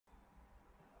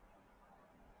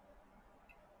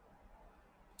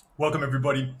Welcome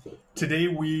everybody. Today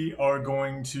we are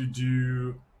going to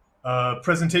do a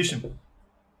presentation.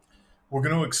 We're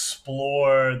going to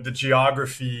explore the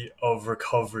geography of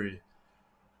recovery.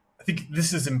 I think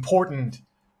this is important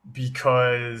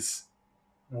because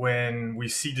when we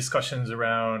see discussions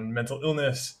around mental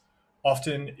illness,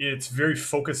 often it's very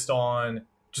focused on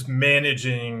just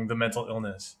managing the mental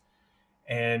illness.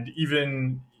 And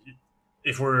even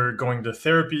if we're going to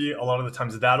therapy, a lot of the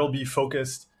times that'll be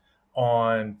focused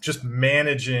on just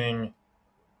managing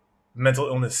mental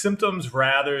illness symptoms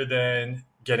rather than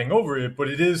getting over it. But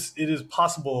it is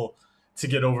possible to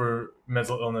get over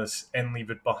mental illness and leave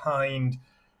it behind.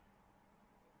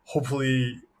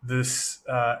 Hopefully, this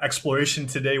exploration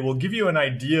today will give you an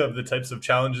idea of the types of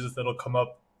challenges that'll come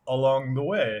up along the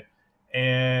way.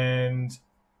 And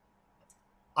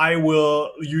I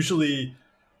will usually,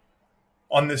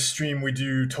 on this stream, we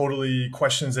do totally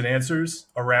questions and answers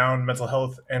around mental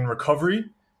health and recovery.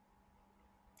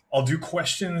 I'll do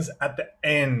questions at the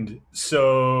end.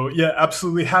 So yeah,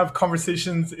 absolutely have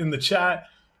conversations in the chat,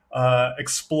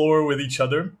 explore with each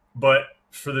other. But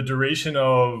for the duration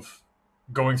of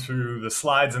going through the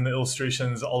slides and the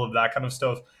illustrations, all of that kind of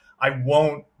stuff, I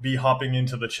won't be hopping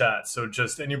into the chat. So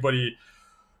just anybody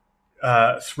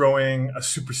throwing a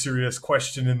super serious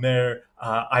question in there,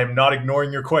 I'm not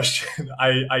ignoring your question.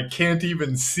 I can't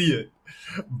even see it.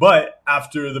 But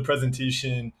after the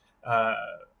presentation,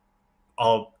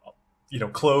 I'll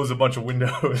close a bunch of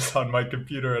windows on my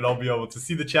computer and I'll be able to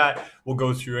see the chat. We'll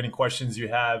go through any questions you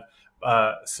have.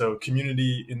 So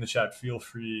community in the chat, feel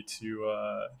free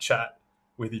to chat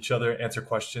with each other, answer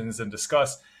questions and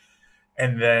discuss.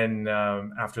 And then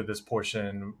after this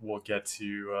portion, we'll get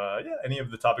to any of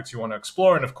the topics you want to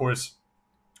explore. And of course,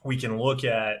 we can look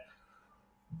at,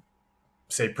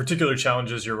 say, particular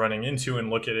challenges you're running into and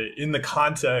look at it in the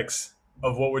context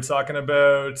of what we're talking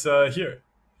about here.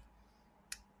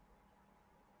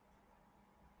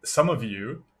 Some of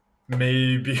you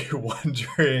may be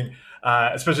wondering,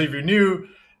 especially if you're new,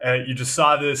 you just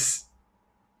saw this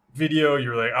video,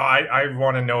 you're like, oh, I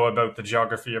want to know about the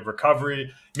geography of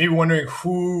recovery. Maybe wondering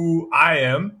who I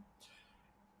am.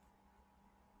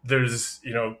 There's,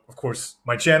 of course,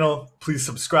 my channel. Please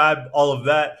subscribe, all of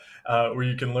that, where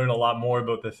you can learn a lot more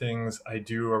about the things I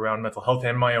do around mental health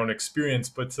and my own experience.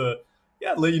 But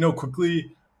let you know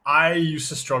quickly, I used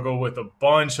to struggle with a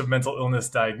bunch of mental illness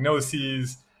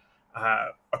diagnoses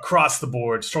across the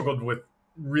board, struggled with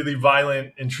really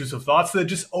violent, intrusive thoughts that had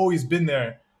just always been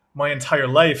there my entire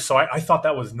life. So I thought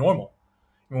that was normal.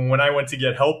 When I went to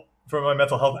get help for my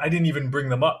mental health, I didn't even bring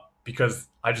them up because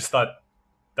I just thought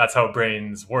that's how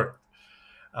brains work.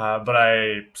 But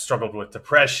I struggled with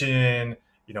depression.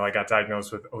 I got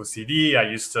diagnosed with OCD. I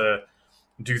used to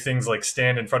do things like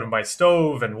stand in front of my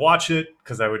stove and watch it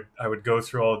because I would go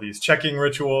through all of these checking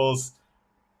rituals,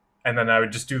 and then I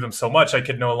would just do them so much I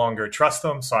could no longer trust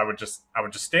them. So I would just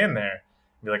stand there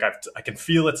and be like, I can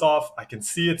feel it's off, I can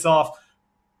see it's off,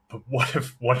 but what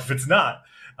if it's not?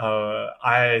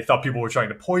 I thought people were trying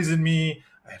to poison me.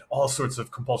 I had all sorts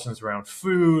of compulsions around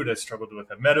food. I struggled with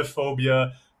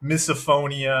emetophobia,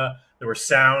 misophonia. There were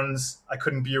sounds I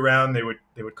couldn't be around. They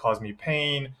would cause me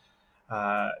pain.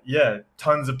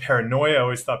 Tons of paranoia. I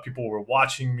always thought people were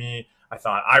watching me. I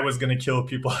thought I was going to kill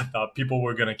people. I thought people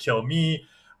were going to kill me.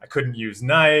 I couldn't use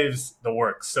knives, the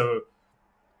works. So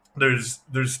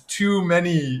there's too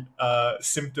many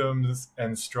symptoms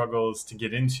and struggles to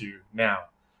get into now.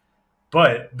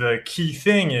 But the key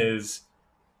thing is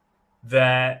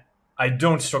that I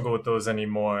don't struggle with those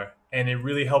anymore. And it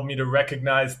really helped me to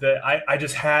recognize that I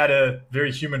just had a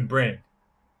very human brain.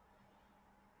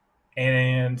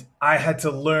 And I had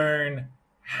to learn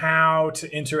how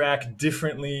to interact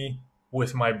differently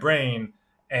with my brain.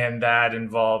 And that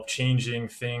involved changing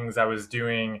things I was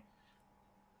doing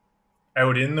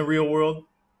out in the real world,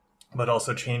 but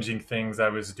also changing things I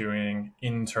was doing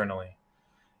internally,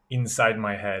 inside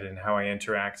my head, and how I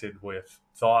interacted with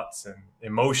thoughts and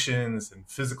emotions and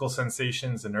physical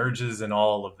sensations and urges and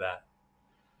all of that.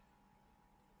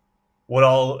 What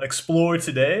I'll explore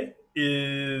today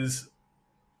is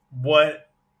what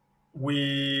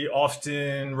we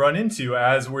often run into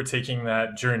as we're taking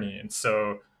that journey. And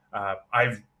so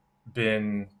I've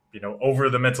been, over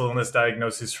the mental illness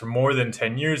diagnosis for more than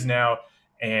 10 years now,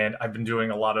 and I've been doing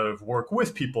a lot of work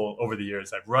with people over the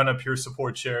years. I've run a peer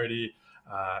support charity.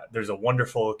 There's a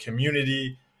wonderful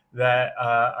community that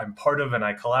I'm part of and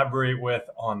I collaborate with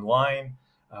online,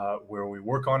 where we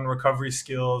work on recovery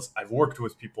skills. I've worked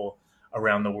with people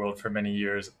around the world for many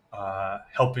years,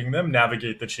 helping them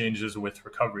navigate the changes with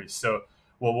recovery. So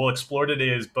what we'll explore today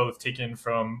is both taken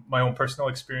from my own personal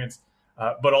experience,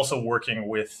 but also working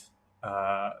with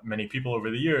many people over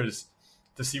the years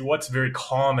to see what's very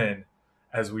common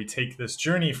as we take this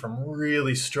journey from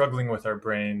really struggling with our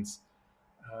brains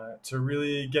to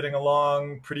really getting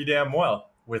along pretty damn well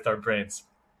with our brains.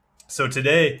 So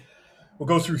today we'll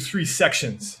go through 3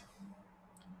 sections.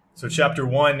 So chapter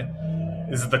 1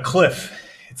 is the cliff.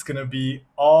 It's going to be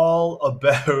all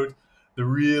about the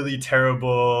really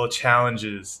terrible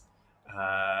challenges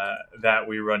that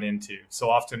we run into. So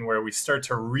often where we start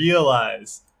to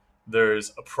realize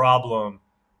there's a problem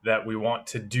that we want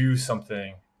to do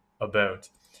something about.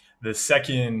 The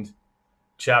second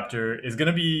chapter is going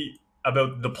to be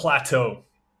about the plateau.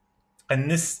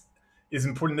 And this is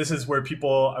important. This is where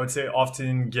people, I would say,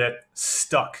 often get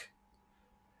stuck.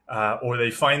 Or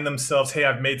they find themselves, hey,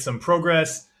 I've made some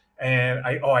progress and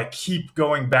I keep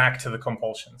going back to the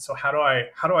compulsion. So how do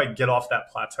I get off that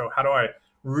plateau? How do I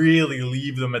really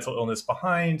leave the mental illness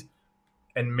behind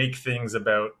and make things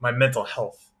about my mental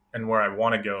health and where I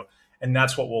want to go? And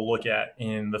that's what we'll look at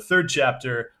in the 3rd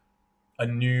chapter, a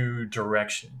new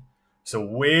direction. So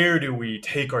where do we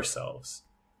take ourselves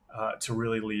to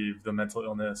really leave the mental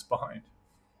illness behind?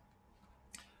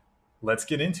 Let's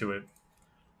get into it.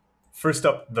 First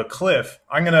up, the cliff.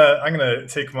 I'm gonna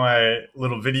take my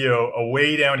little video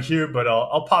away down here, but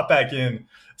I'll pop back in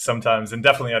sometimes, and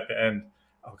definitely at the end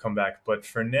I'll come back. But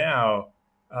for now,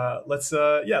 let's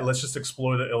just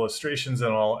explore the illustrations,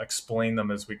 and I'll explain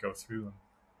them as we go through them.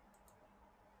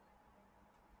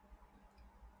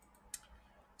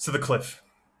 So the cliff.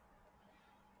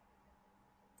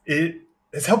 It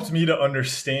has helped me to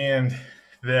understand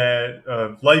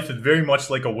that life is very much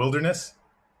like a wilderness.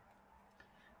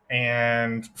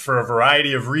 And for a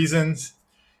variety of reasons,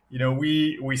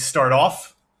 we start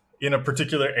off in a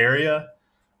particular area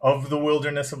of the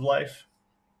wilderness of life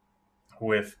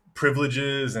with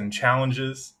privileges and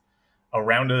challenges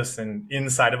around us and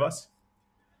inside of us.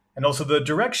 And also the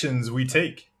directions we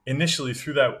take initially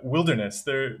through that wilderness.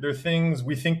 They're things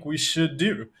we think we should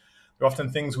do. They're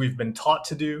often things we've been taught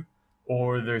to do,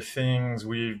 or they're things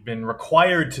we've been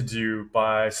required to do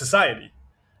by society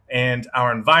and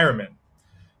our environment.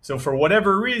 So for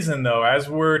whatever reason, though, as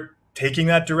we're taking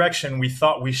that direction we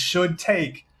thought we should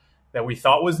take, that we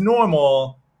thought was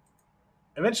normal,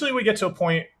 eventually we get to a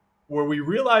point where we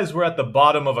realize we're at the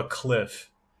bottom of a cliff.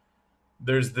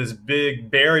 There's this big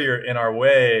barrier in our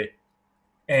way,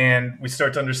 and we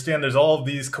start to understand there's all of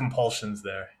these compulsions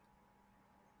there.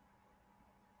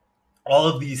 All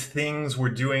of these things we're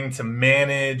doing to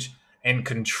manage and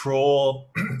control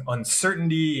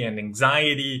uncertainty and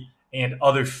anxiety and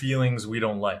other feelings we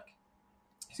don't like.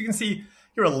 So you can see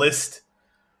here a list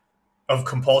of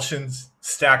compulsions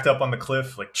stacked up on the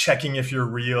cliff, like checking if you're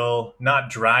real, not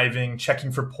driving,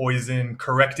 checking for poison,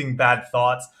 correcting bad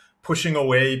thoughts, pushing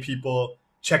away people,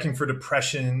 checking for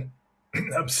depression,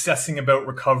 obsessing about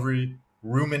recovery,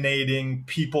 ruminating,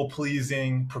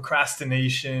 people-pleasing,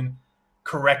 procrastination,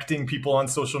 correcting people on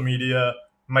social media,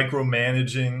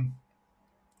 micromanaging.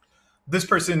 This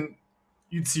person,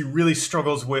 you'd see, really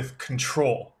struggles with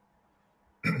control.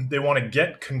 They want to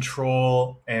get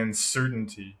control and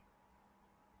certainty.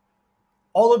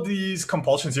 All of these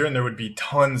compulsions here, and there would be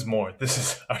tons more. This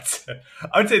is,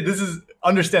 I would say this is,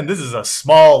 understand, this is a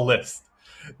small list.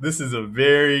 This is a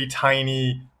very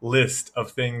tiny list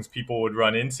of things people would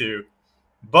run into,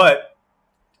 but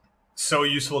so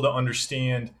useful to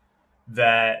understand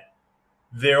that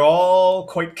they're all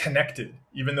quite connected,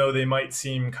 even though they might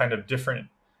seem kind of different.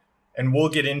 And we'll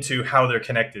get into how they're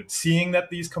connected. Seeing that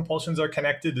these compulsions are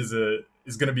connected is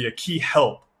going to be a key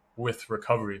help with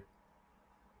recovery.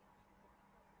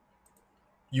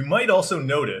 You might also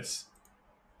notice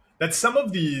that some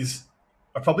of these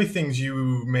are probably things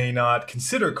you may not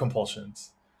consider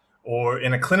compulsions, or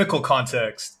in a clinical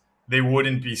context, they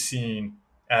wouldn't be seen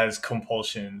as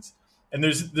compulsions. And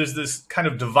there's this kind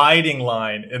of dividing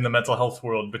line in the mental health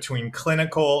world between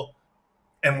clinical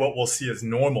and what we'll see as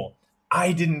normal.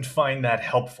 I didn't find that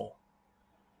helpful.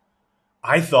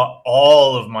 I thought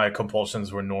all of my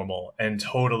compulsions were normal and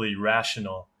totally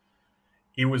rational.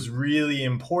 It was really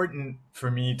important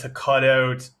for me to cut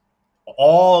out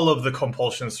all of the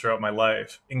compulsions throughout my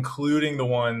life, including the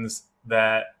ones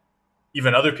that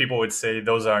even other people would say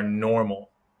those are normal.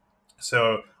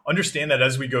 So understand that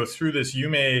as we go through this, you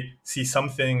may see some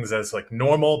things as like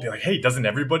normal, be like, hey, doesn't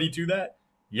everybody do that?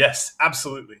 Yes,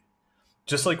 absolutely.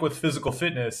 Just like with physical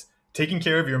fitness, taking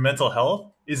care of your mental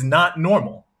health is not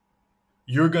normal.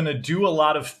 You're going to do a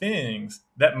lot of things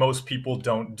that most people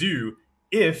don't do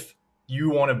if you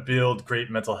want to build great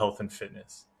mental health and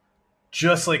fitness,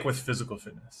 just like with physical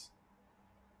fitness.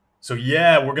 So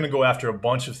yeah, we're going to go after a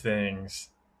bunch of things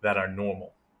that are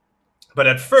normal. But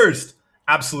at first,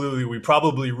 absolutely, we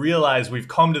probably realize we've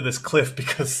come to this cliff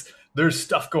because there's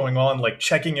stuff going on, like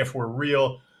checking if we're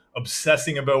real,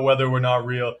 obsessing about whether we're not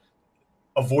real,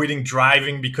 avoiding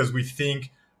driving because we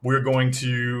think we're going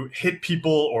to hit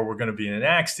people or we're going to be in an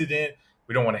accident.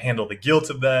 We don't want to handle the guilt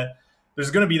of that. There's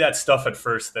going to be that stuff at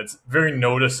first that's very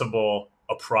noticeable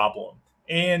a problem.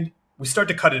 And we start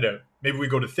to cut it out. Maybe we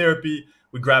go to therapy,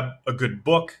 we grab a good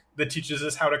book that teaches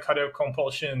us how to cut out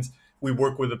compulsions, we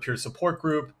work with a peer support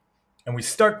group, and we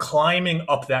start climbing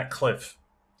up that cliff.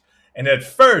 And at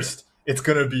first, it's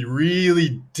going to be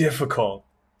really difficult.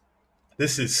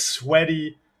 This is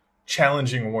sweaty,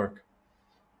 challenging work.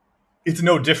 It's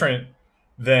no different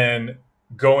than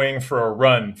going for a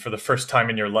run for the first time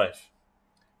in your life.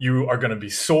 You are going to be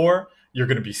sore, you're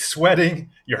going to be sweating,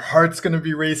 your heart's going to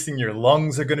be racing, your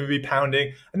lungs are going to be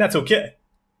pounding, and that's okay.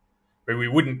 Right? We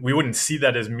wouldn't see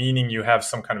that as meaning you have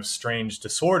some kind of strange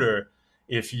disorder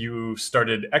if you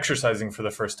started exercising for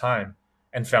the first time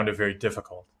and found it very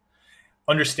difficult.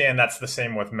 Understand that's the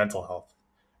same with mental health,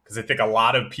 because I think a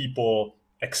lot of people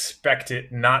expect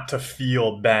it not to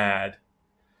feel bad,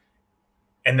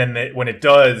 and then when it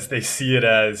does, they see it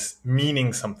as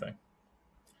meaning something.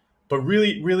 But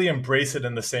really, really embrace it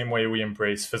in the same way we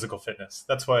embrace physical fitness.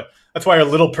 That's why our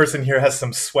little person here has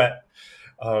some sweat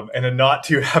and a not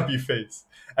too happy face.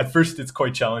 At first, it's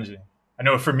quite challenging. I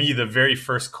know for me, the very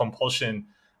first compulsion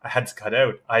I had to cut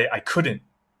out, I couldn't.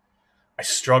 I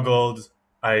struggled.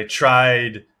 I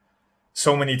tried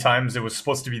so many times. It was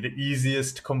supposed to be the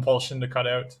easiest compulsion to cut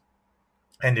out.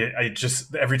 And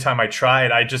every time I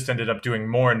tried, I just ended up doing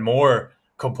more and more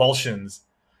compulsions.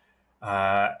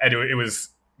 And it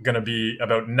was going to be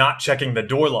about not checking the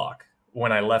door lock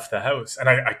when I left the house. And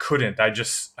I couldn't. I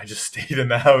just stayed in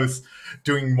the house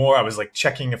doing more. I was like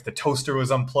checking if the toaster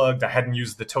was unplugged. I hadn't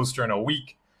used the toaster in a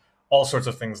week. All sorts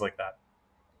of things like that.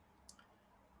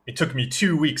 It took me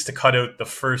 2 weeks to cut out the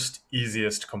first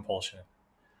easiest compulsion.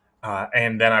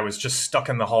 And then I was just stuck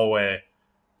in the hallway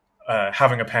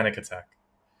having a panic attack.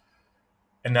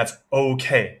 And that's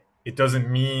okay. It doesn't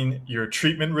mean you're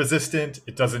treatment resistant.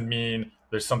 It doesn't mean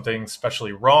there's something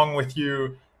especially wrong with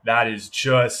you. That is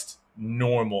just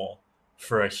normal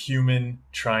for a human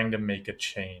trying to make a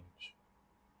change.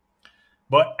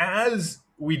 But as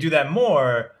we do that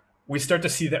more, we start to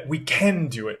see that we can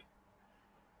do it.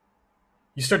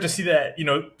 You start to see that,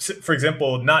 for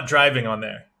example, not driving on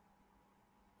there.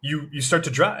 You start to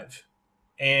drive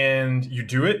and you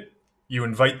do it. You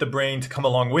invite the brain to come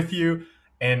along with you.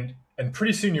 And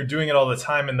pretty soon you're doing it all the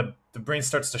time and the brain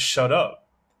starts to shut up.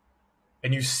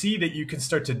 And you see that you can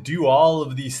start to do all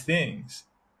of these things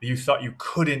that you thought you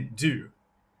couldn't do.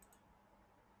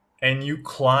 And you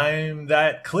climb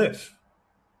that cliff.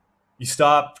 You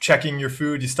stop checking your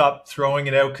food. You stop throwing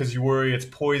it out because you worry it's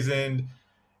poisoned.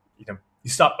 You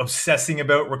stop obsessing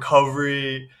about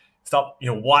recovery. Stop,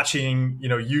 watching,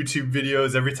 YouTube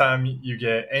videos every time you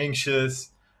get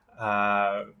anxious.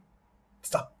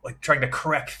 Stop trying to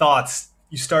correct thoughts.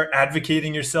 You start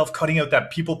advocating yourself, cutting out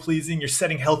that people pleasing. You're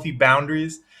setting healthy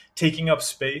boundaries, taking up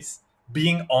space,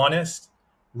 being honest,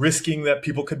 risking that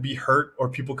people could be hurt or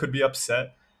people could be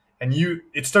upset. And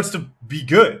it starts to be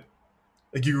good.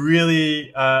 You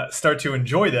really start to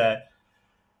enjoy that.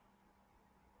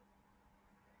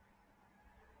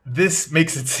 This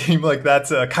makes it seem like that's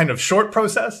a kind of short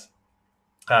process.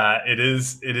 It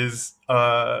is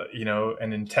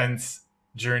an intense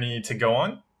journey to go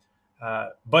on,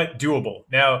 but doable.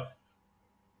 Now,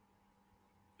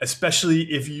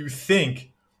 especially if you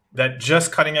think that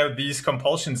just cutting out these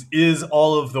compulsions is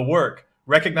all of the work,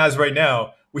 recognize right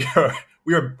now we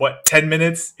are 10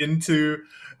 minutes into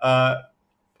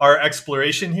our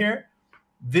exploration here.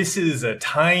 This is a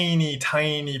tiny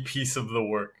piece of the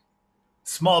work.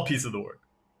 Small piece of the work.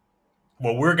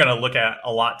 What we're going to look at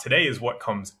a lot today is what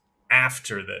comes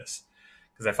after this,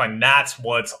 because I find that's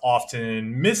what's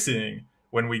often missing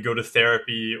when we go to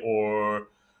therapy or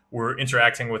we're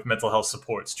interacting with mental health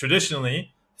supports.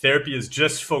 Traditionally, therapy is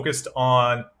just focused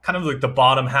on kind of like the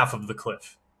bottom half of the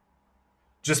cliff,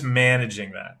 just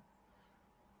managing that.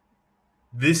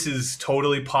 This is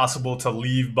totally possible to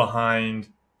leave behind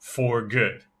for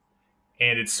good.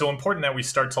 And it's so important that we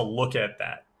start to look at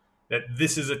that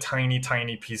this is a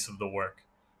tiny piece of the work.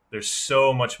 There's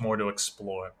so much more to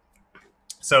explore.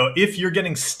 So if you're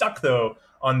getting stuck, though,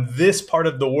 on this part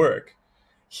of the work,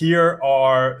 here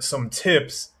are some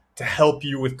tips to help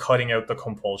you with cutting out the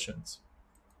compulsions.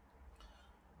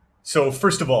 So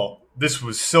first of all, this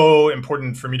was so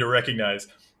important for me to recognize.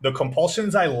 The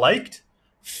compulsions I liked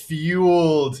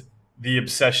fueled the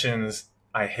obsessions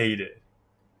I hated.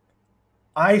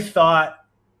 I thought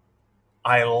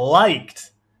I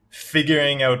liked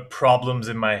figuring out problems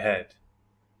in my head.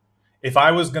 If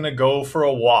I was going to go for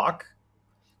a walk,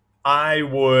 I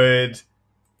would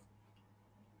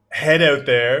head out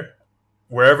there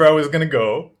wherever I was going to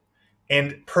go,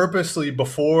 and purposely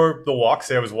before the walk,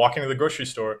 say I was walking to the grocery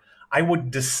store, I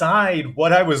would decide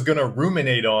what I was going to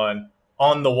ruminate on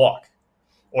the walk.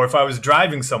 Or if I was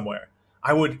driving somewhere,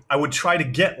 I would try to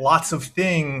get lots of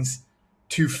things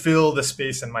to fill the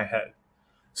space in my head.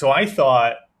 So I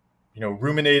thought,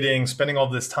 ruminating, spending all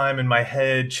this time in my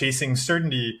head, chasing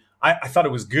certainty, I thought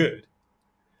it was good.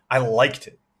 I liked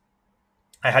it.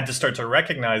 I had to start to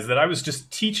recognize that I was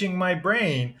just teaching my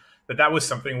brain that that was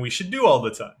something we should do all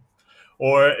the time.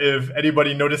 Or if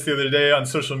anybody noticed the other day on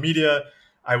social media,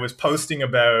 I was posting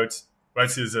about what I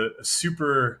see as a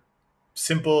super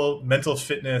simple mental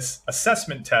fitness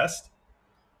assessment test.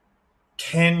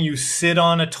 Can you sit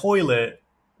on a toilet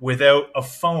without a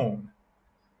phone?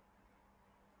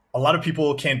 A lot of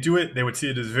people can't do it. They would see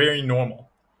it as very normal.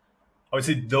 I would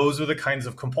say those are the kinds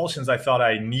of compulsions I thought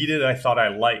I needed, I thought I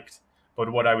liked.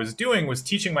 But what I was doing was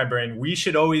teaching my brain, we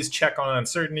should always check on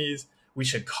uncertainties. We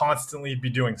should constantly be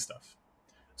doing stuff.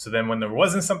 So then when there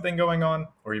wasn't something going on,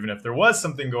 or even if there was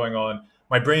something going on,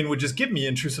 my brain would just give me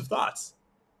intrusive thoughts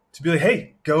to be like,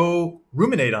 hey, go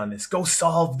ruminate on this, go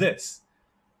solve this.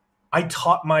 I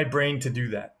taught my brain to do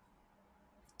that.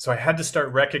 So I had to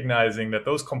start recognizing that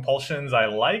those compulsions I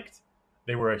liked,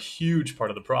 they were a huge part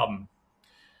of the problem.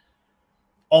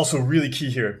 Also really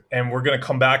key here, and we're going to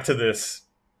come back to this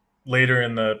later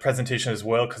in the presentation as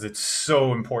well because it's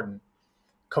so important.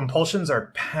 Compulsions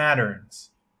are patterns.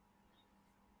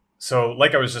 So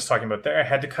like I was just talking about there, I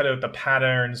had to cut out the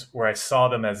patterns where I saw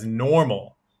them as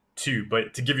normal too.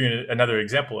 But to give you another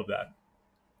example of that,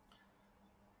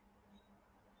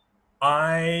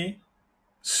 I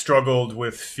struggled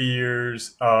with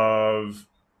fears of,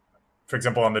 for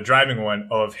example, on the driving one,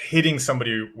 of hitting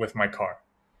somebody with my car.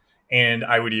 And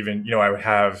I would even, I would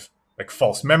have like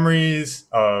false memories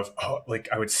of,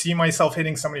 I would see myself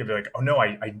hitting somebody and be like, oh no,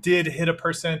 I did hit a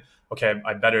person. Okay,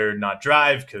 I better not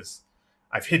drive because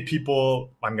I've hit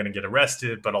people. I'm going to get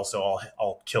arrested, but also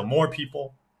I'll kill more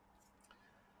people.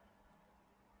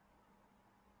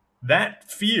 That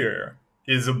fear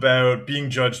is about being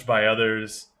judged by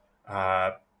others,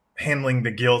 handling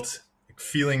the guilt,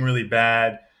 feeling really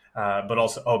bad, but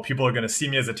also, people are going to see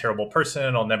me as a terrible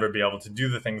person. I'll never be able to do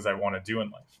the things I want to do in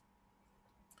life.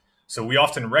 So we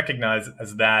often recognize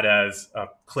that as a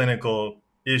clinical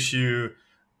issue,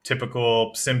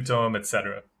 typical symptom,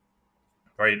 etc.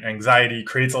 Right? Anxiety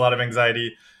creates a lot of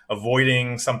anxiety,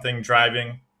 avoiding something,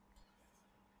 driving.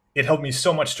 It helped me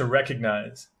so much to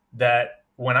recognize that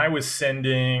when I was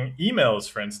sending emails,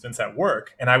 for instance, at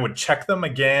work, and I would check them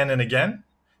again and again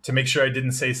to make sure I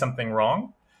didn't say something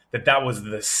wrong, that was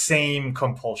the same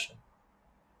compulsion.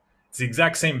 It's the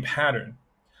exact same pattern.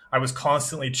 I was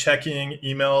constantly checking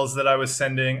emails that I was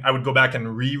sending. I would go back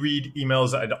and reread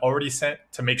emails I'd already sent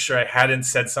to make sure I hadn't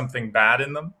said something bad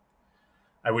in them.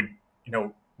 I would,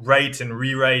 write and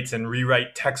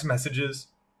rewrite text messages.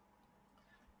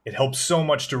 It helps so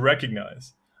much to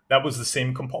recognize that was the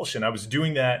same compulsion. I was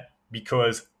doing that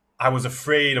because I was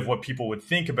afraid of what people would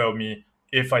think about me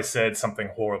if I said something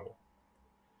horrible.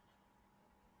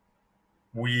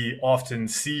 We often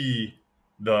see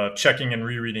the checking and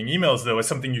rereading emails, though, as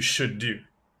something you should do.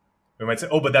 We might say,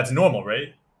 oh, but that's normal,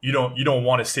 right? You don't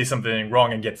want to say something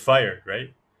wrong and get fired,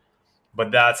 right?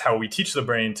 But that's how we teach the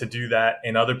brain to do that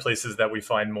in other places that we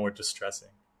find more distressing.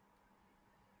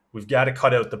 We've got to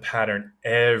cut out the pattern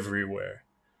everywhere.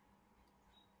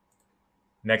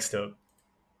 Next up,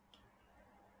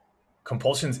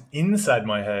 compulsions inside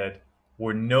my head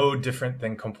were no different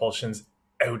than compulsions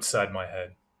outside my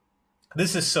head.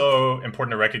 This is so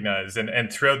important to recognize.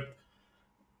 And throughout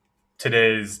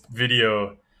today's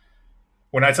video,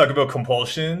 when I talk about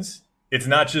compulsions, it's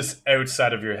not just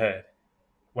outside of your head.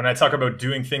 When I talk about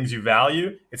doing things you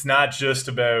value, it's not just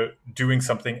about doing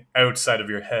something outside of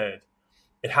your head.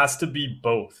 It has to be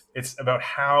both. It's about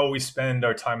how we spend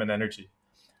our time and energy.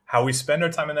 How we spend our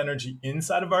time and energy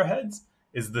inside of our heads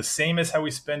is the same as how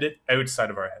we spend it outside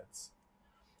of our heads.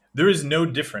 There is no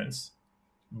difference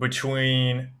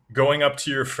between going up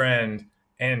to your friend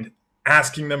and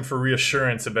asking them for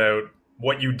reassurance about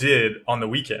what you did on the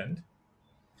weekend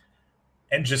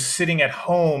and just sitting at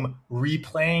home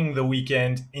replaying the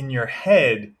weekend in your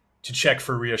head to check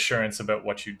for reassurance about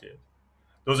what you did.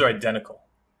 Those are identical.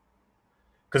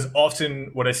 Because often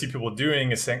what I see people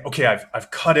doing is saying, okay,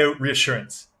 I've cut out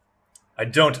reassurance. I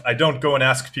don't go and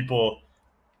ask people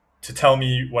to tell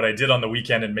me what I did on the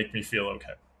weekend and make me feel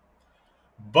okay.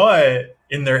 But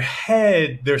in their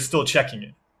head, they're still checking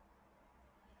it.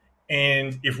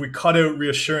 And if we cut out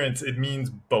reassurance, it means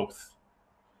both.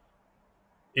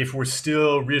 If we're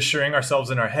still reassuring ourselves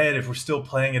in our head, if we're still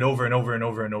playing it over and over and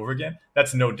over and over again,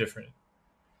 that's no different.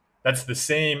 That's the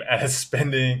same as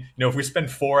spending, if we spend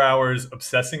 4 hours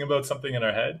obsessing about something in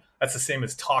our head, that's the same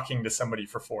as talking to somebody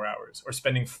for 4 hours, or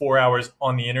spending 4 hours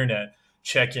on the internet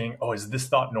checking, oh, is this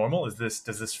thought normal? Does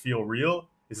this feel real?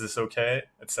 Is this okay?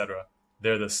 Etc.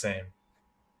 They're the same.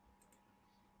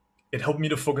 It helped me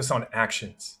to focus on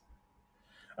actions,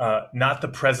 not the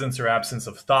presence or absence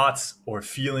of thoughts or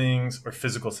feelings or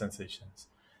physical sensations.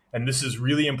 And this is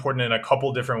really important in a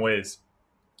couple different ways.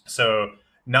 So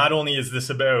not only is this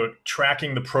about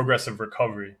tracking the progress of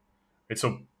recovery, right?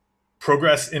 So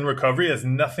progress in recovery has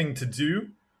nothing to do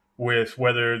with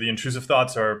whether the intrusive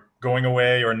thoughts are going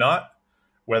away or not,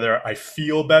 whether I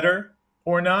feel better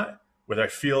or not, whether I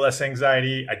feel less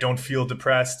anxiety, I don't feel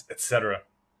depressed, etc.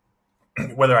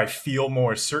 Whether I feel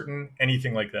more certain,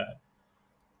 anything like that.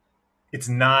 It's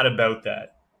not about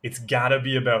that. It's got to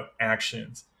be about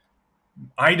actions.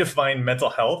 I define mental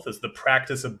health as the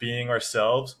practice of being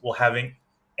ourselves while having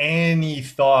any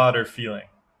thought or feeling.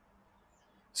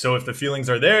 So if the feelings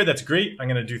are there, that's great. I'm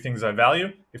going to do things I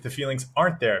value. If the feelings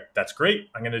aren't there, that's great.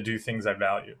 I'm going to do things I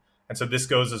value. And so this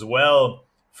goes as well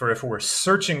for if we're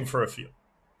searching for a feel.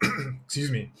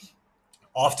 Excuse me.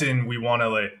 Often we want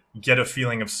to get a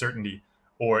feeling of certainty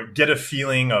or get a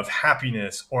feeling of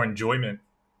happiness or enjoyment.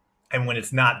 And when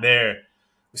it's not there,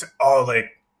 we say, oh,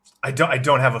 I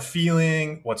don't have a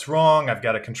feeling. What's wrong? I've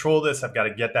got to control this. I've got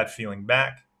to get that feeling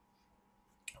back.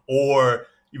 Or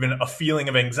even a feeling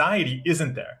of anxiety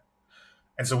isn't there.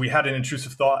 And so we had an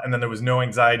intrusive thought and then there was no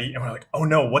anxiety. And we're like, oh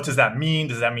no, what does that mean?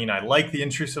 Does that mean I like the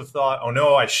intrusive thought? Oh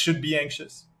no, I should be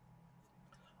anxious.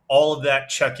 All of that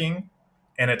checking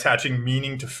and attaching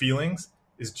meaning to feelings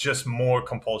is just more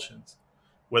compulsions.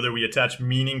 Whether we attach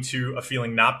meaning to a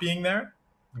feeling not being there,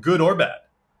 good or bad.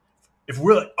 If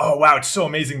we're like, oh wow, it's so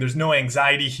amazing, there's no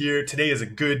anxiety here, today is a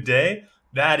good day,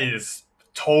 that is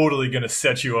totally going to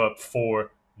set you up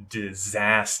for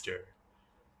disaster.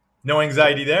 No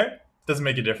anxiety there, doesn't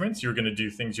make a difference. You're going to do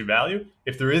things you value.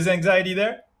 If there is anxiety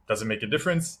there, doesn't make a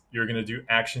difference. You're going to do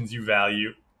actions you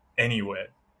value anyway.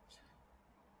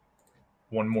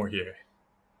 One more here.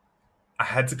 I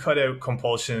had to cut out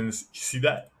compulsions. You see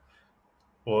that?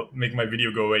 Well, make my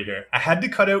video go away here. I had to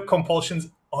cut out compulsions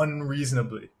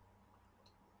unreasonably.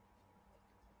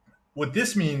 What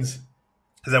this means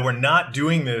is that we're not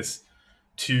doing this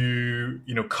to,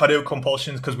 cut out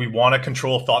compulsions because we want to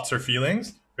control thoughts or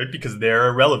feelings, right? Because they're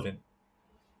irrelevant.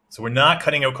 So we're not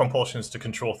cutting out compulsions to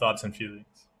control thoughts and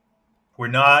feelings. We're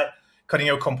not cutting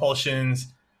out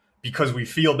compulsions because we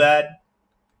feel bad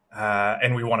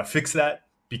and we want to fix that.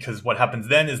 Because what happens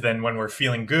then is when we're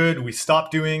feeling good, we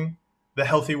stop doing the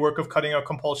healthy work of cutting out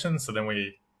compulsions. So then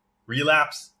we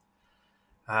relapse.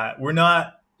 We're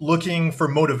not looking for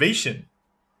motivation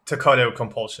to cut out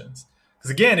compulsions.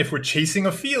 Because again, if we're chasing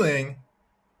a feeling,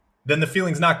 then the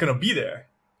feeling's not going to be there.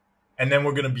 And then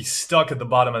we're going to be stuck at the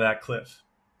bottom of that cliff.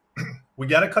 We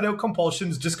got to cut out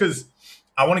compulsions just because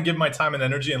I want to give my time and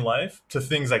energy in life to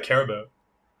things I care about.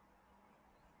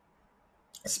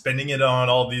 Spending it on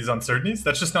all these uncertainties,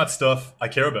 that's just not stuff I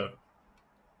care about.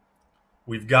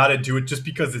 We've got to do it just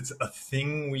because it's a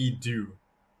thing we do.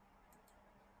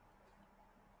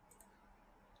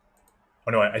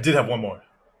 Oh no, I did have one more.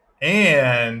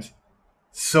 And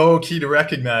so key to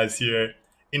recognize here,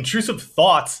 intrusive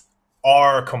thoughts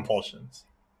are compulsions.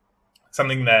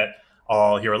 Something that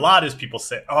I'll hear a lot is people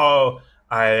say, "Oh,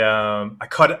 I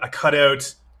cut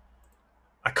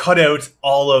out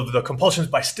all of the compulsions,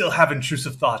 but I still have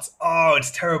intrusive thoughts. Oh,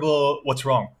 it's terrible. What's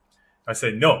wrong?" I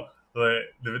say, no,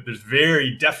 there's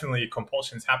very definitely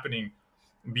compulsions happening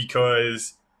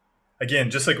because,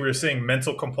 again, just like we were saying,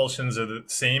 mental compulsions are the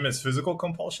same as physical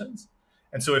compulsions.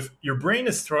 And so if your brain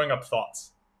is throwing up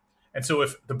thoughts, and so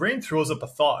if the brain throws up a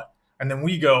thought, and then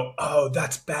we go, oh,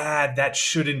 that's bad, that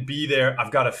shouldn't be there,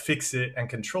 I've got to fix it and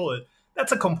control it,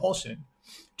 that's a compulsion.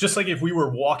 Just like if we were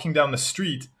walking down the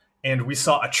street and we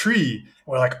saw a tree,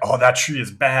 we're like, oh, that tree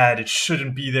is bad, it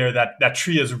shouldn't be there, that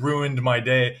tree has ruined my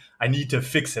day, I need to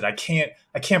fix it. I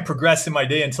can't progress in my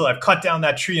day until I've cut down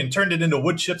that tree and turned it into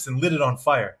wood chips and lit it on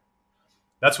fire.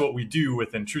 That's what we do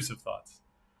with intrusive thoughts.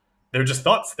 They're just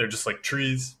thoughts. They're just like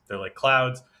trees. They're like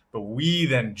clouds. But we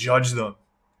then judge them.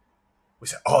 We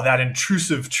say, oh, that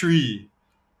intrusive tree,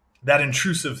 that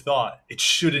intrusive thought, it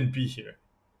shouldn't be here.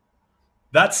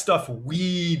 That's stuff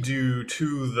we do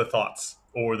to the thoughts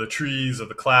or the trees or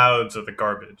the clouds or the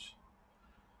garbage.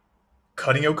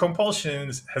 Cutting out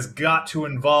compulsions has got to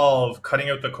involve cutting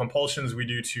out the compulsions we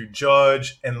do to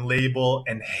judge and label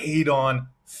and hate on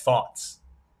thoughts.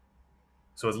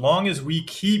 So as long as we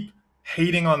keep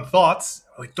hating on thoughts,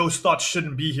 like those thoughts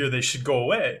shouldn't be here, they should go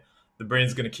away, the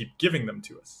brain's going to keep giving them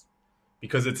to us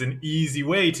because it's an easy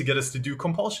way to get us to do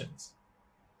compulsions.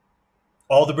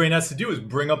 All the brain has to do is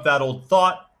bring up that old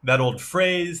thought, that old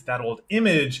phrase, that old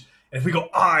image. And if we go,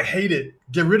 I hate it,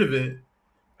 get rid of it,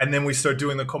 and then we start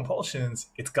doing the compulsions,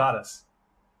 it's got us.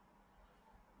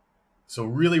 So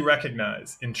really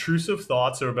recognize intrusive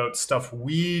thoughts are about stuff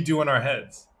we do in our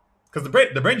heads. Because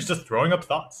the brain's just throwing up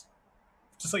thoughts.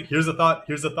 Just like, here's a thought,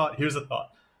 here's a thought, here's a thought.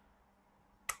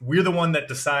 We're the one that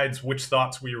decides which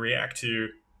thoughts we react to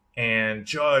and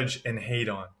judge and hate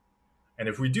on. And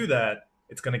if we do that,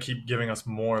 it's going to keep giving us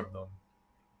more of them.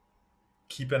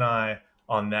 Keep an eye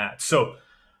on that. So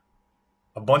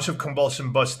a bunch of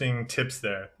compulsion busting tips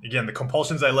there. Again, the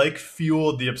compulsions I like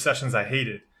fueled the obsessions I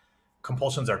hated.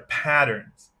 Compulsions are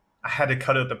patterns. I had to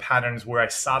cut out the patterns where I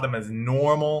saw them as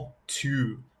normal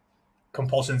too.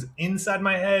 Compulsions inside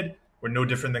my head were no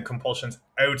different than compulsions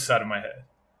outside of my head.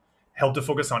 Help to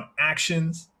focus on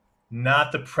actions,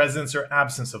 not the presence or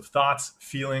absence of thoughts,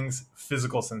 feelings,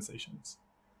 physical sensations.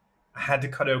 I had to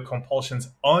cut out compulsions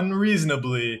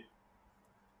unreasonably,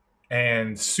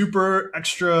 and super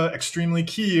extra extremely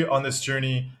key on this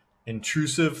journey,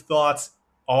 intrusive thoughts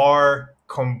are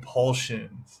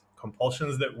compulsions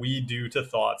that we do to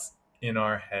thoughts in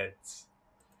our heads.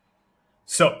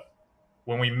 So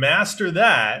when we master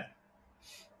that,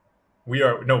 we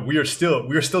are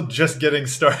still just getting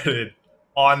started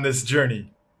on this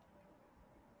journey.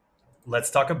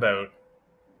 Let's talk about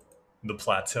the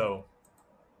plateau.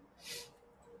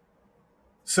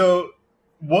 So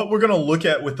what we're going to look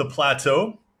at with the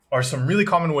plateau are some really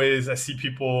common ways I see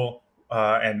people,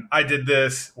 and I did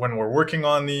this when we're working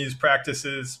on these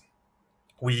practices.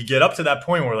 We get up to that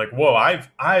point where we're like, whoa,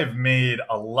 I've made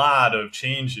a lot of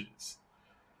changes.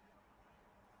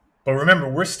 But remember,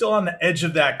 we're still on the edge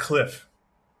of that cliff.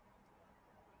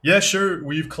 Yeah, sure,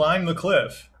 we've climbed the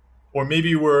cliff. Or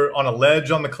maybe we're on a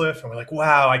ledge on the cliff and we're like,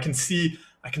 wow, I can see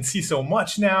so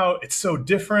much now. It's so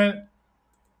different.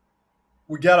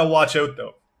 We got to watch out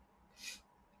though.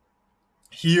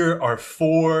 Here are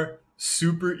 4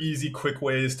 super easy, quick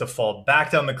ways to fall back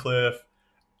down the cliff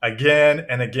again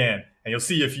and again. And you'll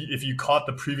see if you caught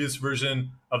the previous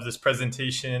version of this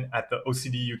presentation at the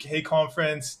OCD UK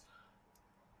conference,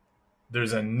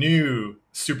 there's a new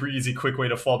super easy, quick way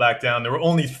to fall back down. There were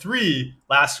only 3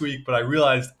 last week, but I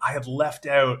realized I had left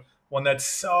out one that's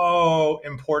so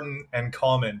important and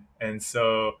common. And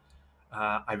so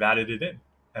I've added it in,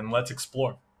 and let's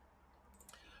explore.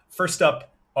 First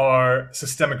up are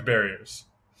systemic barriers.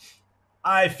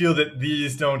 I feel that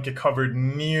these don't get covered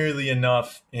nearly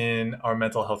enough in our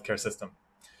mental health care system.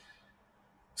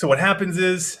 So what happens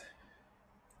is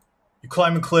you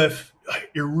climb a cliff,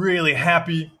 you're really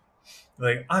happy,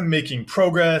 like, I'm making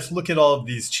progress, look at all of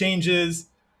these changes.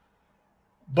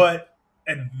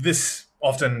 And this,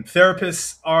 often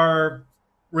therapists are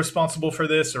responsible for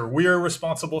this, or we're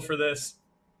responsible for this.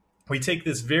 We take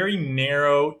this very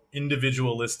narrow,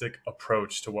 individualistic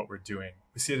approach to what we're doing.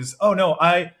 We see it as, oh no,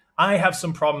 I have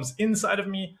some problems inside of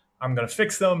me, I'm going to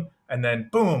fix them, and then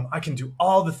boom, I can do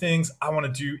all the things I want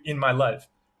to do in my life.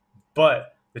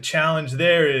 But the challenge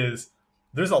there is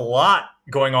there's a lot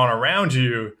going on around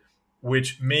you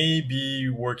which may be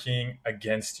working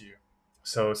against you.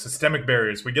 So systemic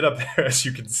barriers, we get up there, as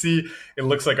you can see, it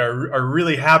looks like our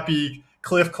really happy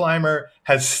cliff climber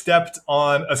has stepped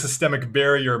on a systemic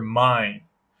barrier mine.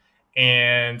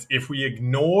 And if we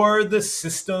ignore the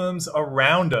systems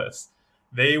around us,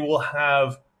 they will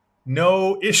have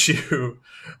no issue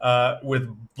with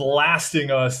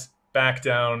blasting us back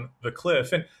down the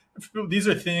cliff. And these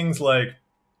are things like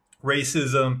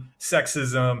racism,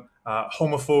 sexism,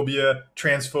 homophobia,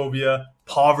 transphobia,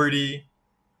 poverty,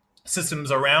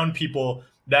 systems around people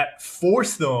that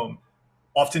force them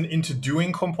often into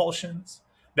doing compulsions,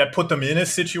 that put them in a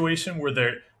situation where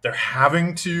they're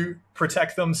having to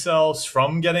protect themselves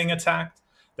from getting attacked.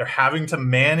 They're having to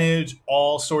manage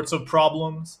all sorts of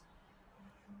problems.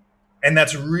 And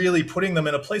that's really putting them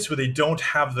in a place where they don't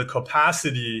have the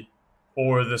capacity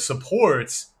or the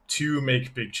supports to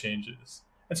make big changes.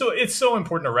 And so it's so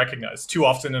important to recognize, too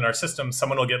often in our system,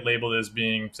 someone will get labeled as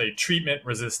being, say, treatment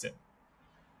resistant.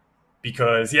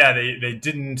 Because, yeah, they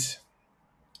didn't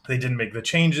make the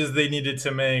changes they needed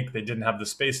to make. They didn't have the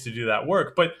space to do that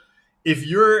work. But if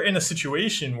you're in a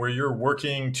situation where you're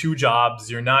working 2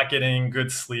 jobs, you're not getting good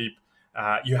sleep,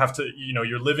 you have to,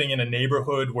 you're living in a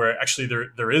neighborhood where actually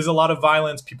there is a lot of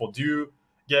violence. People do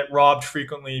get robbed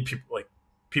frequently.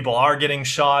 People are getting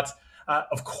shot.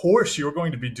 Of course, you're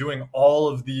going to be doing all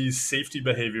of these safety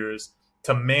behaviors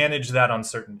to manage that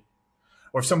uncertainty.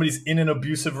 Or if somebody's in an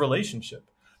abusive relationship,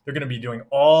 they're going to be doing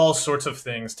all sorts of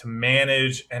things to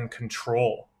manage and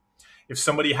control. If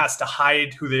somebody has to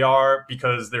hide who they are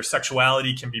because their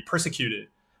sexuality can be persecuted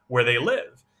where they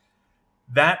live,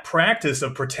 that practice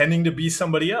of pretending to be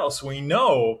somebody else, we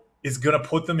know, is going to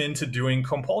put them into doing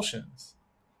compulsions.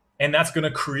 And that's going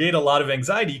to create a lot of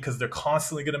anxiety because they're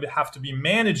constantly going to have to be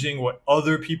managing what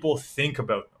other people think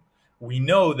about them. We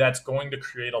know that's going to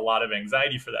create a lot of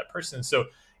anxiety for that person. So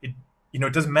it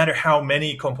doesn't matter how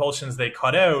many compulsions they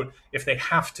cut out, if they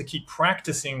have to keep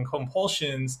practicing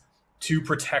compulsions to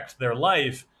protect their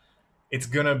life, it's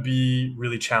going to be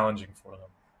really challenging for them.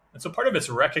 And so part of it's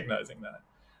recognizing that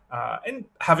and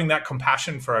having that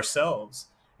compassion for ourselves.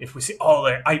 If we see,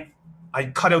 I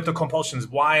cut out the compulsions,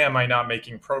 why am I not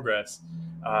making progress?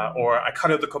 Or I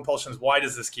cut out the compulsions, why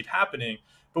does this keep happening?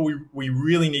 But we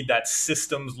really need that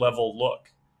systems level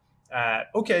look at,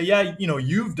 okay, yeah,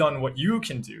 you've done what you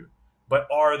can do, but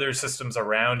are there systems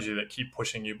around you that keep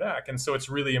pushing you back? And so it's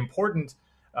really important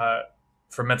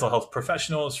for mental health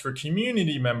professionals, for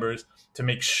community members, to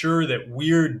make sure that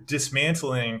we're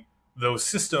dismantling those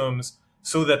systems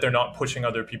so that they're not pushing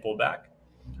other people back.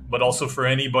 But also for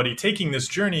anybody taking this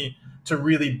journey to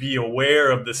really be aware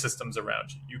of the systems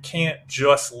around you. You can't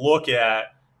just look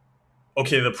at,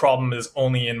 okay, the problem is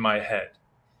only in my head,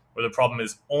 or the problem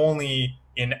is only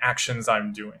in actions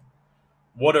I'm doing.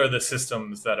 What are the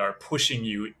systems that are pushing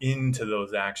you into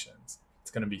those actions?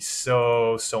 It's going to be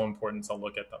so important to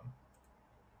look at them.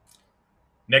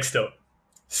 Next up,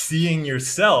 seeing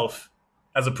yourself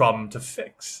as a problem to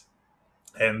fix.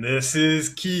 And this is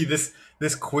key.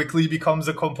 This quickly becomes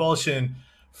a compulsion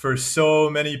for so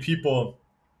many people.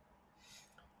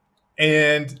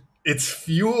 And it's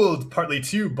fueled partly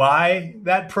too by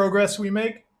that progress we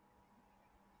make,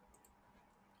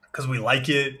 because we like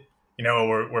it.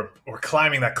 We're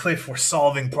climbing that cliff. We're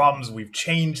solving problems. We've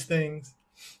changed things.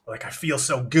 Like, I feel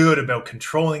so good about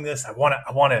controlling this. I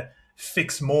want to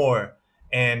fix more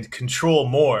and control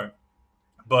more.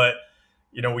 But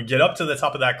we get up to the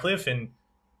top of that cliff, and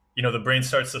the brain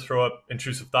starts to throw up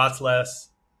intrusive thoughts less.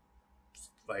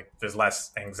 Like, there's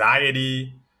less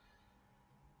anxiety.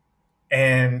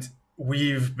 And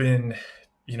we've been,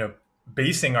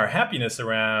 basing our happiness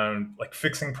around like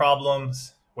fixing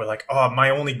problems. We're like, oh, my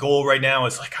only goal right now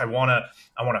is like, I want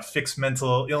to fix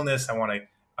mental illness. I want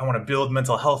to build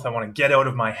mental health. I want to get out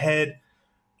of my head.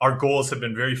 Our goals have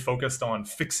been very focused on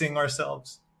fixing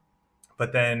ourselves.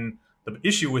 But then the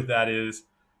issue with that is,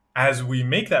 as we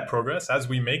make that progress, as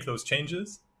we make those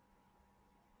changes,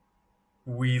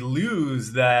 we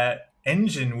lose that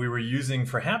engine we were using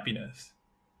for happiness.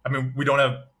 I mean, we don't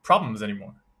have problems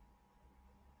anymore.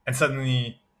 And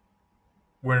suddenly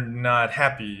we're not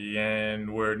happy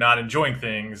and we're not enjoying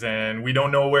things and we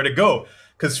don't know where to go,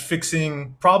 because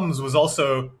fixing problems was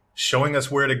also showing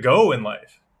us where to go in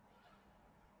life.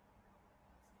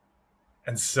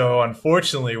 And so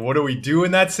unfortunately, what do we do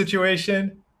in that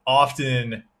situation?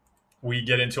 Often we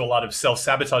get into a lot of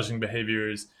self-sabotaging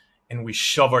behaviors and we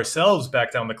shove ourselves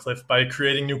back down the cliff by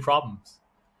creating new problems.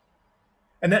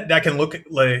 And that can look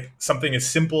like something as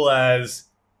simple as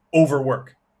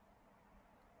overwork,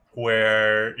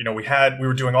 where we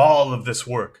were doing all of this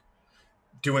work,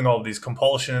 doing all of these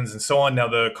compulsions and so on. Now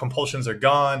the compulsions are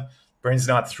gone, brain's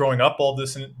not throwing up all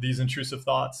these intrusive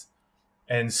thoughts,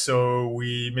 and so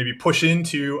we maybe push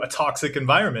into a toxic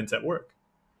environment at work.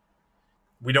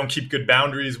 We don't keep good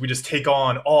boundaries. We just take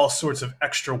on all sorts of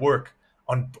extra work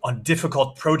on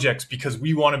difficult projects because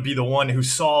we want to be the one who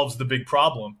solves the big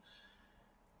problem.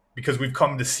 Because we've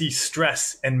come to see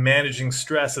stress and managing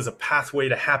stress as a pathway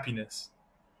to happiness,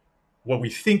 what we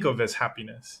think of as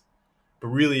happiness. But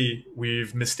really,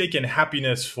 we've mistaken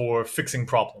happiness for fixing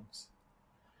problems.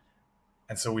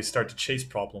 And so we start to chase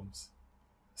problems.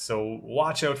 So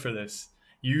watch out for this.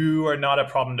 You are not a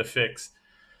problem to fix.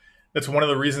 That's one of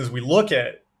the reasons we look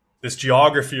at this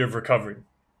geography of recovery.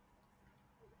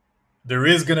 There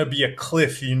is going to be a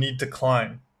cliff you need to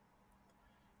climb.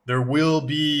 There will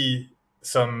be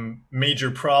some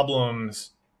major problems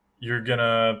you're going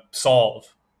to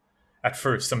solve at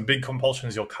first, some big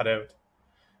compulsions you'll cut out.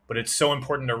 But it's so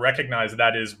important to recognize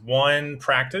that is one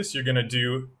practice you're going to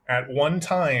do at one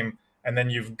time, and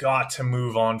then you've got to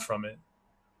move on from it.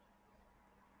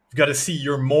 You've got to see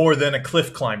you're more than a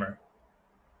cliff climber.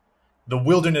 The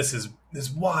wilderness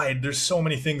is wide. There's so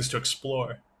many things to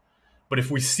explore. But if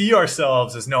we see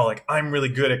ourselves as, no, like, I'm really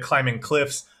good at climbing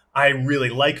cliffs, I really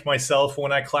like myself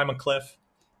when I climb a cliff,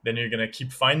 then you're going to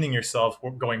keep finding yourself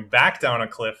going back down a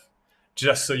cliff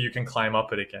just so you can climb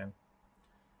up it again.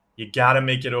 You got to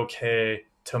make it okay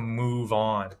to move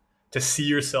on, to see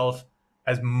yourself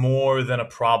as more than a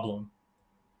problem.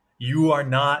 You are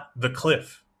not the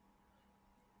cliff.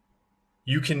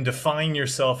 You can define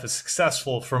yourself as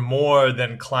successful for more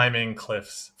than climbing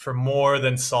cliffs, for more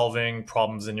than solving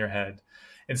problems in your head.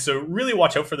 And so really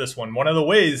watch out for this one. One of the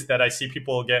ways that I see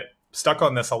people get stuck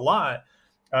on this a lot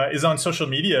is on social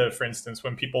media, for instance,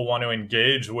 when people want to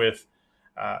engage with,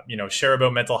 share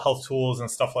about mental health tools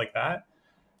and stuff like that.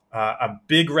 A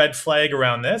big red flag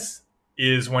around this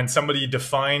is when somebody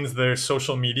defines their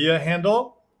social media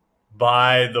handle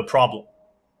by the problem.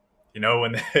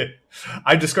 When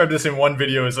I described this in one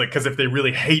video as like, because if they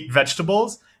really hate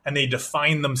vegetables and they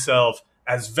define themselves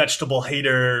as vegetable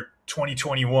hater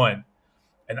 2021,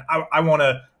 and I want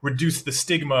to reduce the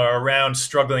stigma around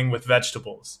struggling with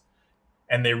vegetables,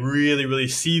 and they really, really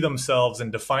see themselves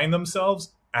and define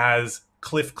themselves as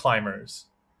cliff climbers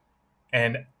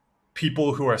and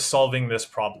people who are solving this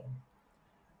problem.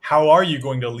 How are you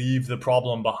going to leave the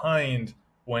problem behind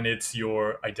when it's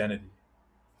your identity?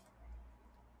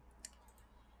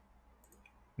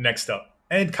 Next up,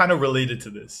 and kind of related to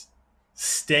this,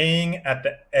 staying at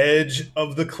the edge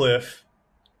of the cliff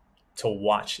to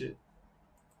watch it.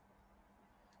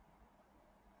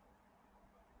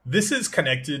 This is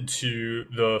connected to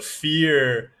the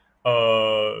fear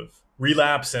of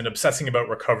relapse and obsessing about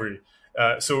recovery.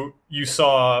 So you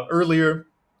saw earlier,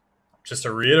 just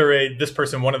to reiterate, this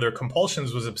person, one of their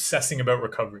compulsions was obsessing about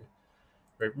recovery.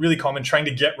 Right? Really common, trying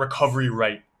to get recovery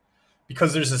right.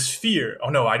 Because there's this fear, oh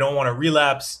no, I don't want to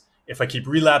relapse. If I keep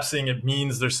relapsing, it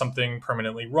means there's something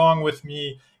permanently wrong with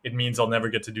me. It means I'll never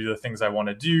get to do the things I want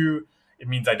to do. It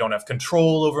means I don't have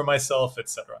control over myself,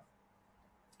 etc.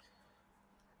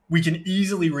 We can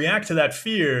easily react to that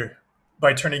fear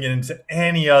by turning it into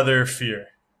any other fear.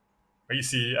 Right? You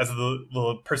see, as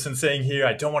the person saying here,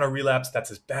 I don't want to relapse,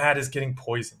 that's as bad as getting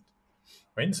poisoned.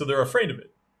 Right? And so they're afraid of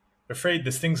it. They're afraid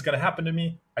this thing's going to happen to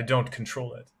me. I don't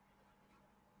control it.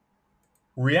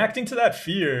 Reacting to that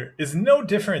fear is no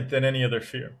different than any other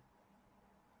fear.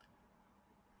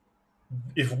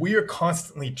 If we are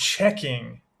constantly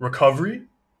checking recovery,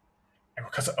 and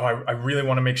because I really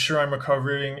want to make sure I'm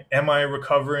recovering, am I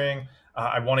recovering?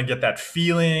 I want to get that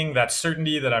feeling, that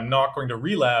certainty that I'm not going to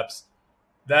relapse.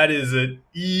 That is an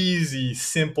easy,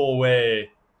 simple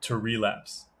way to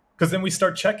relapse. Because then we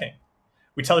start checking.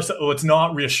 We tell ourselves, oh, it's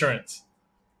not reassurance.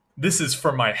 This is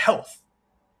for my health.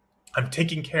 I'm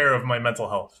taking care of my mental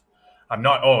health. I'm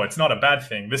not, oh, it's not a bad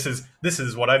thing. This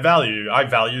is what I value. I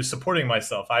value supporting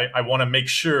myself. I want to make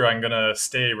sure I'm going to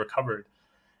stay recovered.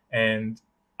 And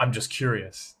I'm just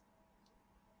curious.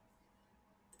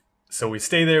 So we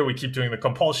stay there, we keep doing the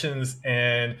compulsions,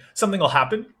 and something will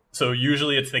happen. So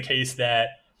usually it's the case that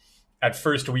at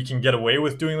first we can get away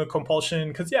with doing the compulsion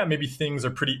because, yeah, maybe things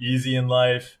are pretty easy in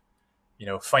life.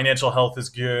 Financial health is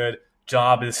good,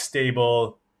 job is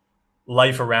stable,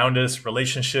 life around us,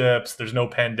 relationships, there's no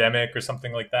pandemic or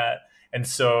something like that. And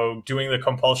so doing the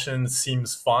compulsion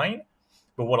seems fine.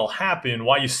 But what'll happen,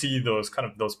 why you see those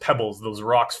pebbles, those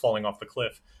rocks falling off the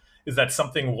cliff, is that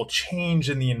something will change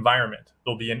in the environment.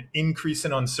 There'll be an increase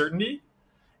in uncertainty,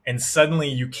 and suddenly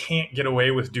you can't get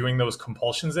away with doing those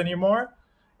compulsions anymore.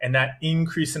 And that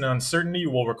increase in uncertainty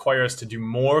will require us to do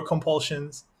more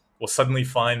compulsions. We'll suddenly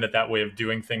find that way of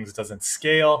doing things doesn't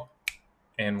scale,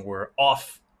 and we're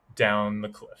off down the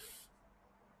cliff.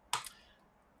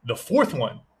 The fourth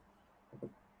one,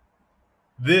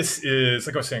 this is,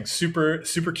 like I was saying, super,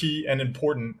 super key and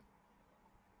important.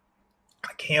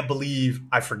 I can't believe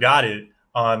I forgot it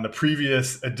on the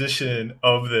previous edition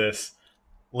of this.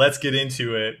 Let's get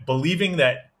into it. Believing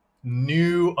that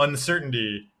new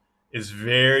uncertainty is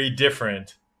very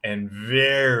different and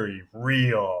very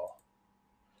real.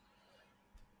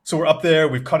 So we're up there,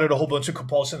 we've cut out a whole bunch of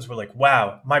compulsions. We're like,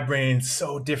 wow, my brain's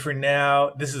so different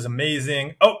now. This is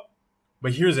amazing. Oh,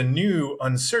 but here's a new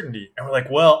uncertainty. And we're like,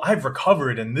 well, I've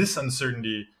recovered, and this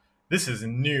uncertainty, this is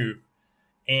new.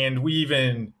 And we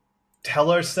even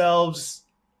tell ourselves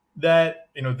that,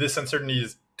 this uncertainty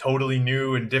is totally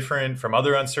new and different from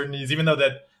other uncertainties, even though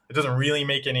that it doesn't really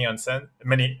make any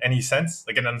sense.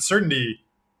 Like, an uncertainty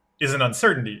is an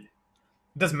uncertainty.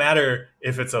 It doesn't matter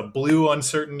if it's a blue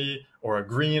uncertainty or a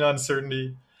green uncertainty.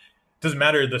 It doesn't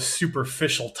matter the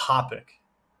superficial topic.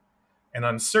 An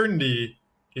uncertainty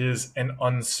is an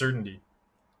uncertainty.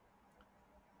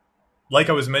 Like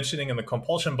I was mentioning in the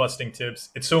compulsion busting tips,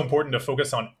 it's so important to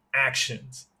focus on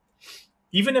actions.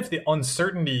 Even if the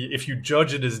uncertainty, if you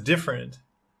judge it as different,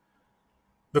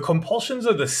 the compulsions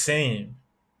are the same.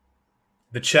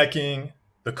 The checking,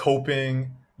 the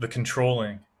coping, the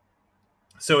controlling.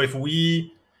 So if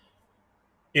we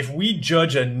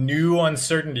judge a new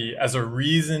uncertainty as a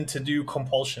reason to do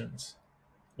compulsions,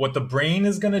 what the brain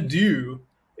is going to do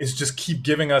is just keep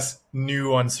giving us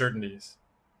new uncertainties.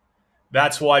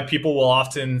 That's why people will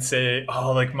often say,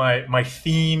 oh, like my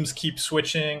themes keep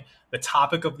switching, the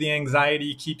topic of the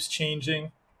anxiety keeps changing.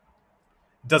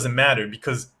 It doesn't matter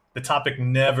because the topic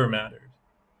never mattered.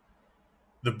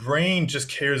 The brain just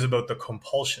cares about the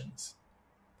compulsions.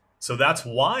 So that's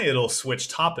why it'll switch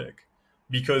topic,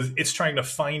 because it's trying to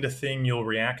find a thing you'll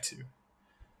react to.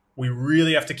 We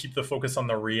really have to keep the focus on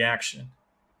the reaction.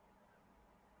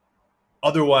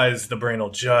 Otherwise, the brain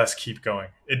will just keep going.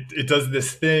 It does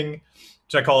this thing,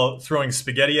 which I call throwing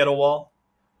spaghetti at a wall.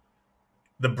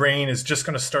 The brain is just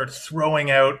going to start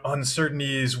throwing out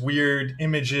uncertainties, weird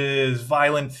images,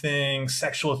 violent things,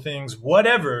 sexual things,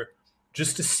 whatever,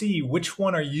 just to see which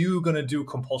one are you going to do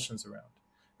compulsions around.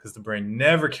 Because the brain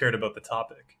never cared about the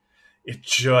topic. It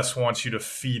just wants you to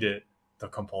feed it the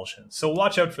compulsion. So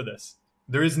watch out for this.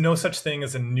 There is no such thing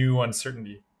as a new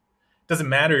uncertainty. It doesn't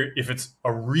matter if it's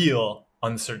a real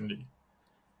uncertainty.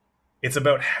 It's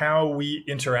about how we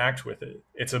interact with it.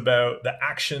 It's about the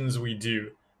actions we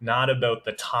do, not about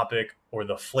the topic or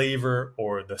the flavor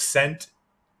or the scent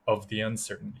of the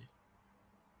uncertainty.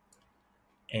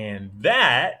 And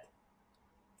that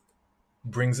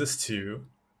brings us to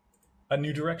a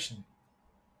new direction.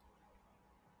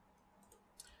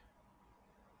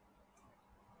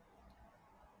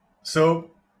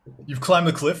 So you've climbed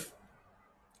the cliff.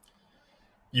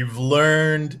 You've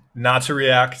learned not to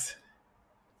react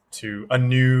to a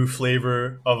new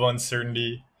flavor of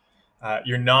uncertainty.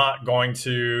 You're not going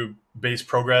to base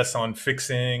progress on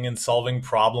fixing and solving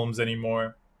problems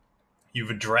anymore. You've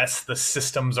addressed the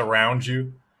systems around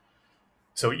you.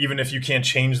 So even if you can't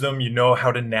change them, you know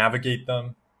how to navigate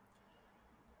them.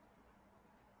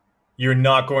 You're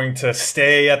not going to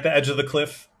stay at the edge of the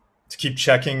cliff to keep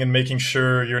checking and making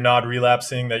sure you're not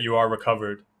relapsing, that you are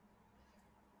recovered.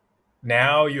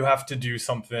 Now you have to do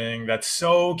something that's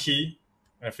so key.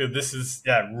 And I feel this is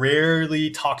rarely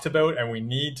talked about, and we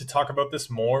need to talk about this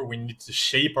more. We need to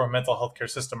shape our mental health care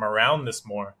system around this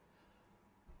more.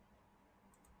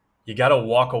 You got to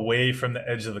walk away from the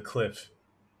edge of the cliff.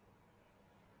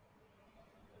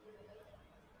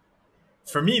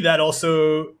 For me, that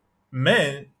also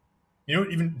meant,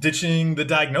 even ditching the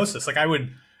diagnosis. Like I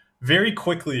would very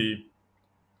quickly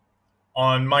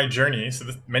on my journey, so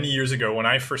many years ago when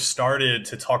I first started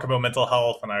to talk about mental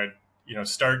health, and I would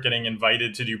start getting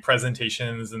invited to do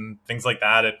presentations and things like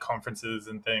that at conferences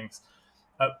and things,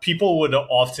 people would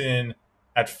often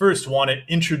at first want to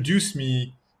introduce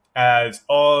me as,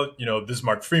 this is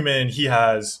Mark Freeman, he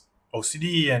has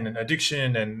OCD and an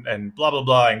addiction and blah, blah,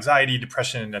 blah, anxiety,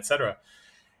 depression, etc.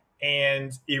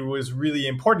 And it was really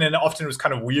important. And often it was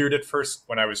kind of weird at first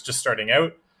when I was just starting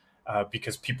out,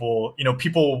 because people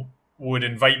would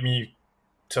invite me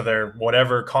to their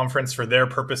whatever conference for their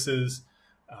purposes.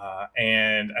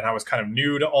 And I was kind of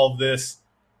new to all of this.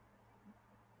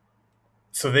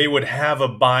 So they would have a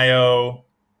bio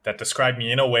that described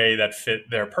me in a way that fit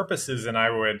their purposes. And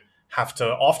I would have to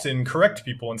often correct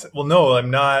people and say, well, no, I'm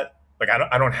not, like,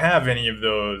 I don't have any of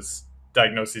those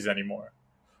diagnoses anymore.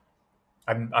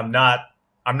 I'm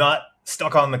not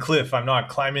stuck on the cliff. I'm not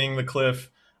climbing the cliff.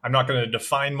 I'm not going to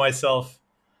define myself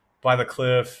by the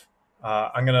cliff.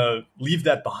 I'm going to leave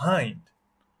that behind.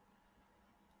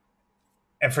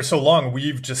 And for so long,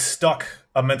 we've just stuck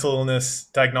a mental illness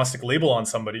diagnostic label on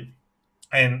somebody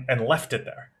and left it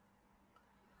there.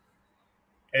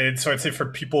 And so I'd say for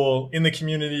people in the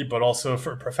community, but also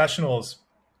for professionals,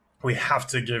 we have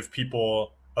to give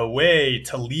people a way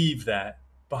to leave that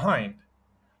behind.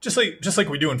 Just like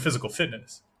we do in physical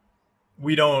fitness.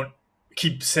 We don't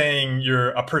keep saying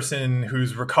you're a person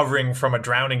who's recovering from a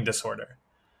drowning disorder.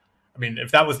 I mean,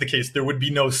 if that was the case, there would be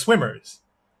no swimmers.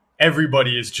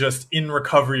 Everybody is just in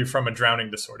recovery from a drowning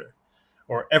disorder.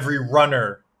 Or every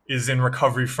runner is in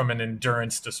recovery from an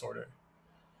endurance disorder.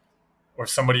 Or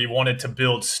somebody wanted to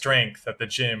build strength at the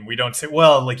gym. We don't say,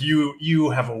 well, like you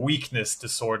have a weakness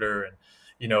disorder. And,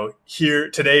 here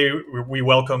today we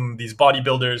welcome these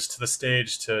bodybuilders to the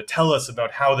stage to tell us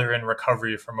about how they're in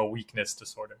recovery from a weakness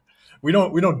disorder. We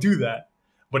don't do that.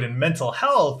 But in mental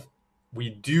health, we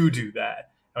do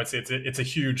that. I would say it's a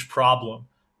huge problem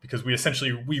because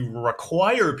we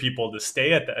require people to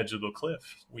stay at the edge of the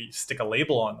cliff. We stick a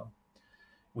label on them.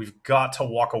 We've got to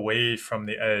walk away from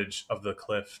the edge of the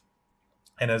cliff.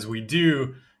 And as we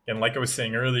do, and like I was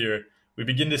saying earlier, we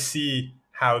begin to see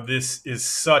how this is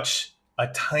such a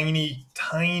tiny,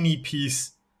 tiny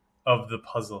piece of the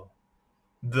puzzle.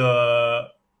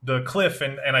 The cliff,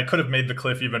 and I could have made the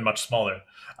cliff even much smaller.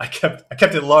 I kept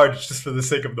it large just for the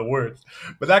sake of the words.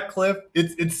 But that cliff,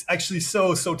 it's actually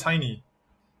so tiny.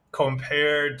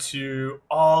 compared to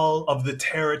all of the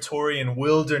territory and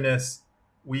wilderness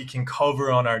we can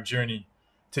cover on our journey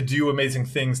to do amazing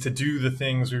things, to do the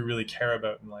things we really care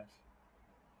about in life.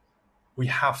 We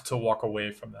have to walk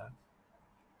away from that.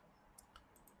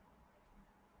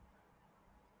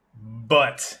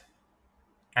 But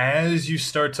as you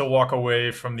start to walk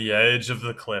away from the edge of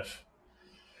the cliff,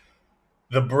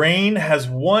 the brain has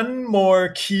one more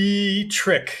key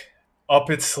trick up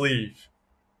its sleeve.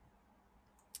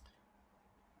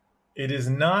 It is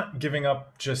not giving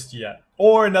up just yet.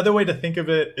 Or another way to think of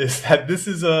it is that this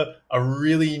is a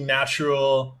really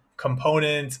natural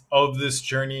component of this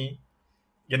journey.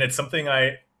 And it's something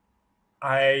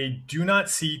I do not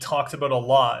see talked about a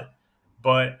lot.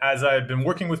 But as I've been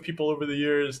working with people over the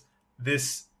years,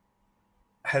 this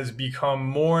has become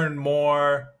more and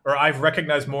more, or I've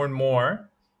recognized more and more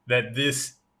that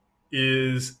this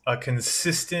is a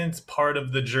consistent part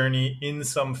of the journey in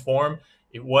some form.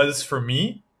 It was for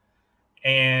me,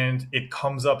 and it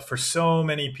comes up for so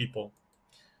many people.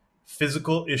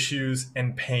 Physical issues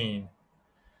and pain.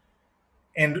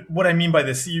 And what I mean by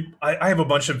this, I have a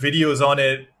bunch of videos on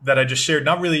it that I just shared,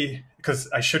 not really because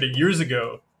I shared it years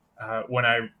ago when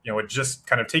I had just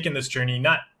kind of taken this journey,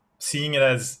 not seeing it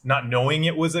as, not knowing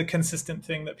it was a consistent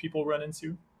thing that people run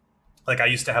into. Like I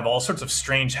used to have all sorts of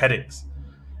strange headaches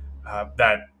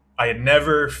that I had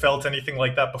never felt anything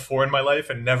like that before in my life,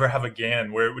 and never have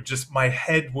again, where it would just, my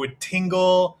head would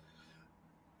tingle.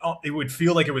 It would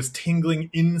feel like it was tingling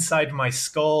inside my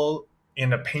skull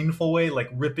in a painful way, like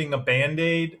ripping a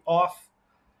Band-Aid off.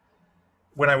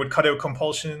 When I would cut out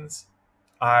compulsions,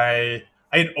 I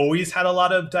had always had a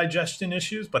lot of digestion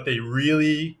issues, but they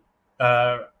really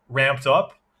ramped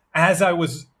up as I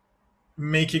was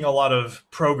making a lot of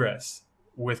progress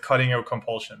with cutting out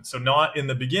compulsion. So not in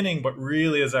the beginning, but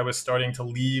really as I was starting to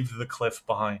leave the cliff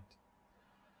behind.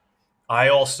 I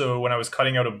also, when I was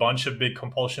cutting out a bunch of big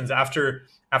compulsions, after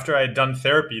I had done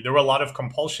therapy, there were a lot of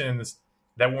compulsions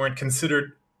that weren't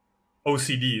considered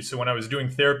OCD. So when I was doing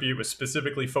therapy, it was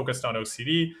specifically focused on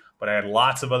OCD, but I had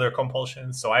lots of other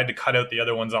compulsions. So I had to cut out the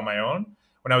other ones on my own.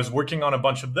 When I was working on a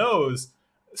bunch of those,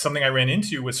 something I ran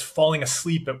into was falling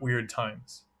asleep at weird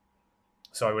times.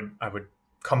 So I would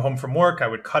come home from work, I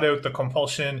would cut out the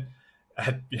compulsion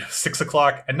at 6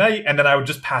 o'clock at night, and then I would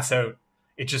just pass out.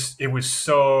 It was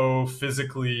so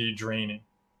physically draining.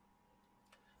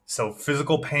 So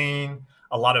physical pain,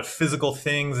 a lot of physical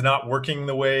things not working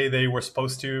the way they were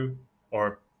supposed to,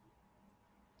 or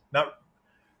not.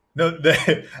 No,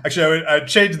 actually, I'd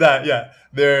change that. Yeah,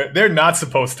 they're not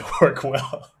supposed to work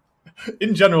well.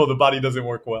 In general, the body doesn't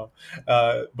work well,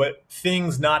 but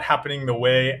things not happening the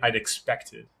way I'd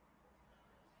expected.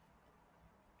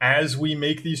 As we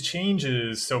make these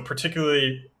changes, so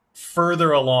particularly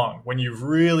further along, when you've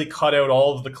really cut out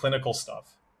all of the clinical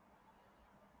stuff,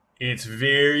 it's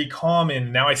very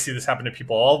common. Now I see this happen to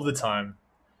people all the time.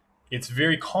 It's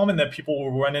very common that people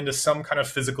will run into some kind of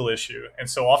physical issue. And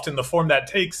so often the form that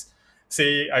takes,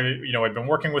 say, I've been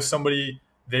working with somebody,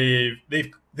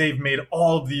 they've made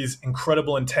all of these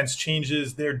incredible, intense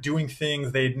changes. They're doing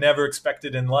things they'd never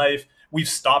expected in life. We've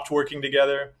stopped working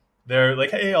together. They're like,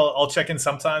 hey, I'll check in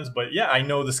sometimes, but yeah, I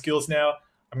know the skills now.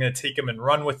 I'm going to take them and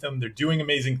run with them. They're doing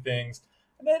amazing things.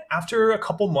 And then after a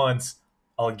couple months,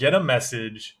 I'll get a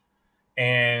message,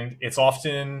 and it's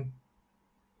often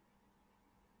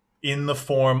in the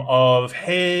form of,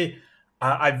 hey,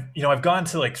 I've gone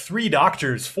to like 4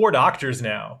 doctors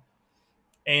now,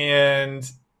 and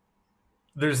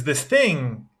there's this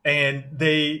thing, and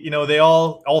they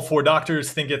all 4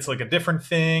 doctors think it's like a different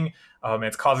thing.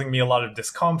 It's causing me a lot of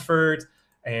discomfort,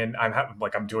 and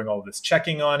I'm doing all this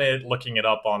checking on it, looking it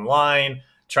up online,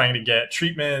 trying to get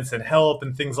treatments and help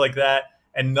and things like that,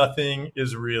 and nothing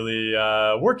is really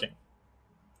working.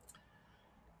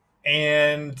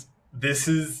 And this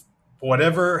is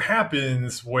whatever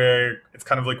happens, where it's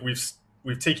kind of like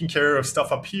we've taken care of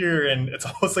stuff up here, and it's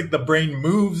almost like the brain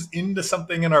moves into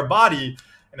something in our body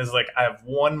and is like, I have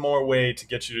one more way to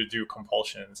get you to do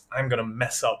compulsions. I'm going to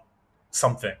mess up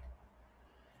something.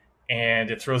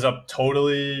 And it throws up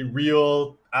totally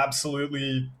real,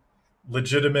 absolutely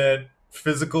legitimate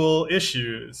physical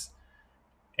issues.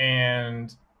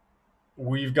 And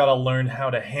we've got to learn how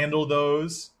to handle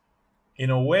those in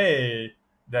a way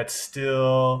that's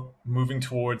still moving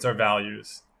towards our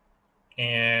values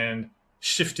and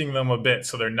shifting them a bit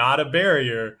so they're not a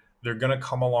barrier. They're going to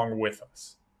come along with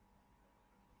us.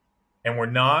 And we're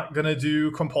not going to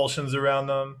do compulsions around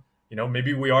them.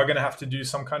 Maybe we are going to have to do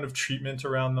some kind of treatment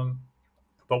around them,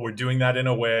 but we're doing that in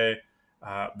a way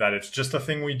that it's just a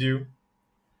thing we do.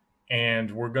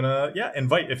 And we're gonna, yeah,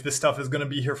 invite, if this stuff is gonna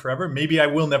be here forever, maybe I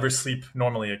will never sleep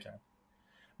normally again.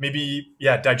 Maybe,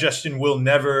 yeah, digestion will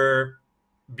never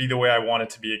be the way I want it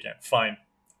to be again. Fine.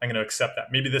 I'm gonna accept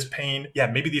that. Maybe this pain, yeah,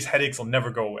 maybe these headaches will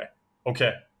never go away.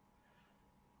 Okay.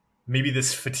 Maybe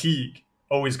this fatigue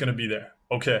always gonna be there.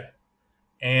 Okay.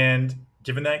 And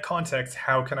given that context,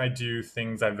 how can I do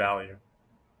things I value?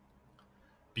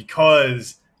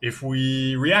 Because if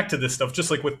we react to this stuff, just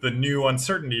like with the new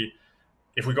uncertainty,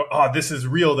 if we go, oh, this is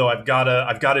real though, I've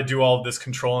gotta do all of this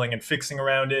controlling and fixing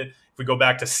around it. If we go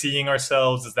back to seeing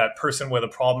ourselves as that person with a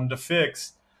problem to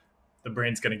fix, the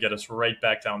brain's gonna get us right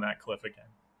back down that cliff again.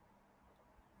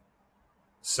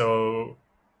 So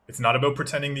it's not about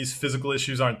pretending these physical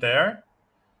issues aren't there.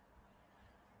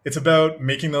 It's about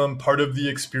making them part of the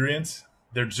experience.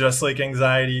 They're just like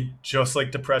anxiety, just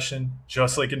like depression,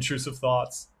 just like intrusive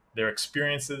thoughts. They're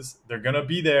experiences. They're going to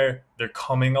be there. They're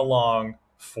coming along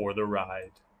for the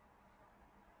ride.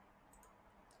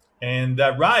 And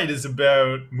that ride is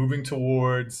about moving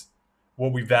towards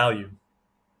what we value.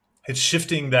 It's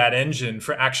shifting that engine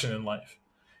for action in life.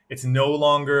 It's no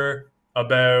longer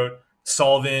about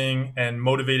solving and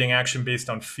motivating action based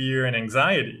on fear and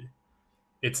anxiety.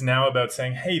 It's now about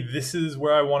saying, hey, this is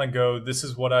where I want to go. This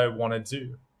is what I want to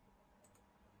do.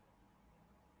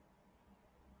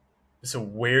 So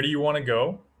where do you want to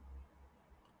go?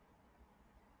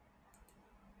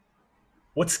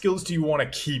 What skills do you want to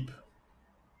keep?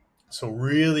 So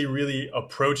really, really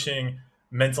approaching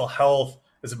mental health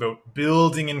is about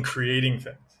building and creating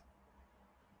things.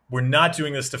 We're not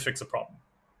doing this to fix a problem.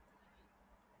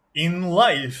 In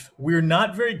life, we're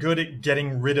not very good at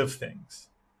getting rid of things.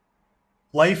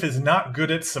 Life is not good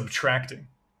at subtracting.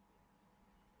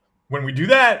 When we do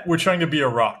that, we're trying to be a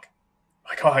rock.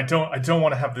 Like, oh, I don't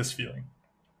want to have this feeling.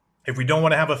 If we don't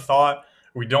want to have a thought,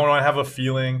 we don't want to have a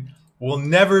feeling, we'll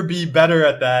never be better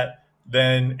at that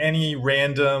than any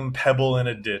random pebble in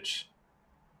a ditch.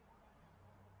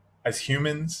 As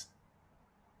humans,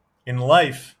 in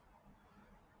life,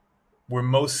 we're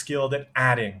most skilled at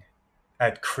adding,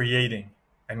 at creating,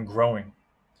 and growing.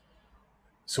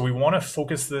 So we want to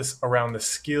focus this around the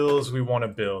skills we want to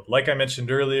build. Like I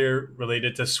mentioned earlier,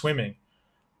 related to swimming.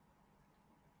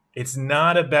 It's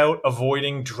not about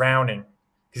avoiding drowning.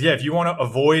 Because yeah, if you want to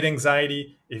avoid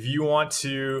anxiety, if you want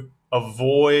to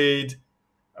avoid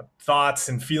thoughts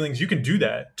and feelings, you can do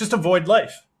that. Just avoid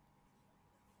life.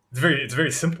 It's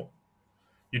very simple.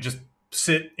 You just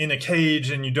sit in a cage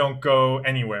and you don't go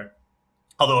anywhere.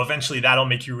 Although eventually that'll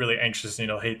make you really anxious and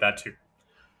you'll hate that too.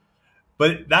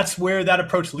 But that's where that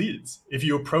approach leads. If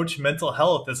you approach mental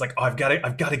health as like, oh, I've got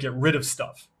to get rid of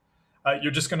stuff,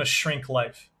 you're just going to shrink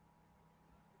life.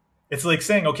 It's like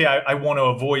saying, okay, I want to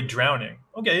avoid drowning.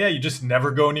 Okay, yeah, you just never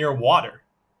go near water.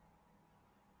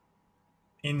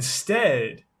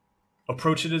 Instead,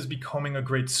 approach it as becoming a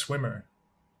great swimmer.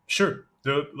 Sure,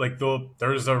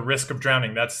 there's a risk of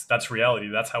drowning. That's reality.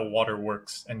 That's how water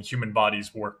works and human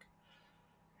bodies work.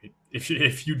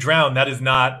 If you drown, that's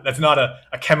not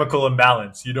a chemical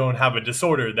imbalance. You don't have a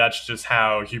disorder. That's just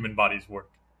how human bodies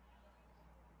work.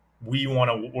 We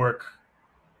want to work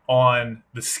on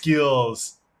the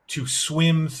skills to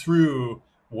swim through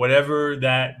whatever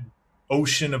that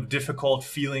ocean of difficult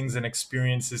feelings and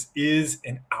experiences is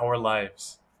in our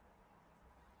lives.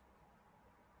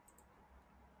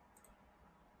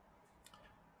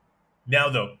 Now,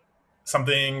 though,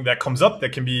 something that comes up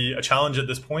that can be a challenge at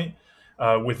this point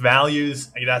with values,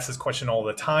 I get asked this question all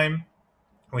the time.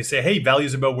 We say, hey,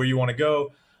 values about where you want to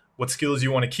go, what skills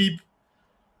you want to keep.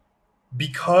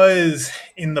 Because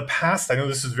in the past, I know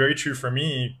this is very true for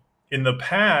me, in the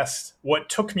past, what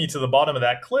took me to the bottom of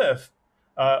that cliff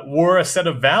were a set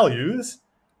of values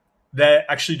that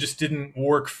actually just didn't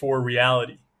work for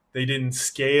reality. They didn't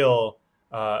scale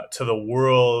to the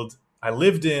world I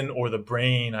lived in or the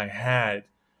brain I had.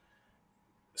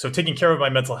 So taking care of my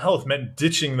mental health meant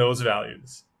ditching those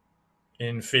values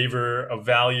in favor of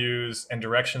values and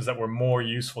directions that were more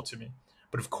useful to me.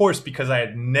 But of course, because I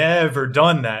had never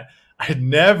done that, I had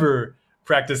never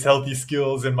practiced healthy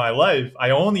skills in my life, I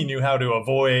only knew how to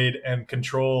avoid and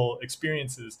control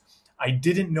experiences. I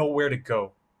didn't know where to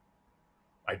go.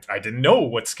 I didn't know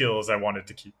what skills I wanted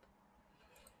to keep.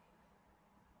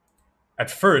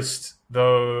 At first,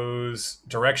 those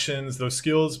directions, those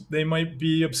skills, they might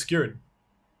be obscured.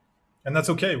 And that's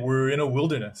okay. We're in a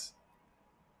wilderness.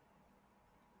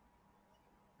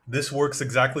 This works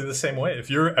exactly the same way. If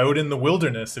you're out in the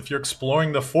wilderness, if you're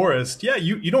exploring the forest, yeah,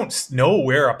 you don't know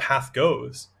where a path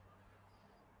goes.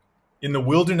 In the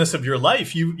wilderness of your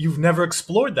life, you've never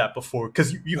explored that before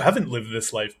because you haven't lived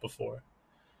this life before.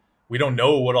 We don't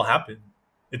know what'll happen.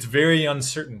 It's very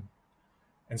uncertain.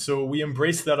 And so we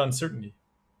embrace that uncertainty.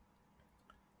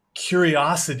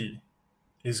 Curiosity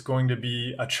is going to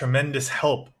be a tremendous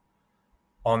help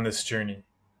on this journey.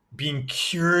 Being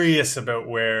curious about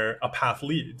where a path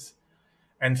leads.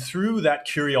 And through that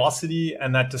curiosity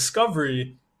and that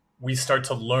discovery, we start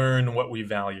to learn what we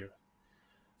value.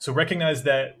 So recognize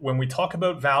that when we talk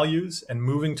about values and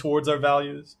moving towards our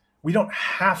values, we don't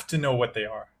have to know what they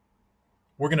are.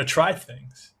 We're going to try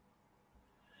things.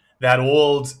 That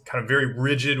old kind of very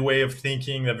rigid way of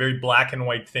thinking, that very black and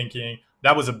white thinking,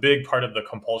 that was a big part of the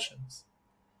compulsions.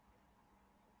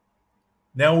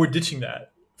 Now we're ditching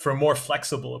that for a more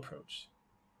flexible approach.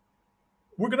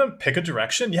 We're going to pick a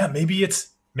direction. Yeah, maybe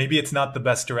it's not the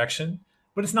best direction,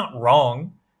 but it's not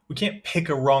wrong. We can't pick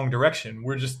a wrong direction.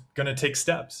 We're just going to take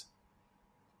steps.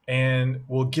 And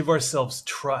we'll give ourselves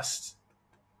trust.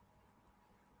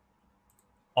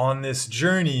 On this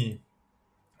journey,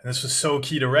 and this was so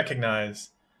key to recognize,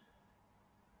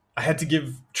 I had to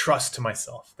give trust to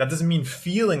myself. That doesn't mean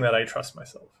feeling that I trust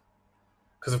myself,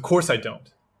 because of course I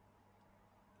don't.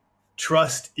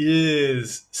 Trust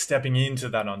is stepping into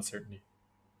that uncertainty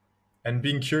and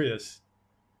being curious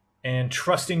and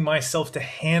trusting myself to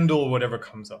handle whatever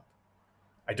comes up.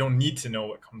 I don't need to know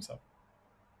what comes up.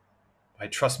 I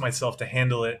trust myself to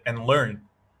handle it and learn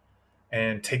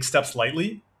and take steps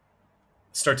lightly,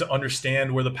 start to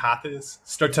understand where the path is,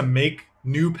 start to make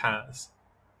new paths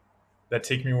that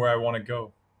take me where I want to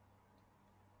go.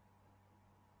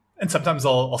 And sometimes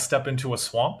I'll step into a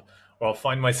swamp, or I'll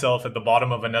find myself at the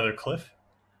bottom of another cliff,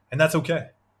 and that's okay.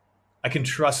 I can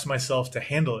trust myself to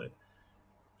handle it.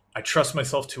 I trust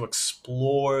myself to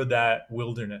explore that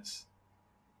wilderness.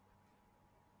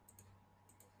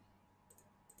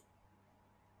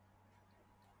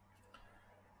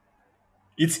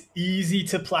 It's easy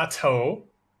to plateau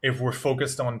if we're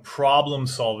focused on problem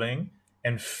solving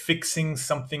and fixing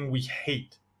something we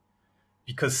hate,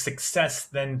 because success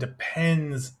then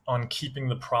depends on keeping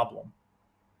the problem.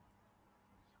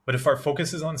 But if our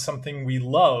focus is on something we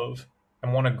love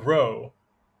and want to grow,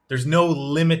 there's no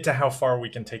limit to how far we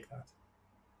can take that.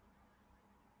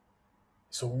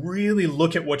 So really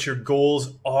look at what your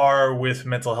goals are with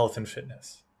mental health and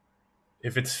fitness.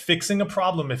 If it's fixing a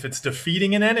problem, if it's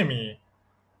defeating an enemy,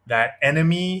 that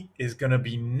enemy is going to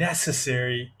be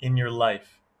necessary in your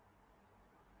life.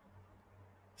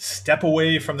 Step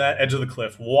away from that edge of the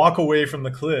cliff, walk away from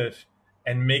the cliff,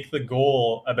 and make the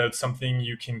goal about something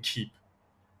you can keep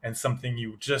and something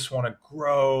you just want to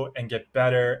grow and get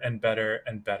better and better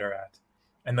and better at.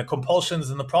 And the compulsions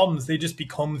and the problems, they just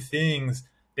become things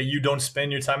that you don't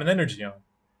spend your time and energy on.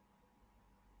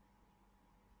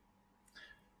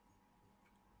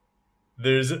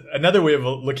 There's another way of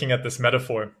looking at this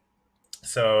metaphor.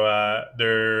 So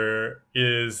there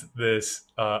is this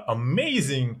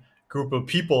amazing group of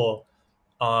people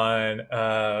on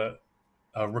a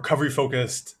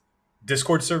recovery-focused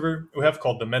Discord server we have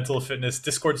called the Mental Fitness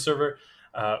Discord server.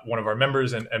 One of our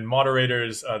members and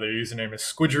moderators, their username is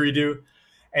Squidgeridoo.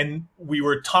 And we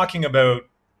were talking about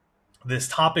this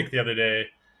topic the other day,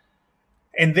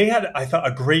 and they had, I thought,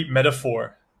 a great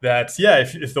metaphor that, yeah,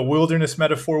 if the wilderness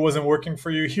metaphor wasn't working for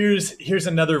you, here's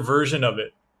another version of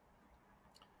it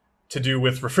to do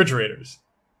with refrigerators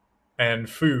and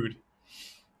food.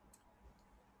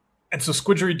 And so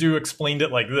Squidgeridoo explained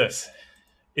it like this.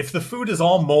 If the food is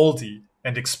all moldy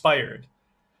and expired,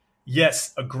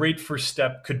 yes, a great first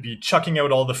step could be chucking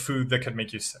out all the food that could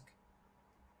make you sick.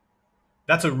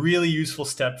 That's a really useful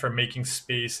step for making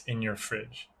space in your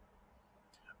fridge.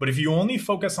 But if you only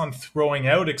focus on throwing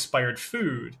out expired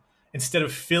food instead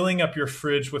of filling up your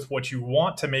fridge with what you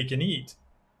want to make and eat,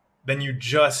 then you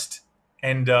just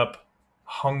end up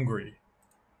hungry.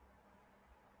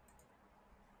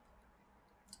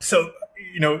 So,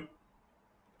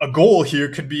 a goal here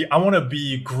could be, I want to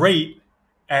be great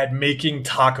at making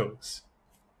tacos.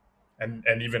 And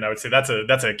even I would say that's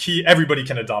a key. Everybody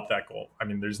can adopt that goal. I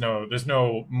mean, there's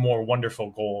no more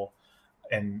wonderful goal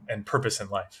and purpose in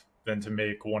life than to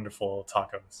make wonderful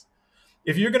tacos.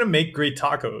 If you're going to make great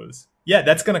tacos, yeah,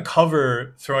 that's going to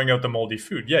cover throwing out the moldy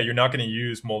food. Yeah, you're not going to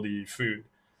use moldy food.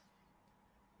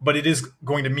 But it is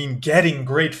going to mean getting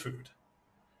great food.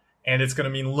 And it's going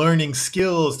to mean learning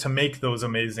skills to make those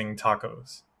amazing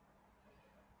tacos.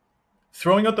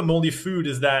 Throwing out the moldy food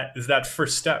is that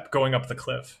first step going up the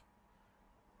cliff.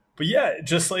 But yeah,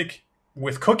 just like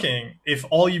with cooking, if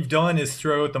all you've done is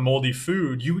throw out the moldy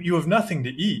food, you have nothing to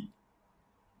eat.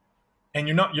 And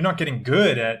you're not getting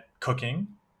good at cooking.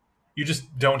 You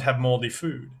just don't have moldy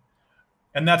food.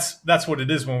 And that's what it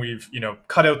is when we've,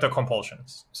 cut out the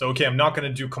compulsions. So, okay, I'm not going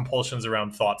to do compulsions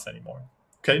around thoughts anymore.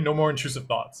 Okay, no more intrusive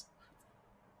thoughts.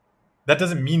 that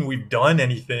doesn't mean we've done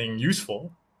anything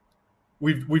useful.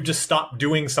 We've just stopped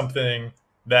doing something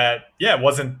that, yeah,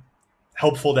 wasn't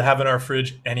helpful to have in our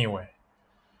fridge anyway.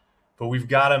 But we've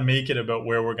got to make it about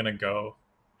where we're going to go,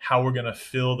 how we're going to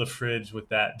fill the fridge with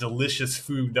that delicious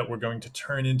food that we're going to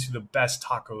turn into the best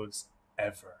tacos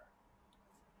ever.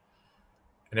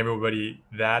 And everybody,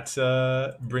 that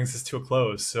brings us to a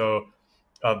close. So,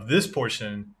 of this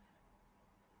portion,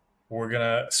 we're going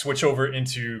to switch over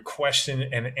into question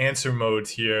and answer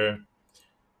modes here.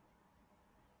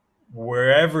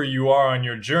 Wherever you are on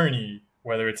your journey,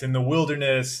 whether it's in the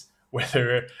wilderness,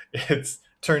 whether it's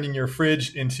turning your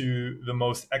fridge into the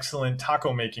most excellent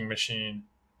taco making machine,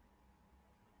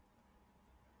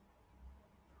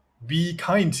 be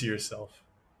kind to yourself.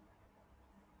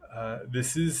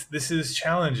 This is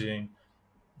challenging,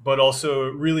 but also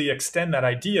really extend that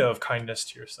idea of kindness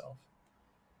to yourself.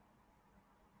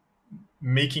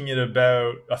 Making it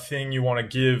about a thing you want to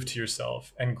give to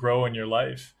yourself and grow in your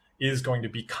life is going to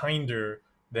be kinder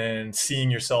than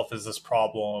seeing yourself as this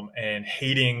problem and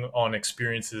hating on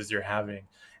experiences you're having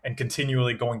and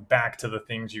continually going back to the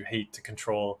things you hate to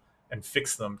control and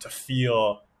fix them to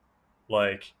feel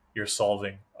like you're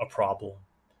solving a problem.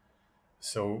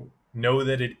 So know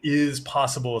that it is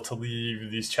possible to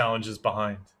leave these challenges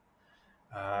behind.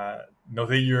 Know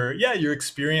that your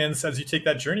experience as you take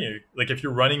that journey, like if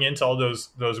you're running into all those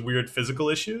weird physical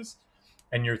issues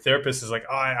and your therapist is like,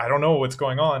 oh, I don't know what's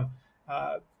going on.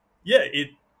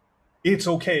 It's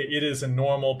okay. It is a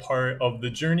normal part of the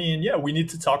journey. And yeah, we need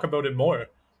to talk about it more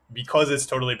because it's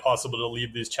totally possible to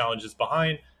leave these challenges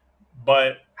behind.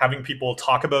 But having people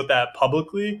talk about that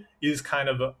publicly is kind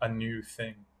of a new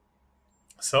thing.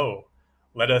 So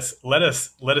let us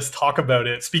talk about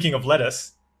it. Speaking of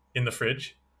lettuce in the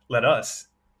fridge, let us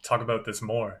talk about this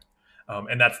more.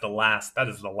 And that is the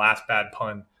last bad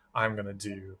pun I'm gonna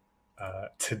do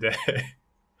today.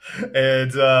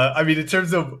 And I mean, in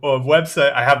terms of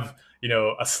website, I have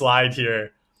a slide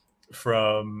here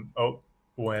from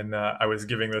when I was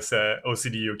giving this at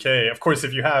OCD UK. Of course,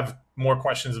 if you have more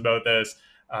questions about this,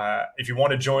 if you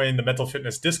want to join the Mental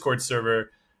Fitness Discord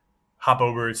server, hop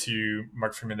over to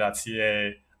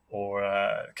markfreeman.ca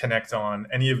or connect on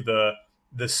any of the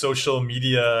social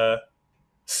media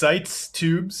sites,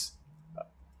 tubes,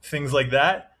 things like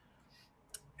that.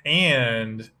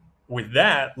 And with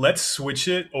that, let's switch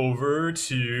it over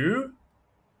to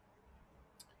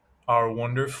our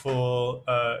wonderful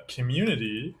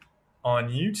community on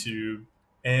YouTube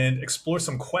and explore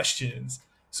some questions.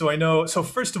 So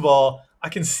first of all, I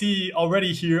can see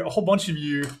already here a whole bunch of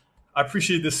you. I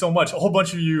appreciate this so much. A whole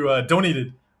bunch of you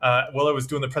donated while I was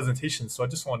doing the presentation. So I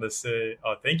just wanted to say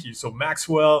thank you. So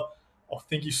Maxwell,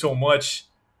 thank you so much.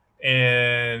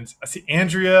 And I see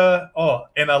Andrea. Oh,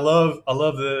 and I love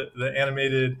the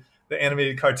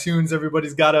animated cartoons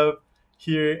everybody's got up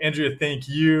here. Andrea, thank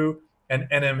you. And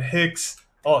NM Hicks.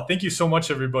 Oh, thank you so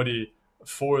much, everybody,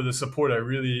 for the support. I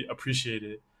really appreciate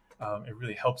it. It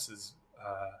really helps us,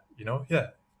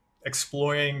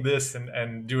 exploring this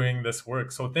and doing this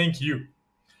work. So thank you.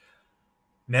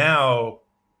 Now,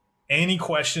 any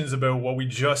questions about what we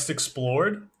just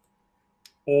explored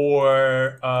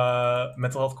or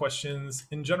mental health questions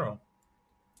in general?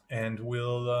 And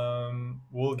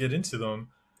we'll get into them.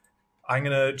 I'm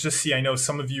gonna just see. I know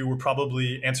some of you were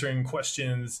probably answering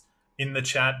questions in the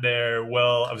chat there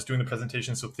while I was doing the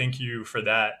presentation, so thank you for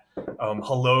that.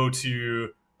 Hello to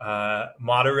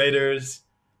moderators.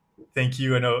 Thank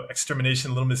you. I know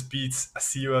Extermination, Little Miss Beats, I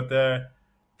see you out there.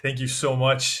 Thank you so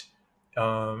much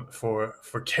for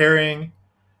caring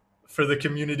for the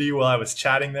community while I was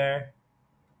chatting there.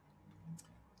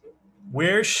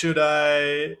 Where should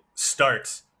I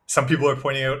start? Some people are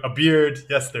pointing out a beard.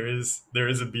 Yes, there is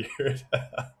a beard.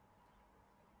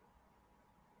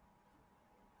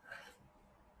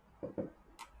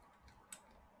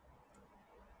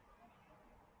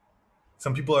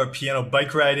 Some people are piano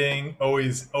bike riding.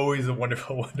 Always a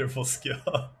wonderful, wonderful skill.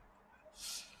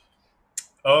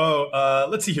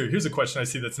 Let's see here. Here's a question I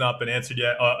see that's not been answered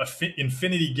yet.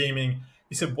 Infinity Gaming.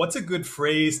 He said, what's a good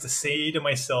phrase to say to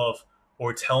myself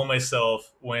or tell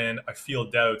myself when I feel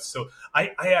doubts? So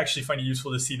I actually find it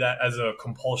useful to see that as a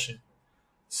compulsion.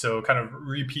 So kind of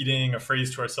repeating a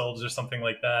phrase to ourselves or something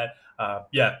like that.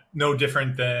 No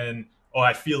different than,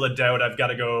 I feel a doubt. I've got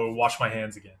to go wash my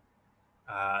hands again.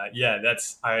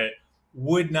 I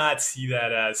would not see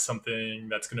that as something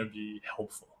that's going to be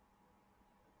helpful.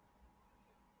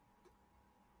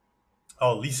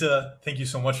 Oh, Lisa, thank you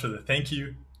so much for the thank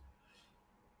you.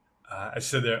 I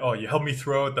said there, you helped me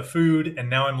throw out the food, and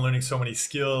now I'm learning so many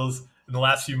skills in the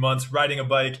last few months, riding a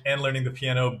bike and learning the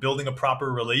piano, building a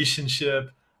proper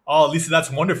relationship. Oh, Lisa, that's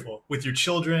wonderful. With your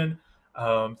children,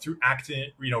 through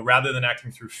acting, rather than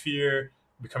acting through fear,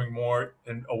 becoming more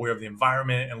aware of the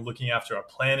environment and looking after our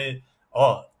planet.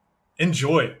 Oh,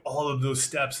 enjoy all of those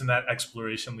steps in that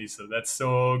exploration, Lisa. That's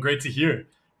so great to hear.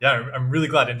 Yeah, I'm really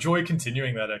glad. Enjoy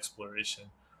continuing that exploration.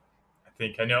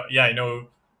 I know. Yeah, I know.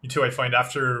 You too. I find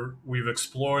after we've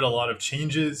explored a lot of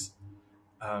changes,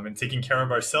 and taking care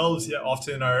of ourselves, yeah,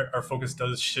 often our focus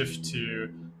does shift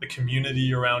to the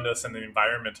community around us and the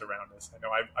environment around us. I know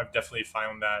I've definitely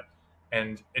found that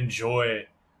and enjoy,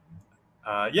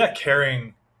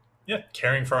 caring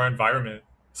for our environment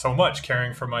so much,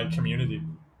 caring for my community.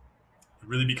 It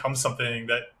really becomes something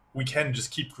that we can just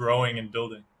keep growing and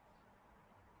building.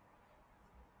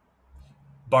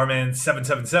 Barman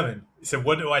 777 said,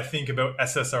 "What do I think about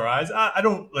SSRIs? I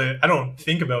don't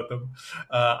think about them.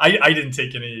 I didn't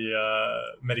take any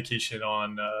medication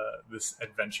on this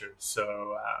adventure,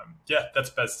 so yeah, that's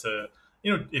best to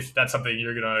if that's something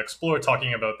you're going to explore,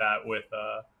 talking about that with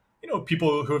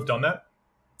people who have done that,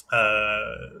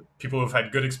 people who have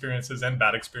had good experiences and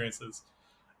bad experiences.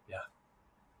 Yeah,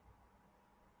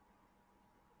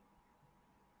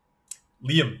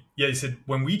 Liam, yeah, he said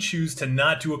when we choose to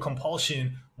not do a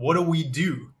compulsion, what do we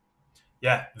do?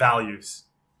 Yeah, values.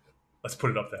 Let's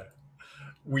put it up there.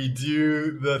 We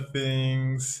do the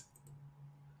things.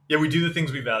 Yeah, we do the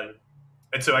things we value.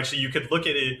 And so actually, you could look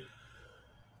at it.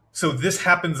 So this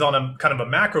happens on a kind of a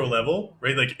macro level,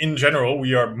 right? Like in general,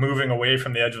 we are moving away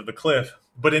from the edge of the cliff.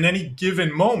 But in any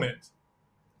given moment,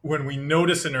 when we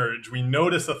notice an urge, we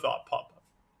notice a thought pop up,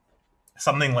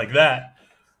 something like that,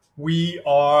 we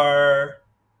are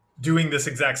doing this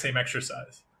exact same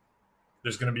exercise.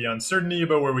 There's going to be uncertainty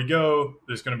about where we go.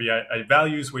 There's going to be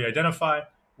values we identify.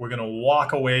 We're going to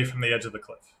walk away from the edge of the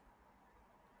cliff,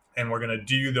 and we're going to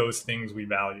do those things we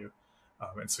value.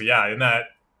 And so, yeah, in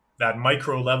that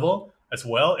micro level as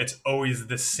well, it's always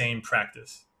the same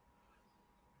practice.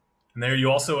 And there,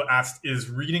 you also asked, is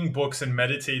reading books and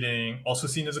meditating also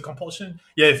seen as a compulsion?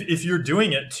 Yeah, if you're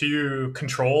doing it to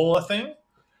control a thing,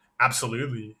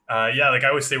 absolutely. Yeah, like I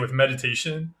always say with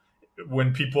meditation,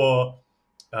 when people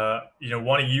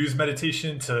want to use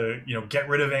meditation to get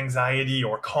rid of anxiety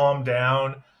or calm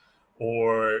down,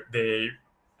 or they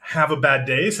have a bad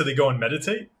day, so they go and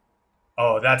meditate.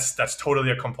 Oh, that's totally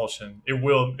a compulsion. It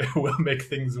will it will make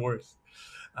things worse.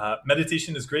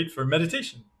 Meditation is great for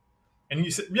meditation, and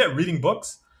you said yeah, reading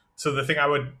books. So the thing I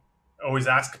would always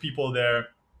ask people there,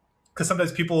 because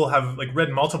sometimes people have like read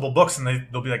multiple books and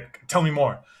they'll be like, tell me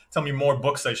more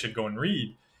books I should go and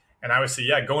read. And I would say,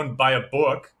 yeah, go and buy a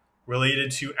book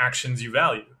related to actions you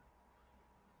value,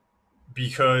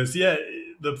 because yeah,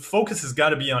 the focus has got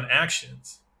to be on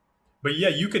actions. But yeah,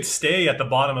 you could stay at the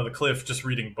bottom of the cliff just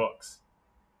reading books.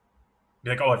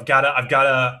 Be like, oh, I've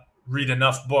gotta read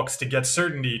enough books to get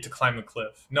certainty to climb the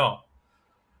cliff. No,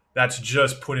 that's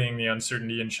just putting the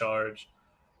uncertainty in charge.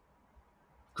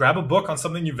 Grab a book on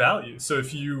something you value. So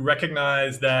if you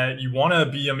recognize that you want to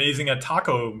be amazing at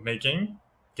taco making,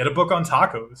 get a book on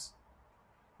tacos.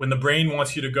 When the brain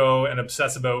wants you to go and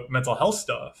obsess about mental health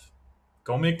stuff,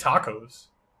 go make tacos.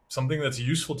 Something that's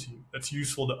useful to you, that's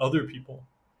useful to other people.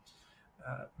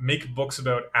 Make books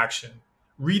about action.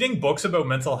 Reading books about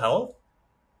mental health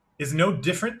is no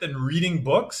different than reading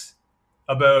books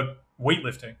about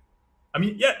weightlifting. I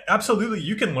mean, yeah, absolutely,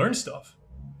 you can learn stuff.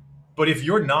 But if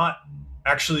you're not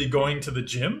actually going to the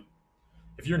gym,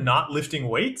 if you're not lifting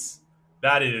weights,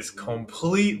 that is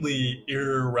completely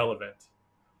irrelevant.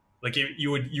 Like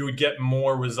you would get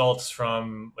more results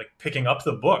from like picking up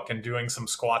the book and doing some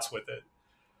squats with it.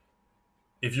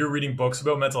 If you're reading books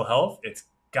about mental health, it's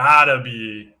gotta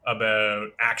be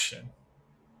about action.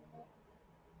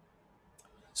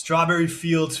 Strawberry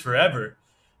Fields Forever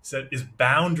said, is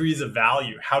boundaries of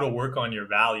value, how to work on your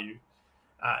value.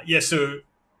 Yeah, so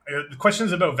the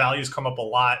questions about values come up a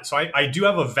lot. So I do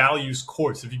have a values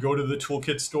course. If you go to the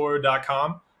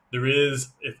toolkitstore.com, there is,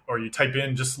 or you type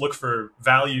in, just look for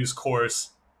values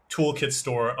course toolkit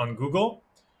store on Google.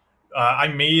 I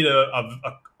made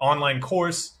a online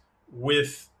course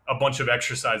with a bunch of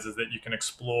exercises that you can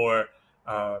explore,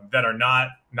 that are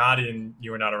not in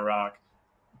You Are Not a Rock,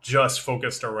 just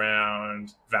focused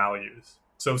around values.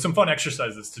 So some fun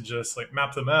exercises to just like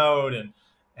map them out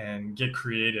and get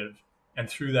creative, and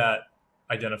through that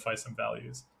identify some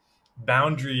values.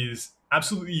 Boundaries,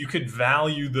 absolutely, you could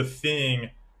value the thing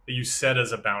that you set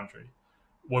as a boundary.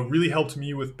 What really helped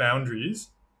me with boundaries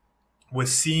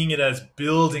was seeing it as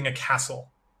building a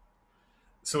castle.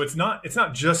 So it's not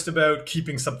just about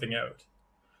keeping something out.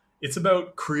 It's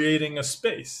about creating a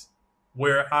space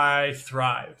where I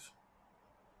thrive.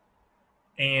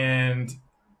 And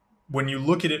when you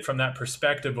look at it from that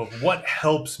perspective of what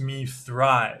helps me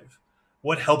thrive,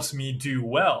 what helps me do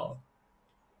well,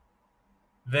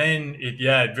 then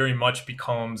it very much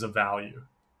becomes a value.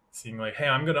 Seeing like, hey,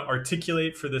 I'm going to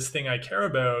articulate for this thing I care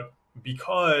about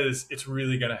because it's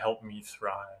really going to help me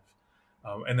thrive.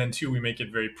 And then two, we make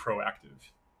it very proactive.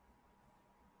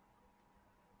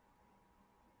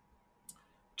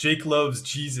 Jake loves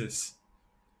Jesus.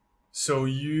 So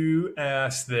you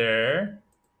asked there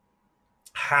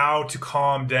how to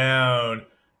calm down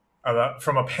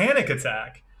from a panic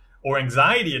attack or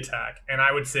anxiety attack, and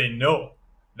I would say no.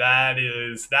 That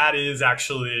is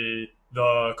actually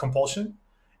the compulsion,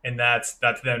 and that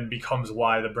then becomes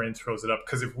why the brain throws it up.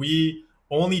 Because if we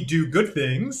only do good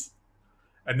things,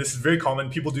 and this is very common,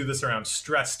 people do this around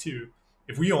stress too.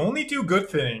 If we only do good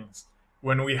things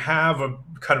when we have a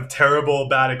kind of terrible,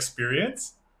 bad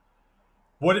experience,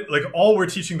 all we're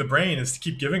teaching the brain is to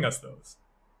keep giving us those.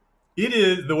 It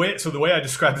is the way. So the way I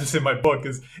describe this in my book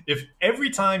is, if every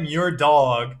time your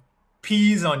dog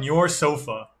pees on your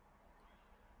sofa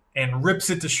and rips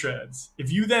it to shreds,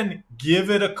 if you then give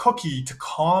it a cookie to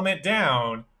calm it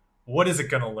down, what is it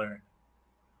going to learn?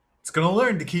 It's going to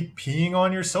learn to keep peeing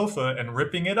on your sofa and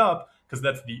ripping it up, because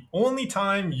that's the only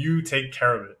time you take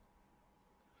care of it.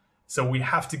 So we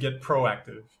have to get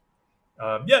proactive.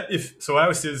 So I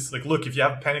always say is like, look, if you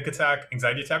have a panic attack,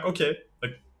 anxiety attack, okay,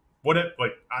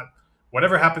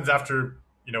 whatever happens after,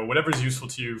 whatever's useful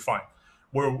to you, fine.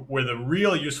 Where the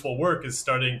real useful work is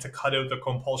starting to cut out the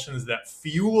compulsions that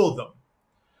fuel them.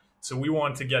 So we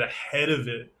want to get ahead of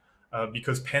it,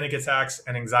 because panic attacks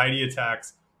and anxiety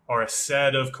attacks are a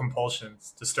set of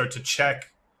compulsions to start to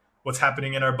check what's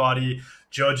happening in our body,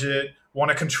 judge it, want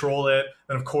to control it.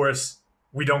 And of course,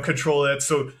 we don't control it.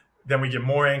 So then we get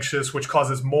more anxious, which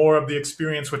causes more of the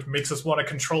experience, which makes us want to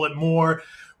control it more,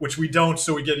 which we don't.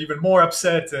 So we get even more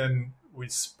upset and we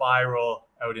spiral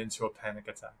out into a panic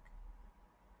attack.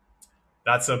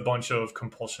 That's a bunch of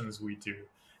compulsions we do.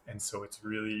 And so it's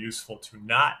really useful to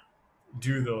not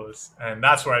do those. And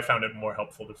that's where I found it more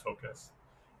helpful to focus.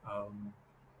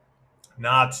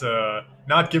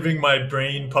 Not giving my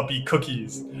brain puppy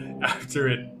cookies after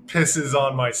it pisses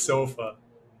on my sofa.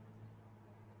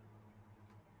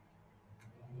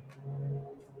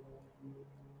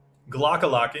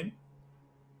 Glockalocking.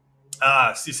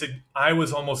 So you said, I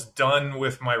was almost done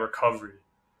with my recovery.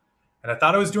 And I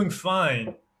thought I was doing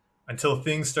fine until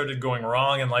things started going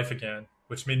wrong in life again,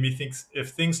 which made me think,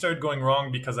 if things started going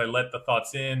wrong because I let the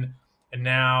thoughts in, and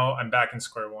now I'm back in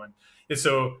square one. And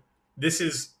so this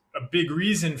is a big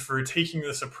reason for taking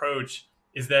this approach,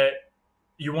 is that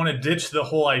you want to ditch the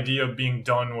whole idea of being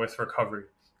done with recovery,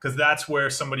 because that's where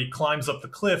somebody climbs up the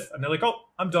cliff and they're like, oh,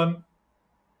 I'm done.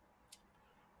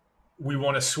 We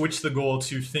want to switch the goal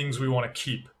to things we want to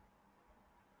keep.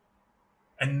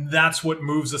 And that's what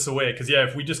moves us away. Because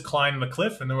if we just climb the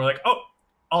cliff and then we're like, oh,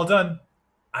 all done,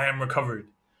 I am recovered,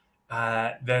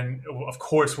 then of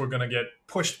course we're going to get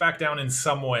pushed back down in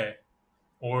some way.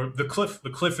 Or the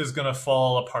cliff is going to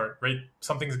fall apart, right?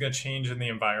 Something's going to change in the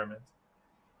environment.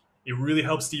 It really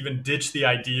helps to even ditch the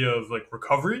idea of like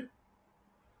recovery.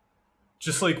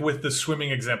 Just like with the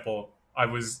swimming example I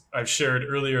shared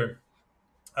earlier.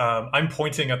 I'm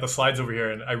pointing at the slides over here,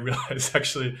 and I realized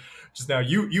actually just now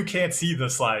you can't see the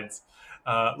slides.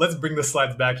 Let's bring the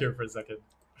slides back here for a second.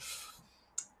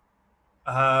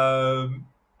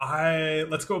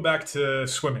 Let's go back to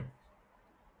swimming.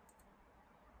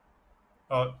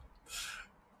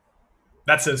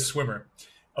 That says swimmer.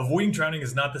 Avoiding drowning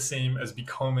is not the same as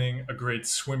becoming a great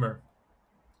swimmer.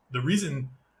 The reason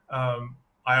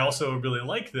I also really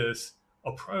like this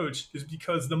approach is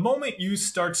because the moment you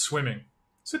start swimming,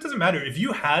 so it doesn't matter if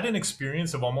you had an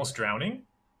experience of almost drowning,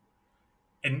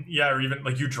 and or even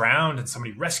like you drowned and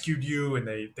somebody rescued you and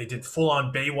they did full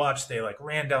on Baywatch. They like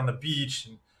ran down the beach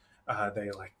and they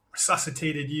like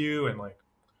resuscitated you, and like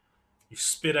you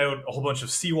spit out a whole bunch of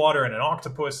seawater and an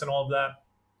octopus and all of that.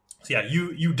 So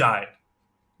you died,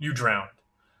 you drowned,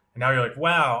 and now you're like,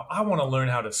 wow, I want to learn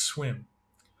how to swim.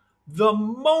 The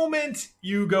moment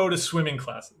you go to swimming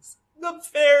classes, the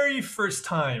very first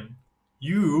time,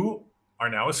 you are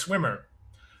now a swimmer.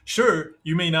 Sure,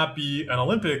 you may not be an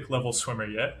Olympic level swimmer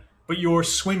yet, but you're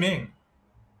swimming.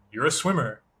 You're a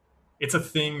swimmer. It's a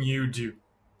thing you do.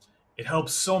 It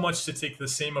helps so much to take the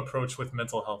same approach with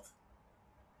mental health.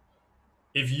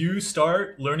 If you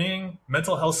start learning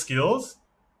mental health skills,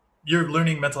 you're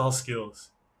learning mental health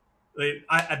skills.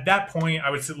 At that point,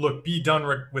 I would say, look, be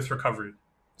done with recovery.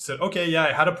 Said, okay,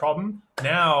 I had a problem.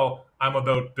 Now I'm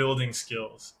about building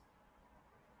skills.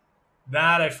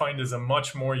 That I find is a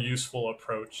much more useful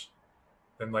approach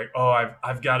then like, oh,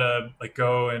 I've got to like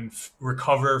go and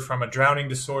recover from a drowning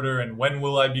disorder, and when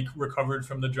will I be recovered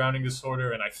from the drowning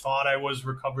disorder? And I thought I was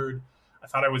recovered. I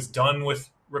thought I was done with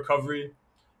recovery.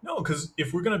 No, because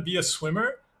if we're going to be a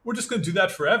swimmer, we're just going to do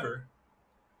that forever.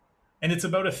 And it's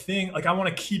about a thing like I want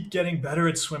to keep getting better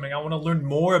at swimming. I want to learn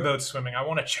more about swimming. I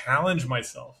want to challenge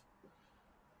myself.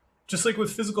 Just like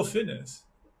with physical fitness.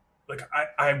 Like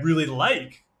I really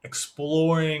like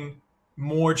exploring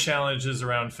more challenges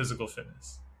around physical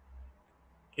fitness.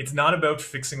 It's not about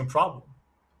fixing a problem.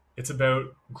 It's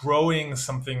about growing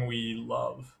something we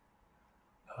love,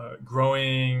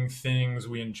 growing things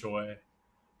we enjoy,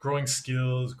 growing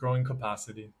skills, growing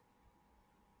capacity.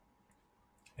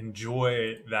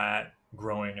 Enjoy that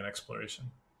growing and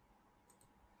exploration.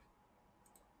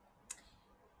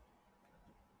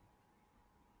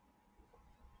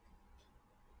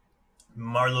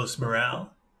 Marlos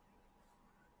Morale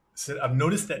said, I've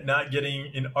noticed that not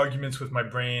getting in arguments with my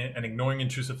brain and ignoring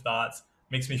intrusive thoughts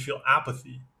makes me feel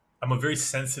apathy. I'm a very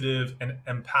sensitive and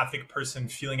empathic person.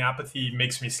 Feeling apathy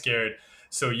makes me scared.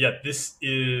 So yeah, this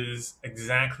is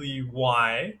exactly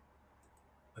why,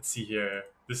 let's see here.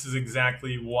 This is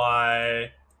exactly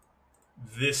why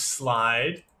this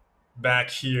slide back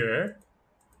here,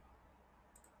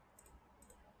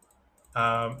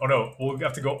 oh no, we'll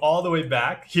have to go all the way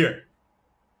back here.